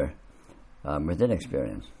appear within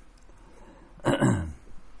experience.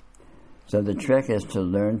 So the trick is to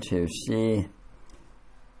learn to see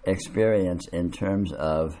experience in terms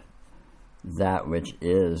of that which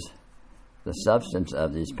is the substance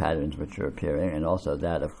of these patterns which are appearing, and also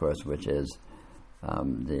that, of course, which is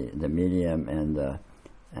the medium and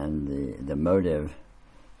the motive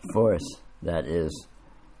force that is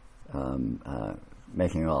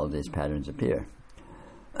making all of these patterns appear.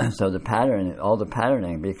 So all the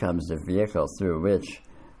patterning becomes the vehicle through which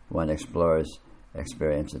one explores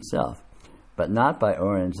experience itself, but not by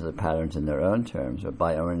orienting to the patterns in their own terms, but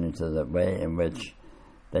by orienting to the way in which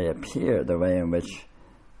they appear, the way in which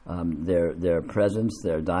their presence,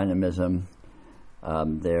 their dynamism,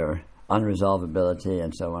 their unresolvability,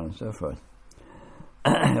 and so on and so forth,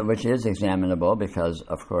 which is examinable because,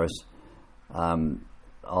 of course,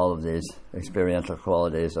 all of these experiential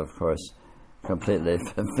qualities, of course, completely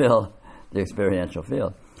fulfill the experiential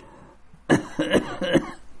field.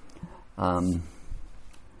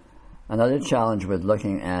 Another challenge with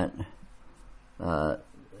looking at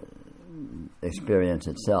experience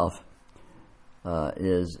itself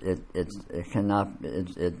is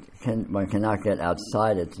one cannot get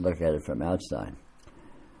outside it to look at it from outside.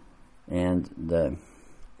 And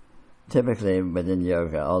typically within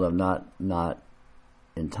yoga, although not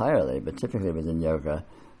entirely, but typically within yoga,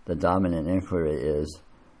 the dominant inquiry is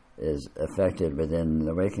affected within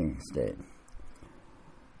the waking state.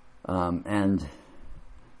 And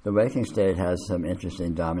the waking state has some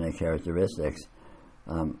interesting dominant characteristics,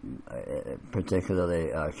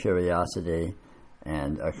 particularly curiosity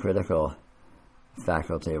and a critical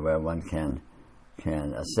faculty where one can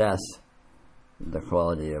assess the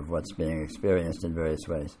quality of what's being experienced in various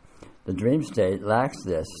ways. The dream state lacks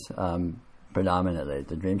this predominantly.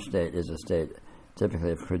 The dream state is a state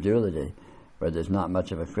typically of credulity, where there's not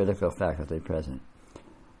much of a critical faculty present.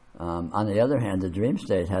 On the other hand, the dream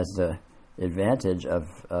state has the advantage of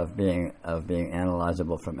being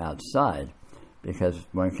analyzable from outside, because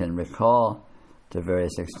one can recall to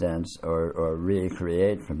various extents or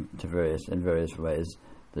recreate in various ways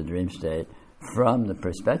the dream state from the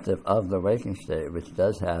perspective of the waking state, which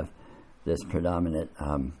does have this predominant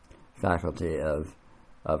faculty of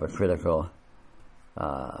a critical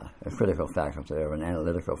a critical faculty or an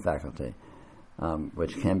analytical faculty,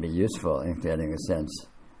 which can be useful in getting a sense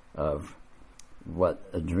of what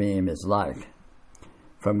a dream is like.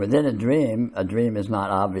 From within a dream is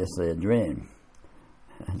not obviously a dream.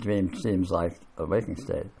 A dream seems like a waking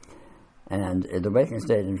state. And the waking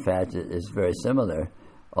state, in fact, is very similar,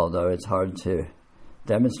 although it's hard to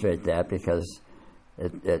demonstrate that because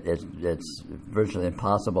it's virtually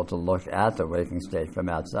impossible to look at the waking state from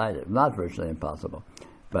outside it. Not virtually impossible,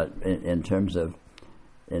 but in terms of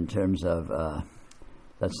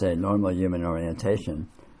let's say normal human orientation,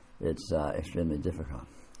 it's extremely difficult.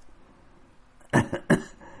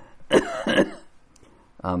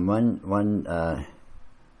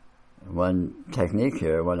 One technique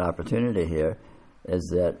here, one opportunity here, is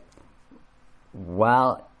that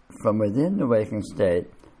while from within the waking state,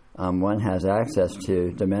 one has access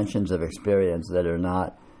to dimensions of experience that are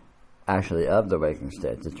not actually of the waking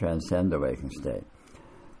state, that transcend the waking state.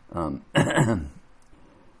 A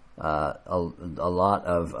lot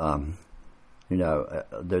of,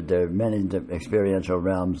 there are many experiential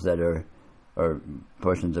realms that are, or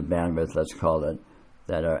portions of bandwidth, let's call it,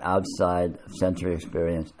 that are outside of sensory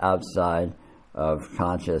experience, outside of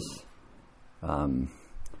conscious,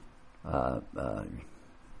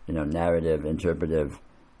 narrative, interpretive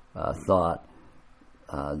thought,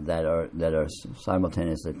 that are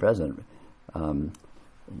simultaneously present. And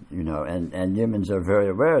humans are very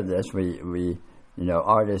aware of this. We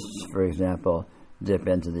artists, for example, dip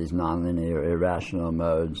into these nonlinear, irrational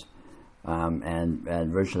modes,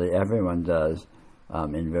 and virtually everyone does.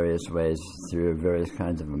 In various ways through various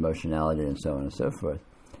kinds of emotionality and so on and so forth.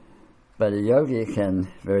 But a yogi can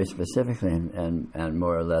very specifically and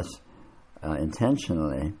more or less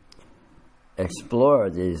intentionally explore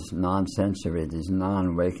these non-sensory, these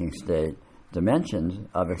non-waking state dimensions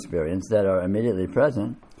of experience that are immediately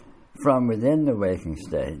present from within the waking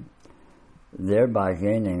state, thereby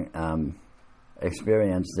gaining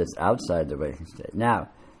experience that's outside the waking state. Now,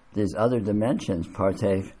 these other dimensions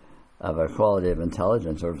partake of a quality of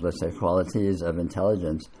intelligence, or let's say qualities of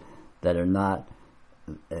intelligence that are not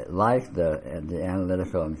like the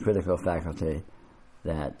analytical and critical faculty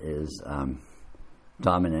that is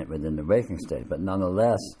dominant within the waking state. But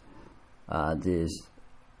nonetheless, these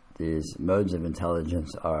modes of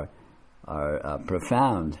intelligence are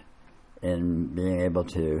profound in being able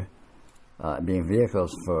to being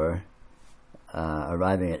vehicles for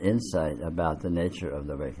arriving at insight about the nature of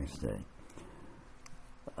the waking state.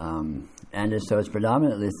 So it's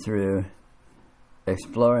predominantly through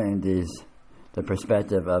exploring the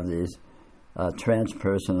perspective of these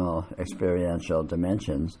transpersonal experiential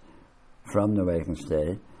dimensions from the waking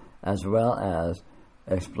state, as well as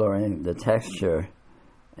exploring the texture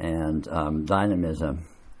and dynamism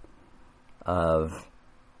of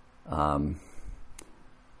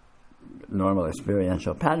normal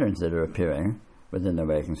experiential patterns that are appearing within the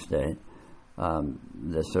waking state.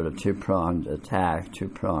 This sort of two-pronged attack,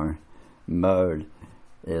 two-pronged mode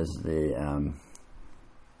is the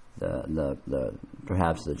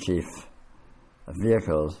perhaps the chief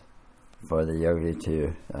vehicles for the yogi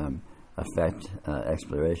to affect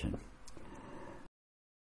exploration.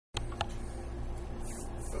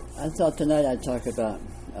 I thought tonight I'd talk about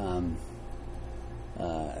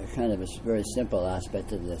kind of a very simple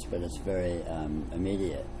aspect of this, but it's very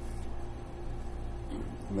immediate,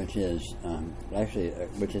 which is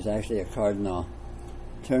actually a cardinal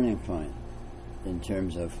turning point in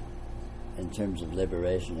terms of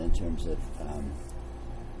liberation, in terms of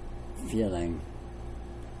feeling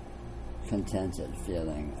contented,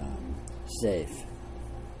 feeling safe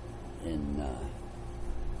in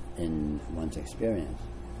one's experience.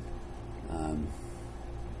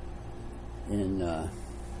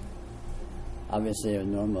 Obviously,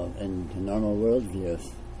 in normal worldviews,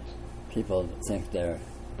 people think they're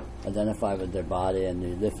identified with their body, and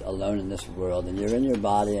you live alone in this world, and you're in your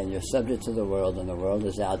body, and you're subject to the world, and the world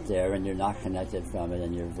is out there, and you're not connected from it,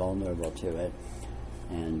 and you're vulnerable to it,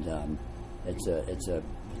 and it's a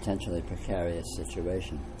potentially precarious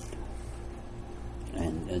situation,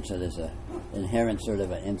 and so there's a inherent sort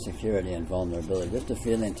of an insecurity and vulnerability, just a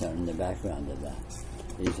feeling tone in the background of that,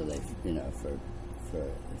 easily, for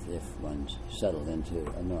if one's settled into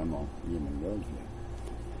a normal human worldview.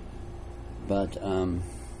 But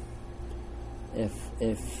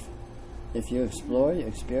if you explore your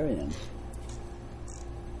experience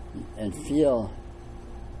and feel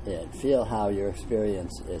how your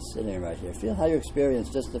experience is sitting right here, feel how your experience,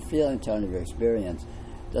 just the feeling tone of your experience,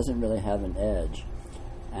 doesn't really have an edge,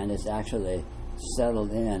 and it's actually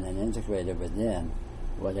settled in and integrated within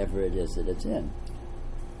whatever it is that it's in.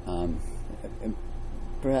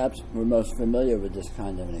 perhaps we're most familiar with this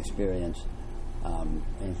kind of an experience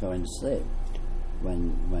in going to sleep.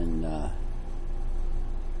 When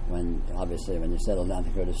obviously when you settle down to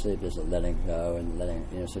go to sleep, there's a letting go and letting,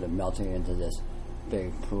 sort of melting into this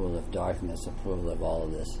big pool of darkness, a pool of all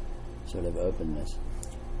of this sort of openness.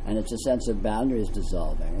 And it's a sense of boundaries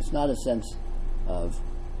dissolving. It's not a sense of,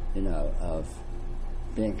 of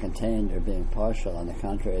being contained or being partial. On the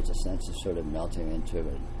contrary, it's a sense of sort of melting into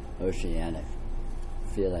an oceanic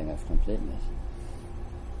feeling of completeness.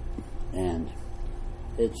 And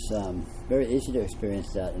it's very easy to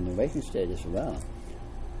experience that in the waking state as well.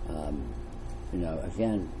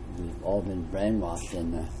 Again, we've all been brainwashed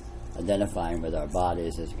in identifying with our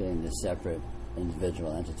bodies as being the separate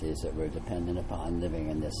individual entities that we're dependent upon, living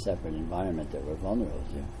in this separate environment that we're vulnerable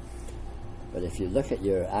to. But if you look at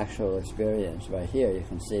your actual experience right here, you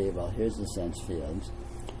can see, well, here's the sense fields,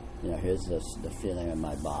 here's the feeling of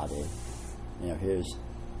my body, here's,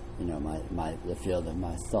 the field of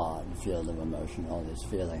my thought, the field of emotion, all these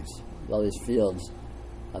feelings, all these fields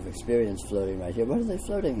of experience floating right here. What are they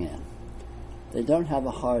floating in? They don't have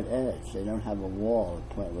a hard edge. They don't have a wall,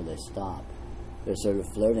 a point where they stop. They're sort of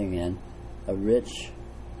floating in a rich,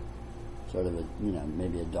 sort of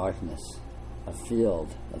maybe a darkness, a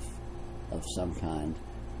field of some kind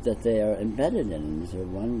that they are embedded in and they're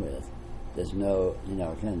one with. There's no,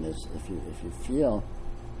 again, if you feel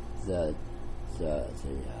the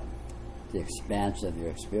expanse of your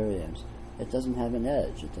experience, it doesn't have an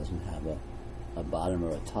edge. It doesn't have a bottom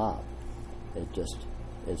or a top. It's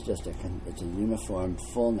a uniform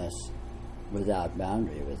fullness without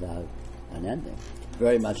boundary, without an ending.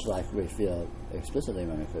 Very much like we feel explicitly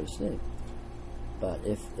when we go to sleep. But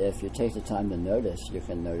if you take the time to notice, you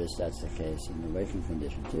can notice that's the case in the waking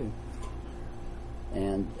condition too.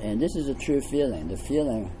 And this is a true feeling, the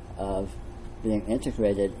feeling of being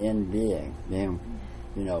integrated in being,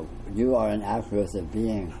 you are an outgrowth of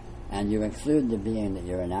being, and you include the being that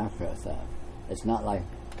you're an outgrowth of. It's not like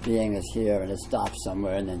being is here and it stops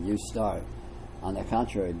somewhere and then you start. On the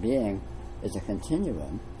contrary, being is a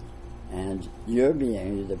continuum, and your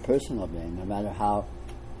being, the personal being, no matter how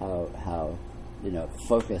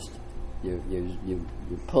focused you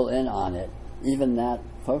pull in on it, even that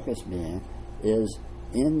focused being is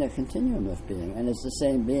in the continuum of being, and it's the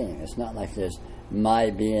same being. It's not like there's my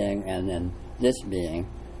being and then this being.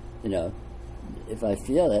 If I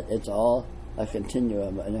feel it, it's all a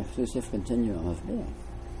continuum, an exclusive continuum of being.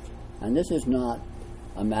 And this is not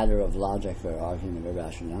a matter of logic or argument or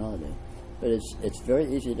rationality, but it's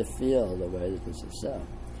very easy to feel the way that this is so.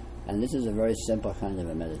 And this is a very simple kind of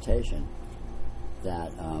a meditation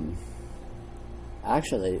that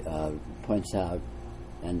actually points out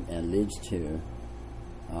and leads to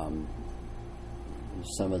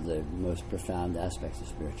some of the most profound aspects of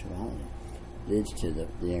spirituality. Leads to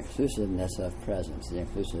the inclusiveness of presence, the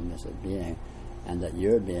inclusiveness of being, and that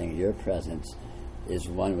your being, your presence, is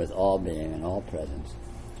one with all being and all presence,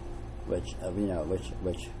 which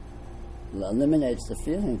eliminates the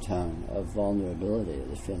feeling tone of vulnerability,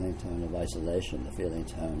 the feeling tone of isolation, the feeling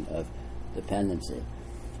tone of dependency,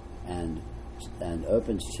 and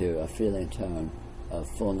opens to a feeling tone of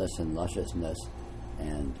fullness and lusciousness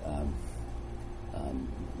and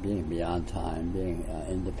being beyond time, being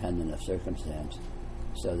independent of circumstance,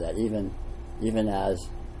 so that even as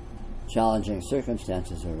challenging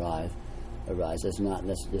circumstances arise, there's not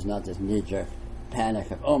this knee-jerk panic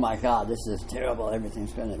of, oh my God, this is terrible,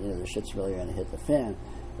 everything's going to, the shit's really going to hit the fan.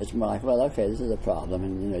 It's more like, well, okay, this is a problem,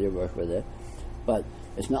 and you work with it, but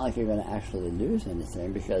it's not like you're going to actually lose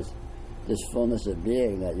anything, because this fullness of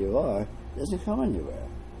being that you are doesn't go anywhere.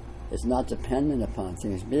 It's not dependent upon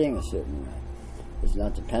things being a certain way. It's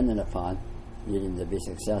not dependent upon needing to be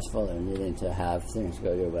successful or needing to have things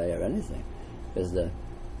go your way or anything. Because the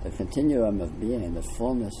continuum of being, the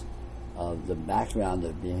fullness of the background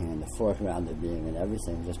of being and the foreground of being and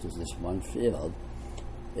everything, just as this one field,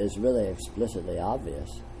 is really explicitly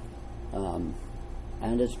obvious. And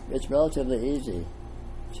it's relatively easy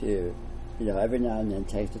to, every now and then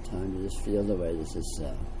take the time to just feel the way this is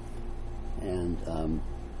so. And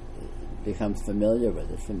become familiar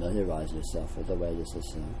with it, familiarize yourself with the way this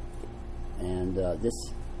is so. And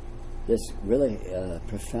this really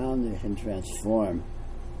profoundly can transform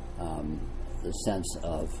the sense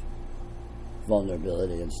of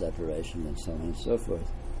vulnerability and separation and so on and so forth.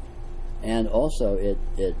 And also it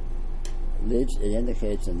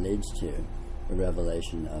indicates and leads to a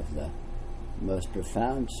revelation of the most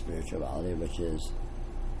profound spirituality, which is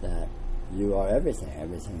that you are everything.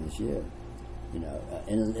 Everything is you.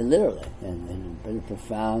 In literally, in a pretty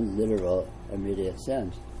profound, literal, immediate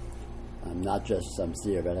sense. Not just some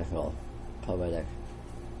theoretical, poetic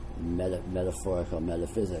metaphorical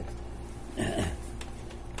metaphysics.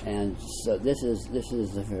 And so this is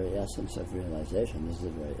the very essence of realization. This is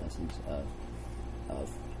the very essence of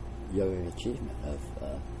yogic achievement,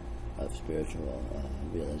 of spiritual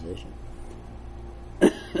realization.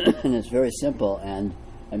 And it's very simple and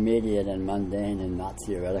immediate and mundane and not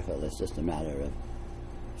theoretical. It's just a matter of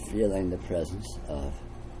feeling the presence of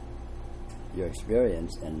your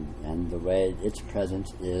experience and the way its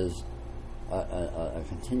presence is a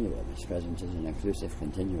continuum. Its presence is an inclusive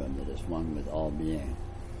continuum that is one with all being.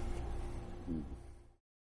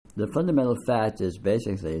 The fundamental fact is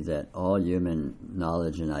basically that all human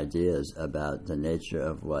knowledge and ideas about the nature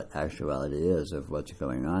of what actuality is, of what's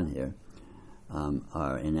going on here,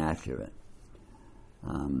 are inaccurate.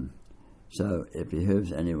 So it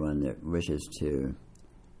behooves anyone that wishes to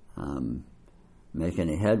make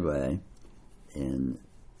any headway in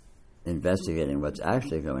investigating what's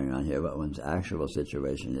actually going on here, what one's actual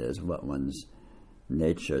situation is, what one's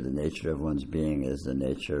nature, the nature of one's being is, the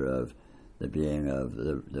nature of the being of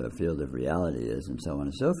the field of reality is, and so on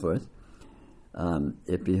and so forth.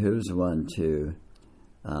 It behooves one to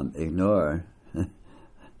ignore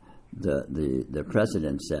the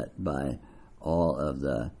precedent set by all of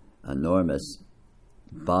the enormous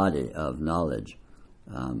body of knowledge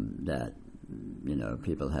that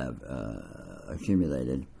people have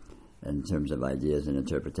accumulated in terms of ideas and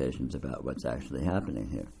interpretations about what's actually happening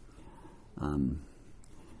here.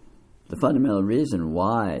 The fundamental reason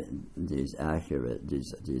why these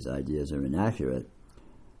ideas are inaccurate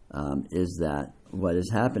is that what is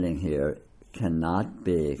happening here cannot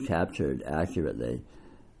be captured accurately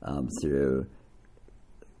through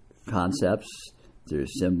concepts, through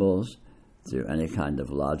symbols, through any kind of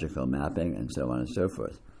logical mapping, and so on and so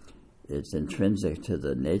forth. It's intrinsic to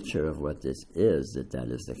the nature of what this is that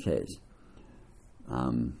is the case.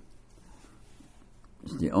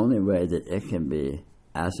 It's the only way that it can be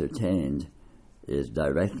ascertained is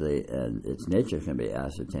directly, and its nature can be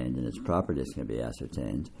ascertained, and its properties can be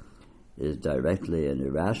ascertained, is directly and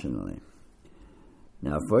irrationally.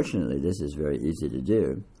 Now, fortunately, this is very easy to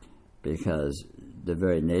do because the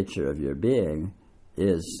very nature of your being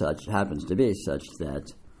happens to be such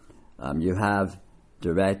that you have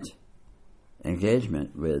direct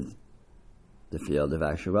engagement with the field of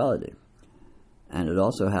actuality. And it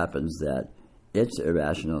also happens that its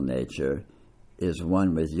irrational nature is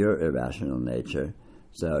one with your irrational nature,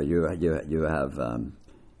 so you have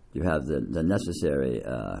the necessary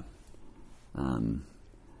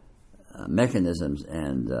mechanisms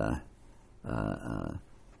and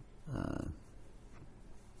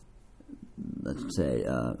let's say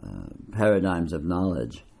paradigms of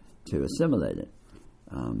knowledge to assimilate it.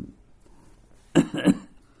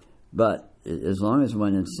 But as long as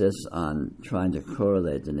one insists on trying to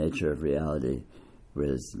correlate the nature of reality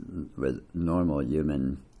with normal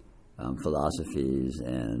human philosophies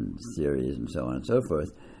and theories and so on and so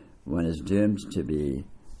forth, one is doomed to be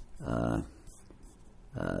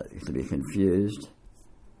confused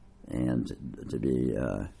and to be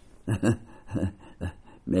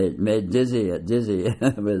made dizzy with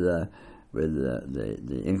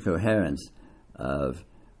the incoherence of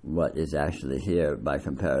what is actually here by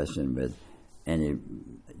comparison with any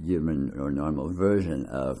human or normal version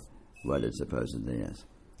of what it supposedly is.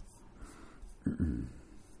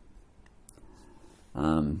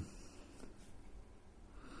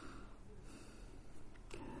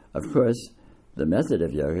 Of course, the method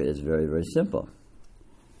of yoga is very, very simple.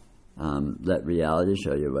 Let reality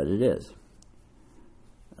show you what it is.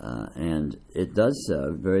 And it does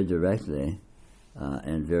so very directly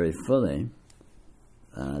and very fully.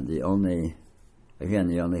 The only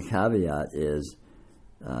caveat is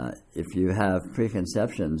if you have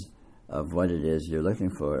preconceptions of what it is you're looking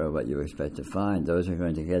for or what you expect to find, those are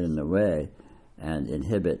going to get in the way and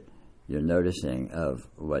inhibit your noticing of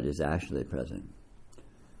what is actually present.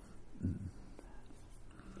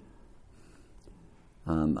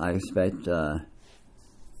 I expect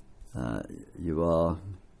you all,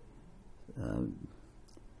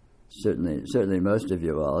 certainly most of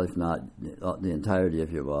you all, if not the entirety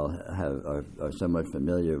of you all, are somewhat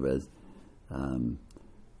familiar with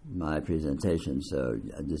my presentation, so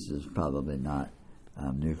this is probably not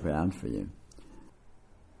new ground for you.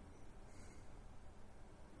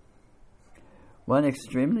 One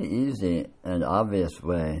extremely easy and obvious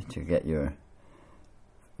way to get your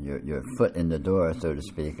foot in the door, so to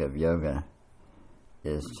speak, of yoga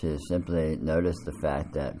is to simply notice the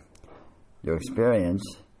fact that your experience,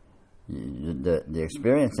 the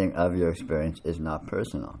experiencing of your experience is not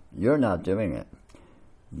personal. You're not doing it.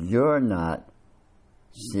 You're not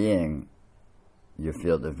seeing your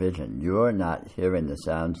field of vision. You're not hearing the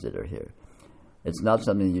sounds that are here. It's not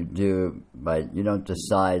something you do you don't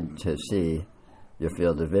decide to see your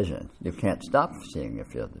field of vision. You can't stop seeing your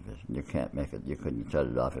field of vision. You can't make it, you couldn't shut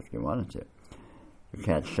it off if you wanted to. You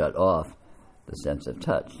can't shut off the sense of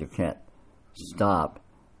touch. You can't stop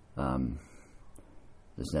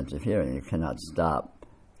the sense of hearing. You cannot stop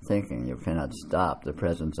thinking. You cannot stop the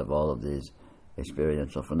presence of all of these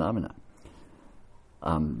experiential phenomena.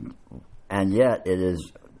 And yet it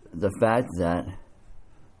is the fact that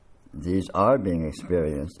these are being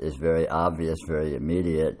experienced is very obvious, very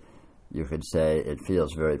immediate. You could say it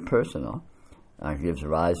feels very personal. Gives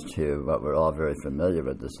rise to what we're all very familiar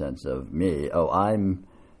with, the sense of me. Oh, I'm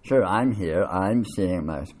here, I'm seeing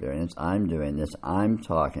my experience, I'm doing this, I'm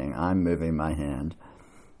talking, I'm moving my hand.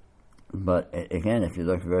 But again, if you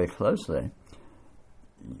look very closely,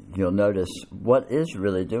 you'll notice what is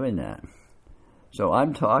really doing that. So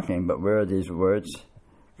I'm talking, but where are these words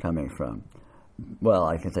coming from? Well,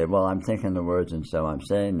 I can say, well, I'm thinking the words and so I'm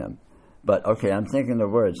saying them. But okay, I'm thinking the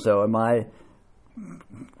words, so am I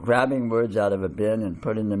grabbing words out of a bin and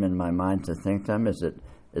putting them in my mind to think them? Is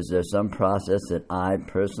there some process that I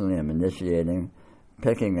personally am initiating,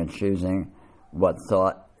 picking and choosing what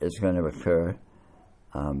thought is going to occur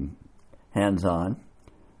hands-on?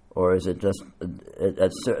 Or is it just at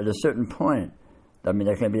a certain point, I mean,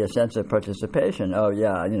 there can be a sense of participation. Oh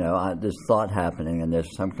yeah, there's thought happening, and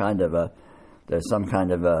there's some kind of a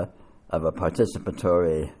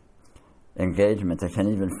participatory engagement that can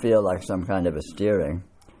even feel like some kind of a steering.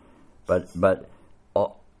 But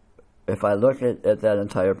if I look at that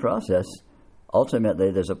entire process,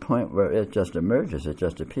 ultimately there's a point where it just emerges, it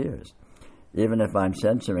just appears. Even if I'm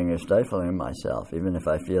censoring or stifling myself, even if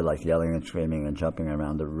I feel like yelling and screaming and jumping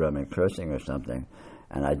around the room and cursing or something,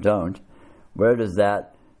 and I don't, where does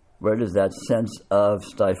that sense of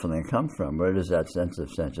stifling come from? Where does that sense of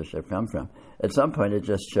censorship come from? At some point it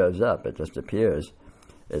just shows up, it just appears.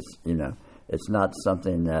 It's not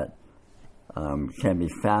something that can be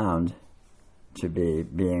found to be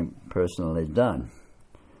being personally done.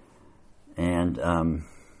 And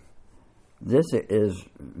this is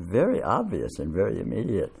very obvious and very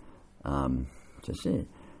immediate to see.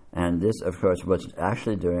 And this, of course, what's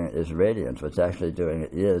actually doing it is radiance. What's actually doing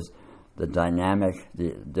it is the dynamic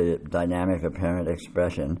apparent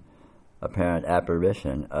expression, apparent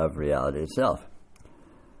apparition of reality itself.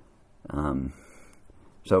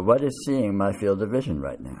 So what is seeing my field of vision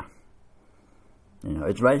right now?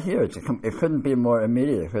 It's right here. It couldn't be more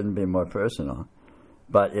immediate. It couldn't be more personal.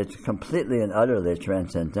 But it's completely and utterly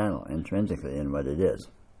transcendental, intrinsically, in what it is.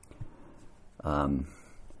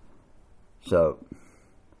 So,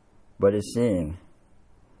 what is seeing?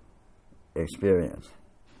 Experience.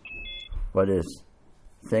 What is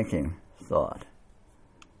thinking? Thought.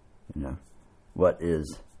 What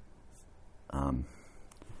is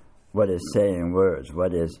saying words?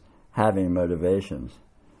 What is having motivations?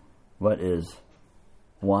 What is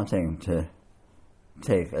wanting to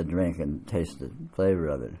take a drink and taste the flavor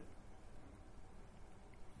of it?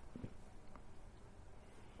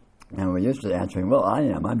 And we're used to answering, well,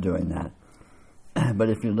 I'm doing that. But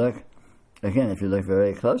if you look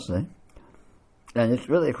very closely, and it's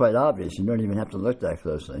really quite obvious, you don't even have to look that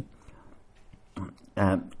closely,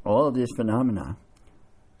 all of these phenomena,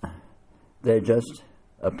 they just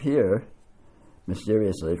appear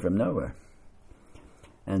mysteriously from nowhere.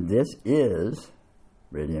 And this is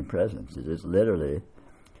radiant presence. It is literally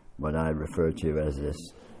what I refer to as this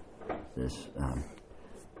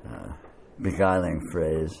beguiling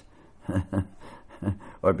phrase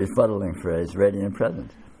or befuddling phrase, radiant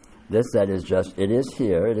presence. That is just, it is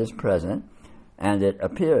here, it is present, and it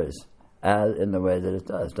appears as in the way that it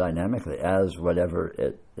does, dynamically, as whatever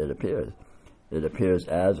it appears. It appears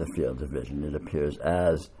as a field of vision. It appears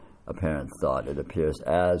as apparent thought. It appears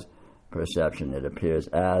as perception. It appears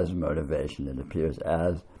as motivation. It appears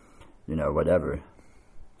as, whatever.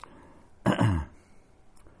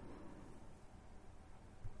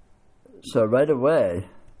 So right away,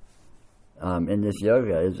 in this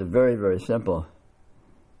yoga, it's a very, very simple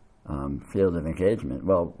field of engagement.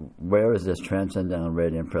 Well, where is this transcendental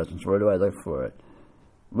radiant presence? Where do I look for it?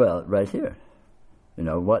 Well, right here.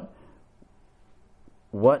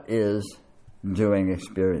 What is doing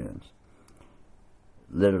experience?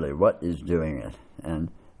 Literally, what is doing it?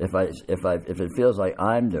 And if it feels like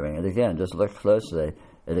I'm doing it, again, just look closely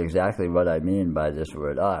at exactly what I mean by this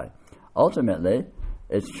word I. Ultimately,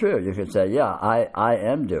 it's true. You could say, yeah, I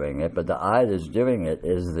am doing it, but the I that's doing it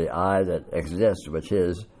is the I that exists, which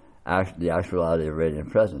is the actuality of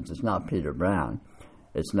radiant presence. It's not Peter Brown.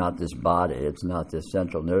 It's not this body. It's not this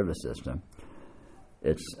central nervous system.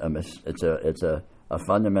 It's a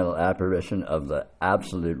fundamental apparition of the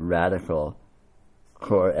absolute radical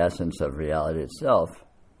core essence of reality itself,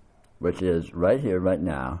 which is right here, right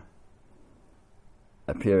now,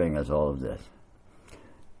 appearing as all of this.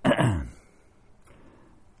 And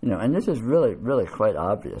this is really, really quite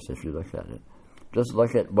obvious if you look at it. Just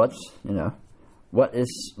look at what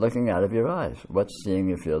is looking out of your eyes, what's seeing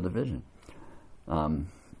your field of vision.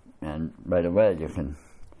 And right away you can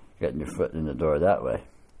get your foot in the door that way.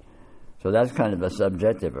 So that's kind of a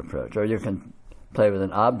subjective approach. Or you can play with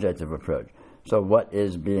an objective approach. So what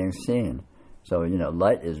is being seen? So,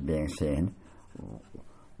 light is being seen.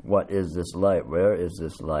 What is this light? Where is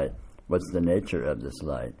this light? What's the nature of this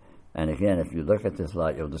light? And again, if you look at this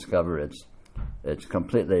light, you'll discover it's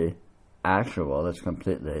completely actual, it's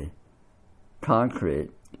completely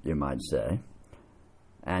concrete, you might say.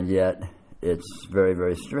 And yet, it's very,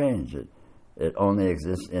 very strange. It only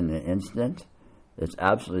exists in the instant. It's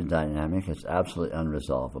absolutely dynamic. It's absolutely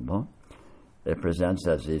unresolvable. It presents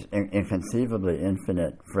as these inconceivably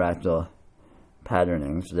infinite fractal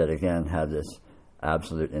patternings that, again, have this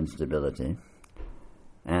absolute instability.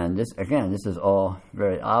 And this is all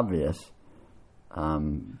very obvious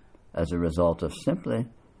as a result of simply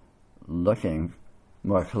looking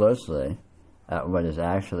more closely at what is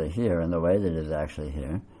actually here and the way that it is actually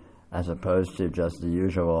here, as opposed to just the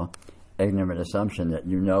usual ignorant assumption that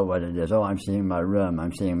you know what it is. Oh, I'm seeing my room,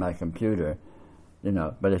 I'm seeing my computer,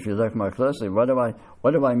 But if you look more closely, what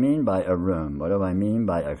do I mean by a room? What do I mean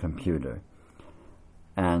by a computer?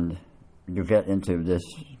 And you get into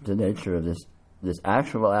the nature of this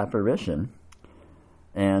actual apparition,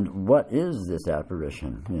 and what is this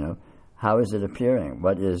apparition? How is it appearing?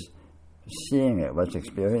 What is seeing it? What's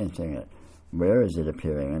experiencing it? Where is it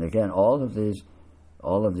appearing? And again, all of these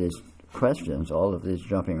questions, all of these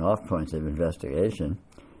jumping off points of investigation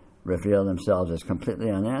reveal themselves as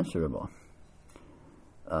completely unanswerable.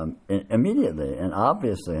 Immediately and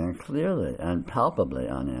obviously and clearly and palpably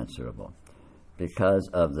unanswerable, because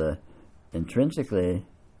of the intrinsically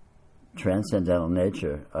transcendental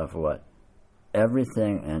nature of what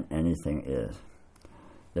everything and anything is.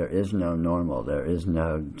 There is no normal, there is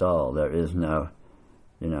no dull, there is no,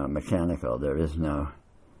 mechanical, there is no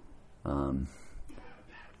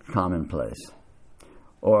commonplace.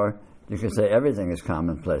 Or you could say everything is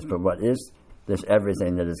commonplace, but what is this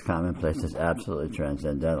everything that is commonplace is absolutely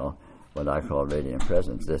transcendental, what I call radiant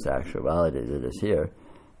presence, this actuality that is here,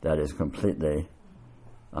 that is completely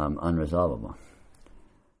unresolvable.